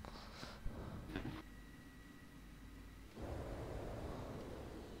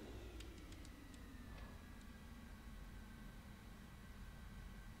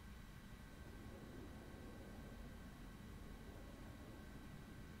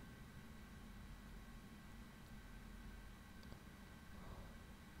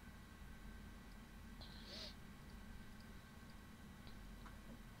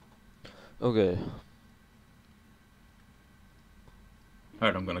 Okay.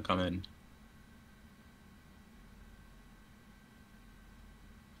 Alright, I'm gonna come in.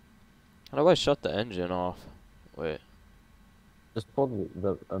 How do I shut the engine off? Wait. Just pull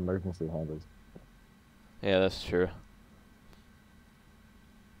the emergency handles. Yeah, that's true.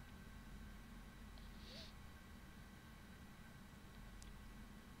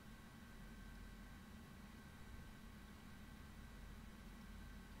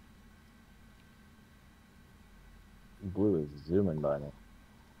 Blue is zooming by me.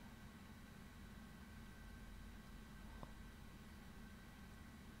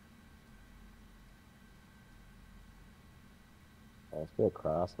 I feel a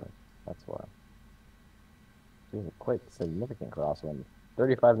crosswind. That's why. There's a quite significant crosswind.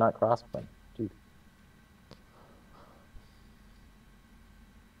 35 knot crosswind. Jeez.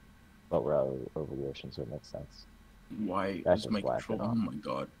 But we're out over the ocean, so it makes sense. Why That's is just my flashing control? off. Oh my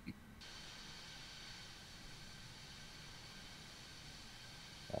god.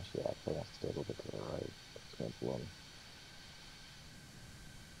 Actually, I want to stay a little bit to the right. It's going to blow me.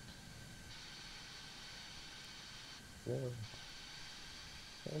 Yeah.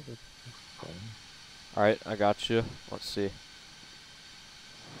 Alright, I got you. Let's see.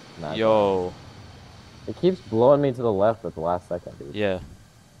 Nah, Yo. it keeps blowing me to the left at the last second, dude. Yeah.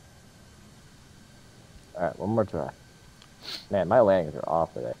 Alright, one more try. Man, my landings are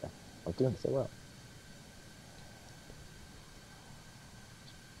off today. I'm doing so well.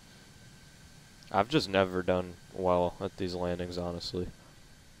 I've just never done well at these landings, honestly.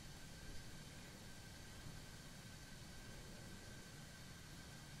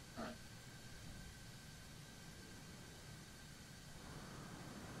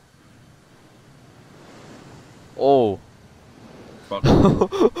 Oh. Fuck.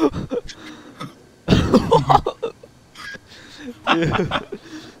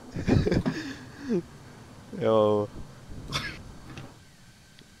 Yo.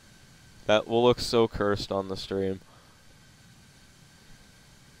 That will look so cursed on the stream.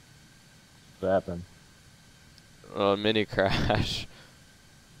 What happened? Mini crash.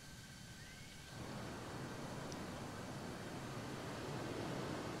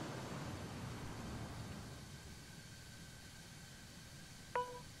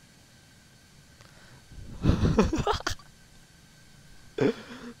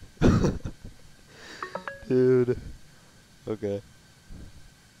 Dude. Okay.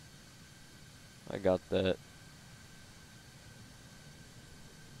 I got that.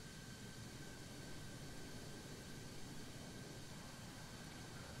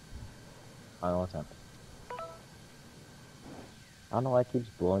 I don't know what's happening. I don't know why it keeps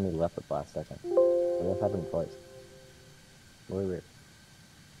blowing me left at the last second. That's happened twice. Really weird.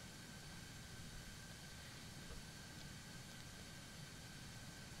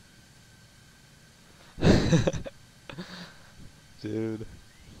 Dude.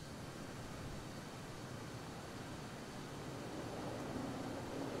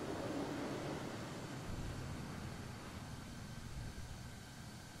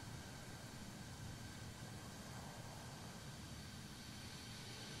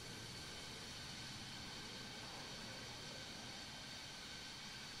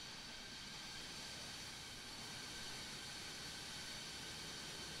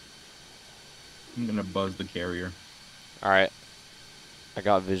 I'm gonna buzz the carrier. Alright. I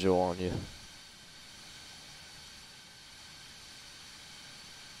got visual on you.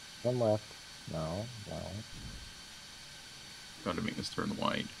 One left. No, no. Gotta make this turn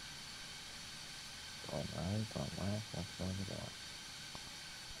wide. Don't left, left, going to go.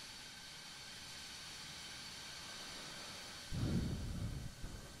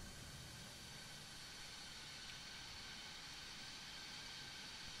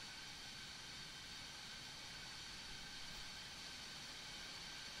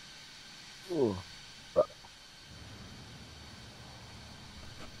 Ooh.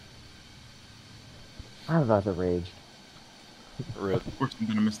 I'm about to rage. Rip. Of course I'm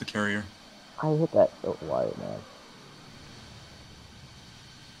gonna miss the carrier. I hit that so wide, man.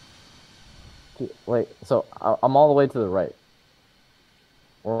 Dude, wait, so I'm all the way to the right.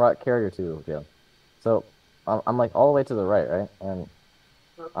 We're at carrier 2, Jim. So I'm like all the way to the right, right? And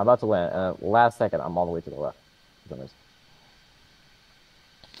I'm about to land. And last second, I'm all the way to the left. For some reason.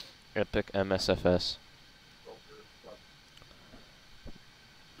 Epic MSFS.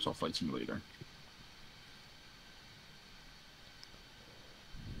 It's all Flight Simulator.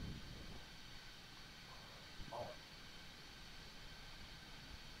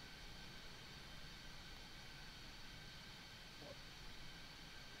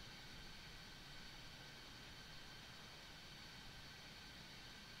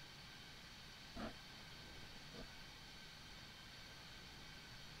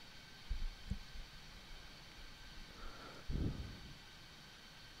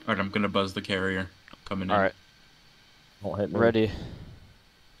 Alright, I'm gonna buzz the carrier. Coming in. Alright. Won't hit me. Ready.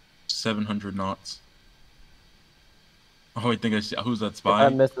 700 knots. Oh, I think I see. Who's that If spy? I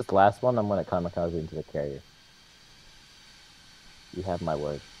miss this last one, I'm gonna kamikaze into the carrier. You have my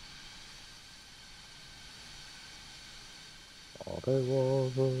word. Wait,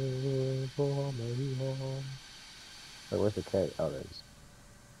 where's the carrier? Oh, there it is.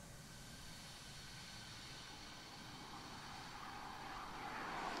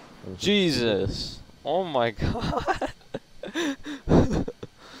 Jesus. Oh my god. Yeah,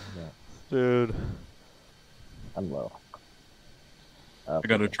 Dude. I'm low. I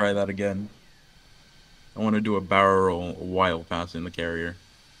gotta try that again. I want to do a barrel roll while passing the carrier.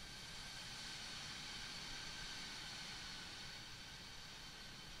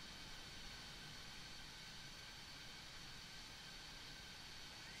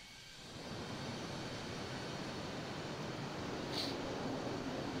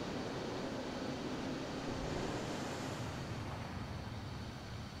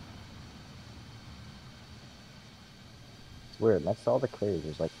 weird. Next to all the carriers,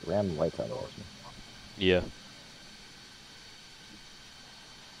 there's like random lights on the ocean. Yeah.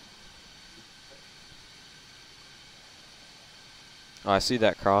 Oh, I see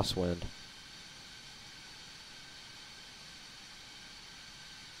that crosswind.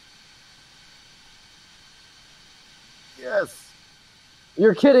 Yes!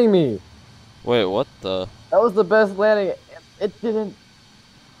 You're kidding me! Wait, what the? That was the best landing. It didn't.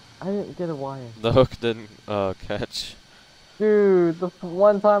 I didn't get a wire. The hook didn't catch. Dude, the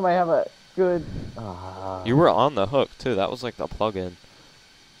one time I have a good. You were on the hook too. That was like the plug-in.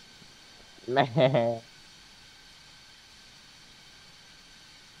 Man.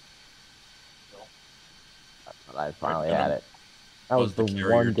 I finally had it. That was the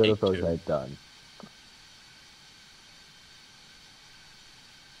one good approach I'd done.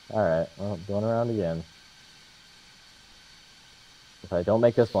 Alright, well, going around again. If I don't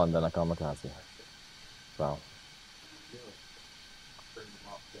make this one, then I call Makasi. So.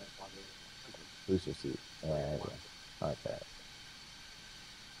 Booster seat. Yeah. Okay.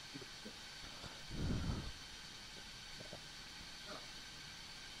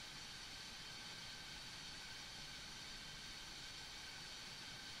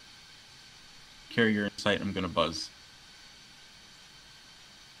 Carrier in sight, I'm gonna buzz.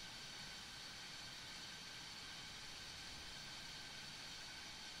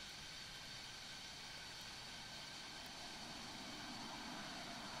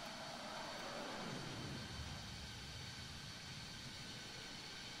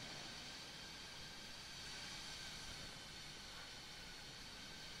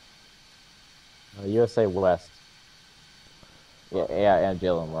 USA West. Yeah, and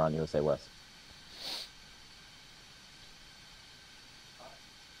Jalen, we're on USA West.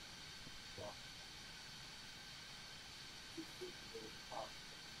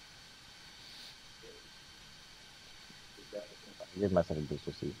 Give myself a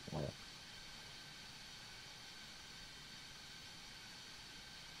booster seat. Yeah.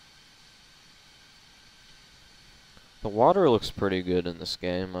 The water looks pretty good in this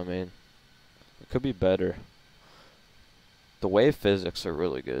game. I mean, it could be better. The wave physics are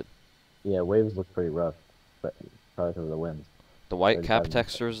really good. Yeah, waves look pretty rough, but probably because of the winds. The white cap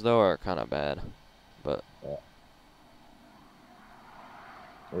textures, though, are kind of bad. But yeah.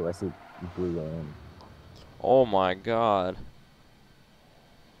 Oh, I see blue going in. Oh my god.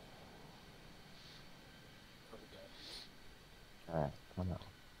 Alright, come on.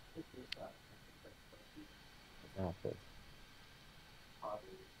 Got this.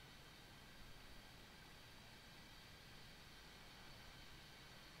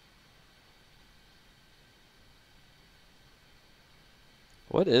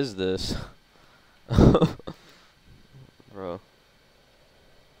 What is this? Bro.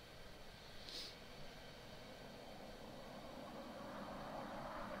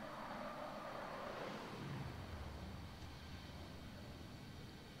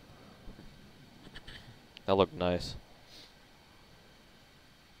 That looked nice.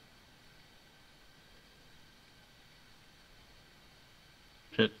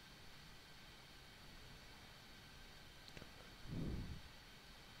 Shit.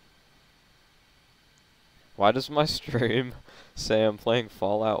 Why does my stream say I'm playing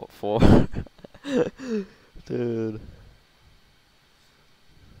Fallout 4? Dude.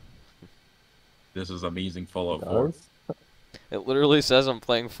 This is amazing Fallout 4. It literally says I'm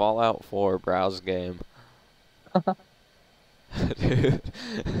playing Fallout 4 browse game. Dude.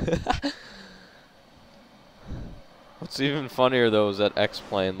 What's even funnier though is that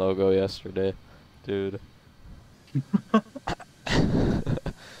X-Plane logo yesterday. Dude. It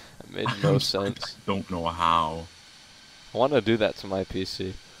made no sense. I don't know how. I want to do that to my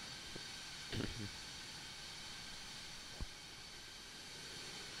PC.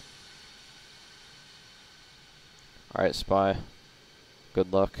 Alright, Spy.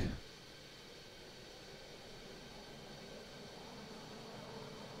 Good luck.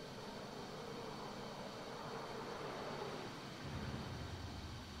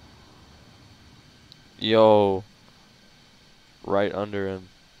 Yo. Right under him.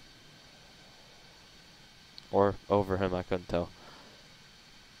 Or over him, I couldn't tell.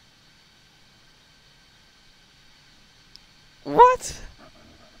 What?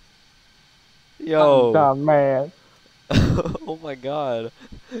 Yo. Oh, man. Oh my god.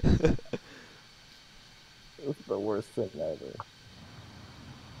 This is the worst thing ever.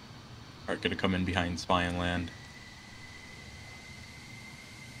 Alright, gonna come in behind Spy and land.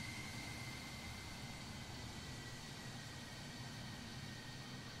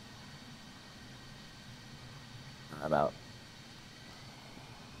 I'm out.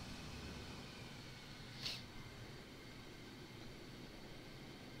 I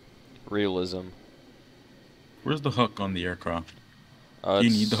realism. Where's the hook on the aircraft? Uh, Do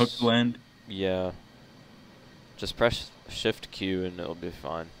you need the hook it's- to land? Yeah. Just press Shift Q and it'll be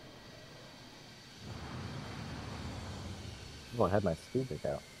fine. Oh, I had my speed break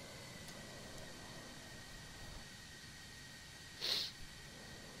out.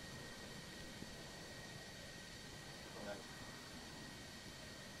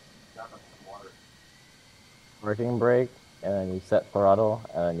 Parking brake, and then you set throttle,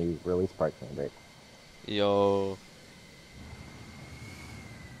 and then you release parking brake. Yo.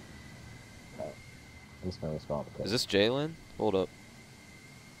 I'm just gonna respond. Is this Jalen? Hold up.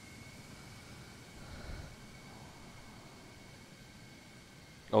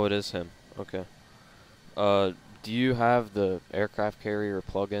 Oh, it is him. Okay. Do you have the aircraft carrier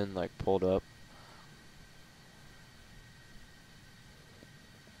plug-in like pulled up?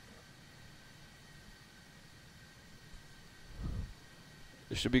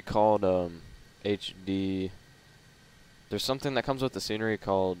 It should be called HD. There's something that comes with the scenery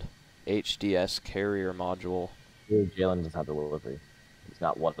called HDS carrier module. Jalen doesn't have the delivery. He's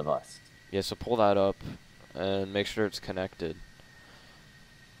not one of us. Yeah, so pull that up and make sure it's connected.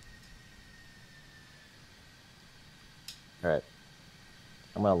 Alright.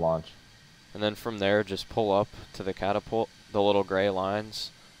 I'm gonna launch. And then from there, just pull up to the catapult, the little gray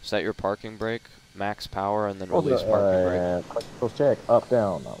lines, set your parking brake, max power, and then release parking brake. Quick close check. Up,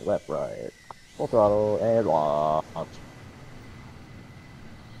 down, left, right. Full throttle, and launch.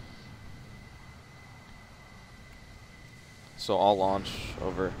 So I'll launch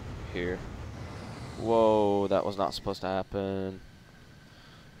over here. Whoa, that was not supposed to happen.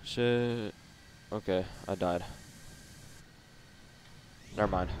 Shit. Okay, I died. Never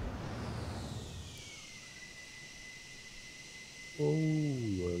mind.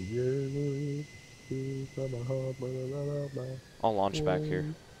 I'll launch back here.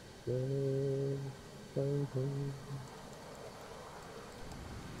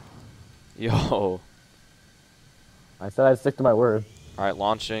 Yo. I said I'd stick to my word. Alright,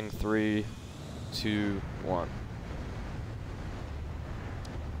 launching. 3, 2, 1.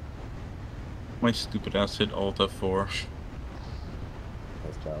 My stupid ass hit Alt F4.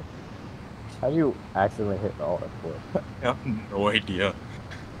 Nice job. How do you accidentally hit all F4? I have no idea.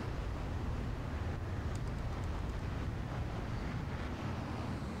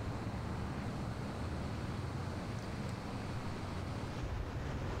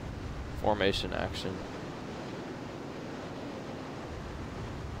 Formation action.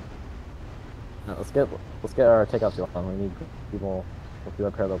 No, let's get our takeoffs going. We need people. Let's do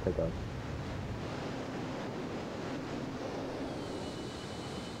our parallel takeoff.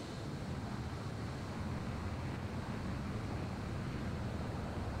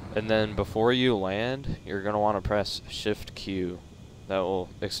 And then before you land, you're gonna want to press Shift Q. That will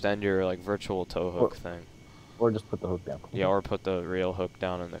extend your like virtual tow hook thing. Or just put the hook down. Yeah, or put the real hook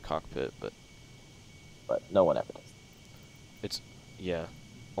down in the cockpit, but no one ever does. it's yeah,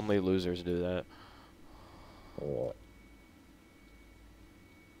 only losers do that. Yeah.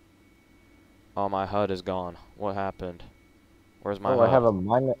 Oh, my HUD is gone. What happened? Where's my Oh, HUD?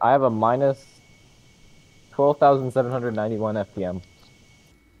 I have a minus 12,791 FPM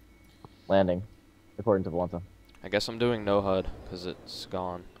landing, according to Valenta. I guess I'm doing no HUD because it's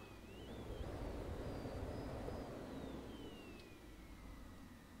gone.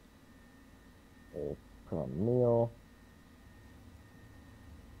 Okay, put on meal.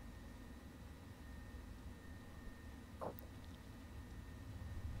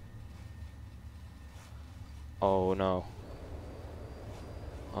 Oh no.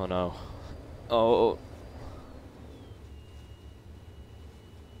 Oh no. Oh.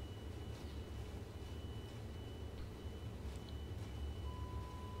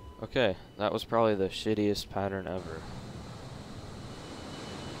 Okay, that was probably the shittiest pattern ever.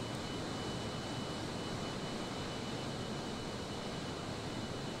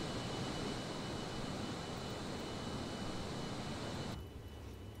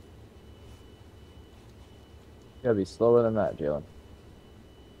 You gotta be slower than that, Jalen.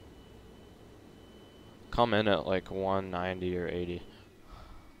 Come in at like 190 or 80.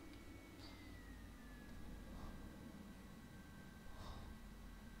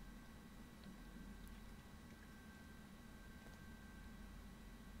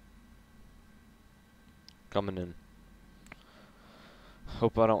 Coming in.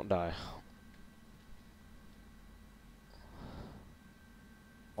 Hope I don't die.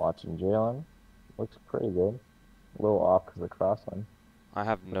 Watching Jalen. Looks pretty good. A little off because of the crossline. I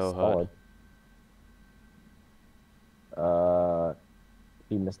have no Solid. HUD.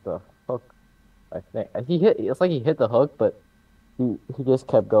 He missed the hook. I think he hit. It's like he hit the hook, but he just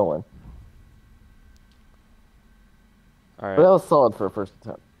kept going. But that Alright. was solid for a first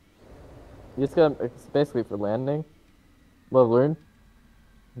attempt. You just gotta, it's basically for landing. Well learned.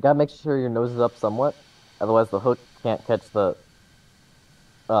 You gotta make sure your nose is up somewhat, otherwise the hook can't catch the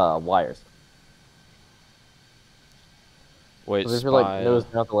wires. Wait, Because if you're like spy. nose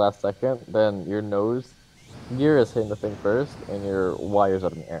down at the last second, then your nose gear is hitting the thing first, and your wires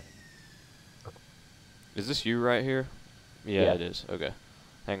up in the air. Is this you right here? Yeah, Yeah. it is. Okay.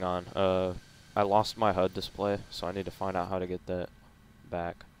 Hang on. I lost my HUD display, so I need to find out how to get that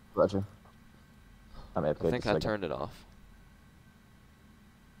back. Roger. I'm I AFK think just a I second. turned it off.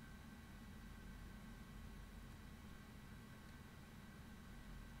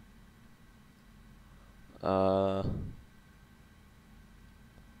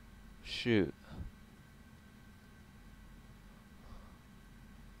 Shoot.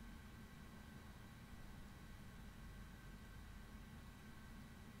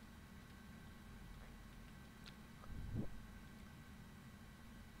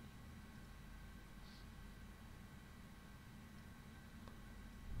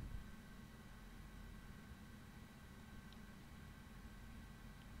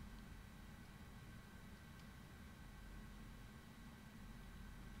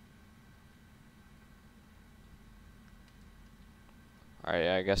 Alright,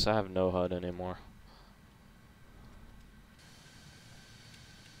 I guess I have no HUD anymore.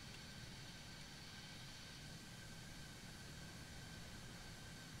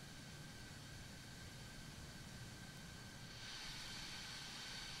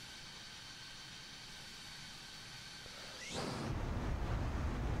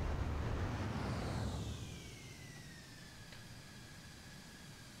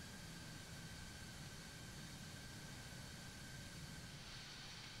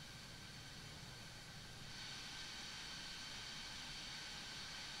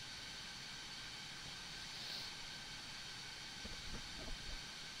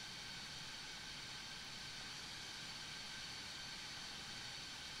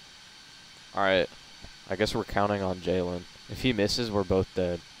 Alright, I guess we're counting on Jalen. If he misses, we're both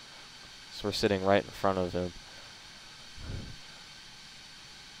dead. So we're sitting right in front of him.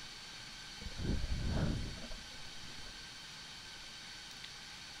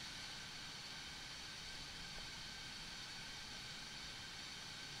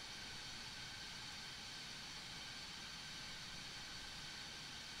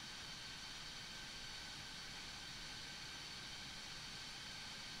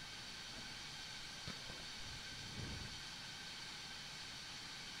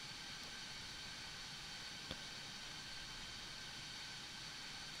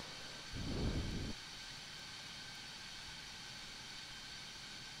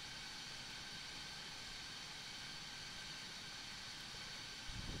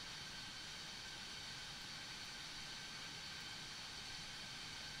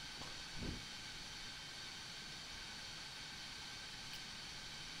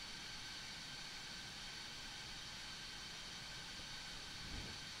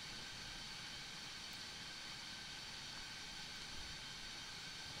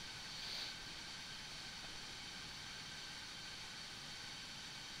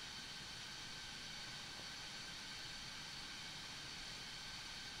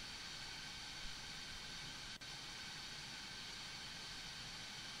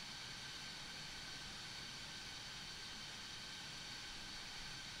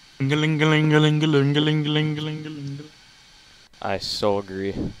 I so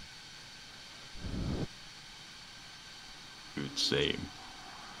agree. Good save.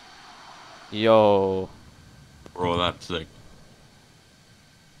 Yo. Bro, that's sick.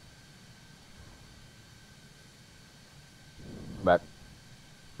 Back.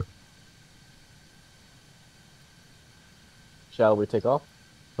 Shall we take off?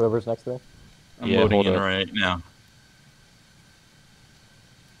 Whoever's next to me? I'm Yeah, loading hold in up. right now.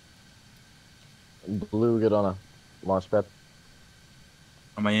 Blue, get on a launch pad.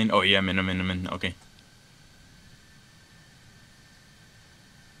 Am I in? Oh yeah, I'm in. Okay.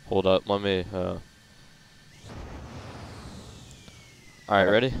 Hold up. Let me, Alright,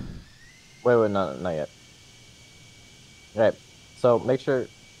 Okay. ready? Wait, not yet. Okay, so make sure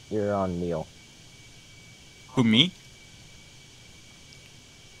you're on kneel. Who, me?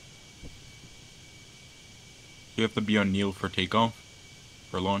 You have to be on kneel for takeoff?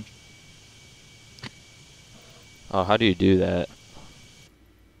 For launch? Oh, how do you do that?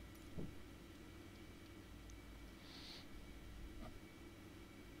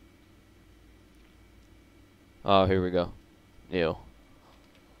 Oh, here we go. Neil.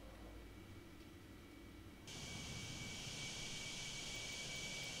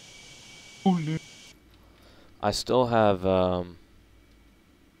 I still have, oh,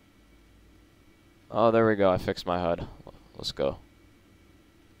 there we go. I fixed my HUD. Let's go.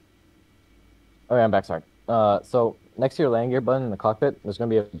 Okay, I'm back. Sorry. So next to your landing gear button in the cockpit, there's gonna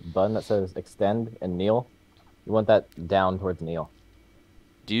be a button that says extend and kneel. You want that down towards kneel.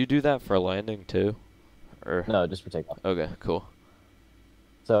 Do you do that for landing too? Or No, just for takeoff. okay, cool.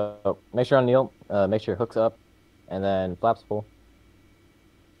 So make sure on kneel. Make sure your hook's up, and then flaps full.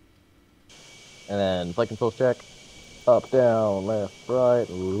 And then flight controls check. Up, down, left, right.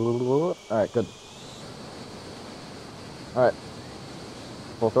 All right, good. All right.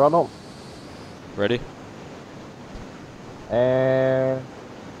 Full throttle. Ready? And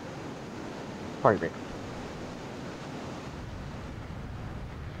parking brake.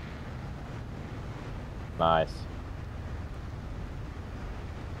 Nice.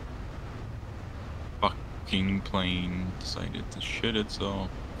 Fucking plane decided to shit itself.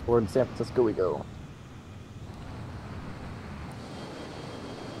 Toward San Francisco we go.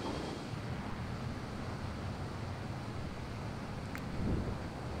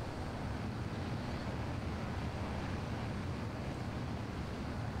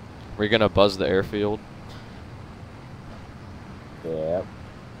 We're gonna buzz the airfield. Yep.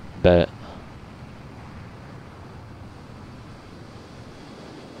 Bet.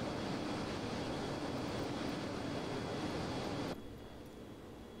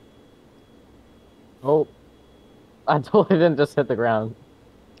 Oh, I totally didn't just hit the ground.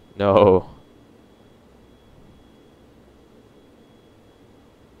 No.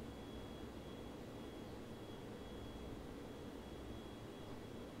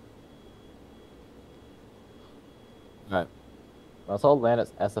 Alright. Let's all land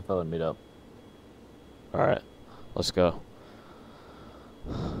at SFO and meet up. Alright, let's go.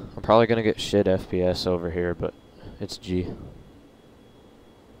 I'm probably gonna get shit FPS over here, but it's G.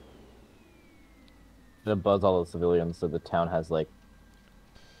 Gonna buzz all the civilians so the town has like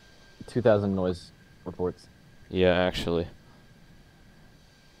 2,000 noise reports. Yeah, actually.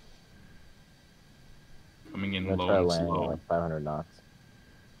 Coming in I'm gonna low try and landing at slow. like 500 knots.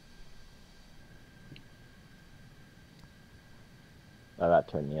 I got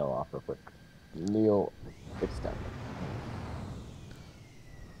to turn Neil off real quick. Neil, extend.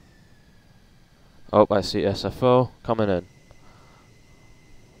 Oh, I see SFO coming in.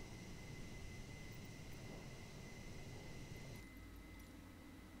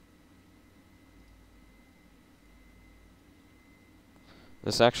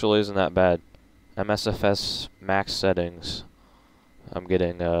 This actually isn't that bad. MSFS max settings. I'm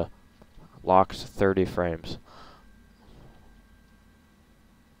getting locked 30 frames.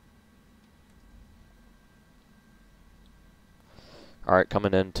 Alright,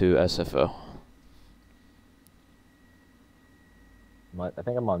 coming into SFO. I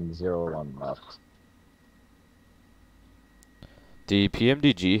think I'm on 0-1 left. The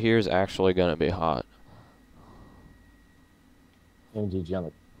PMDG here is actually gonna be hot. MGG on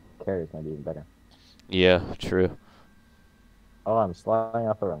the carriers might be even better. Yeah, true. Oh, I'm sliding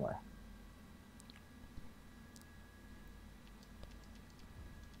off the runway.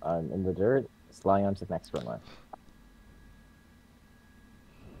 I'm in the dirt, sliding onto the next runway.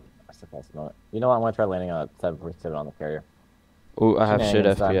 SFS moment. You know what? I'm gonna try landing on a 747 on the carrier. Ooh, I have shit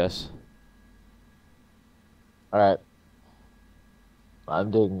Shenanigans time. FPS. Alright. I'm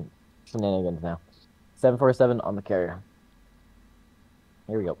doing shenanigans now. 747 on the carrier.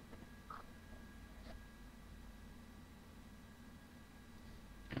 Here we go.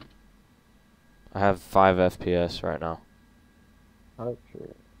 I have 5 FPS right now. Oh, sure.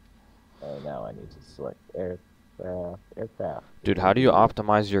 And now I need to select aircraft. Dude, how do you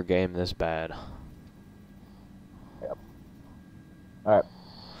optimize your game this bad? Yep. Alright.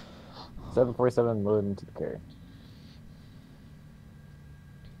 747 load into the carrier.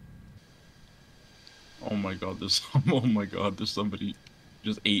 Oh my god, there's oh my god, there's somebody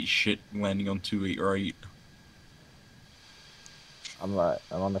just ate shit landing on 28 right. I'm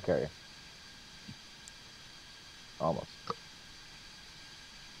on the carrier. Almost.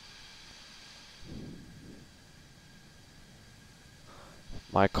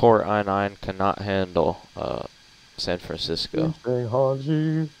 My Core i9 cannot handle San Francisco.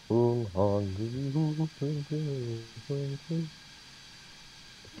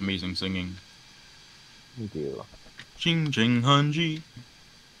 Amazing singing. Thank you. Ching ching hanji.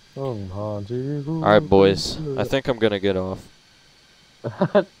 Alright, boys. I think I'm gonna get off.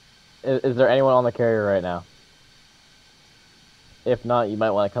 Is there anyone on the carrier right now? If not, you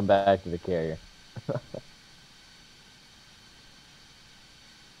might want to come back to the carrier.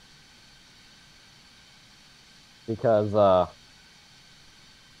 Because,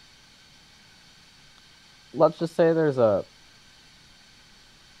 let's just say there's a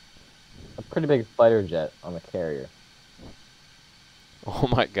pretty big fighter jet on the carrier. Oh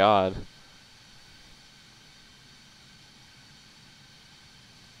my god.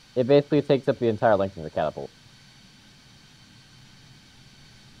 It basically takes up the entire length of the catapult.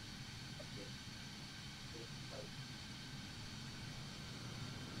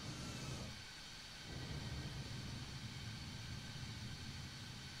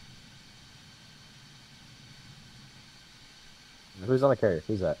 Who's on the carrier?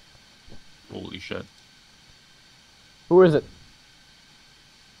 Who's that? Holy shit. Who is it?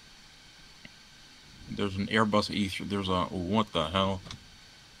 There's an Airbus E3. There's a. What the hell?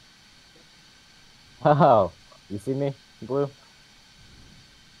 Oh, you see me, Blue?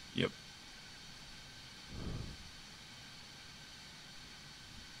 Yep.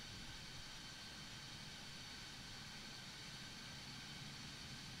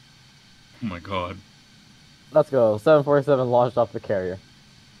 Oh my god. Let's go. 747 launched off the carrier.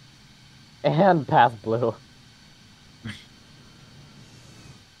 And past Blue.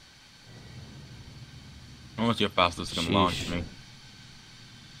 I want to see how fast this can launch me.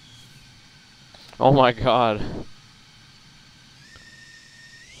 Oh my god.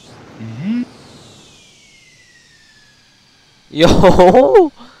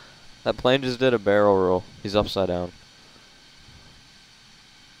 Yo! That plane just did a barrel roll. He's upside down.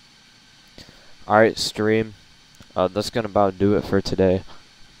 Alright, stream. That's gonna about do it for today.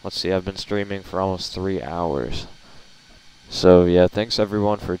 Let's see, I've been streaming for almost 3 hours. So yeah, thanks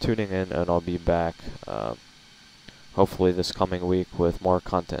everyone for tuning in, and I'll be back hopefully this coming week with more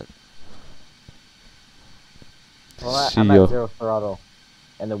content. Well, See I'm ya. at 0 throttle,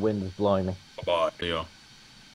 and the wind is blowing me. Bye-bye. Yeah.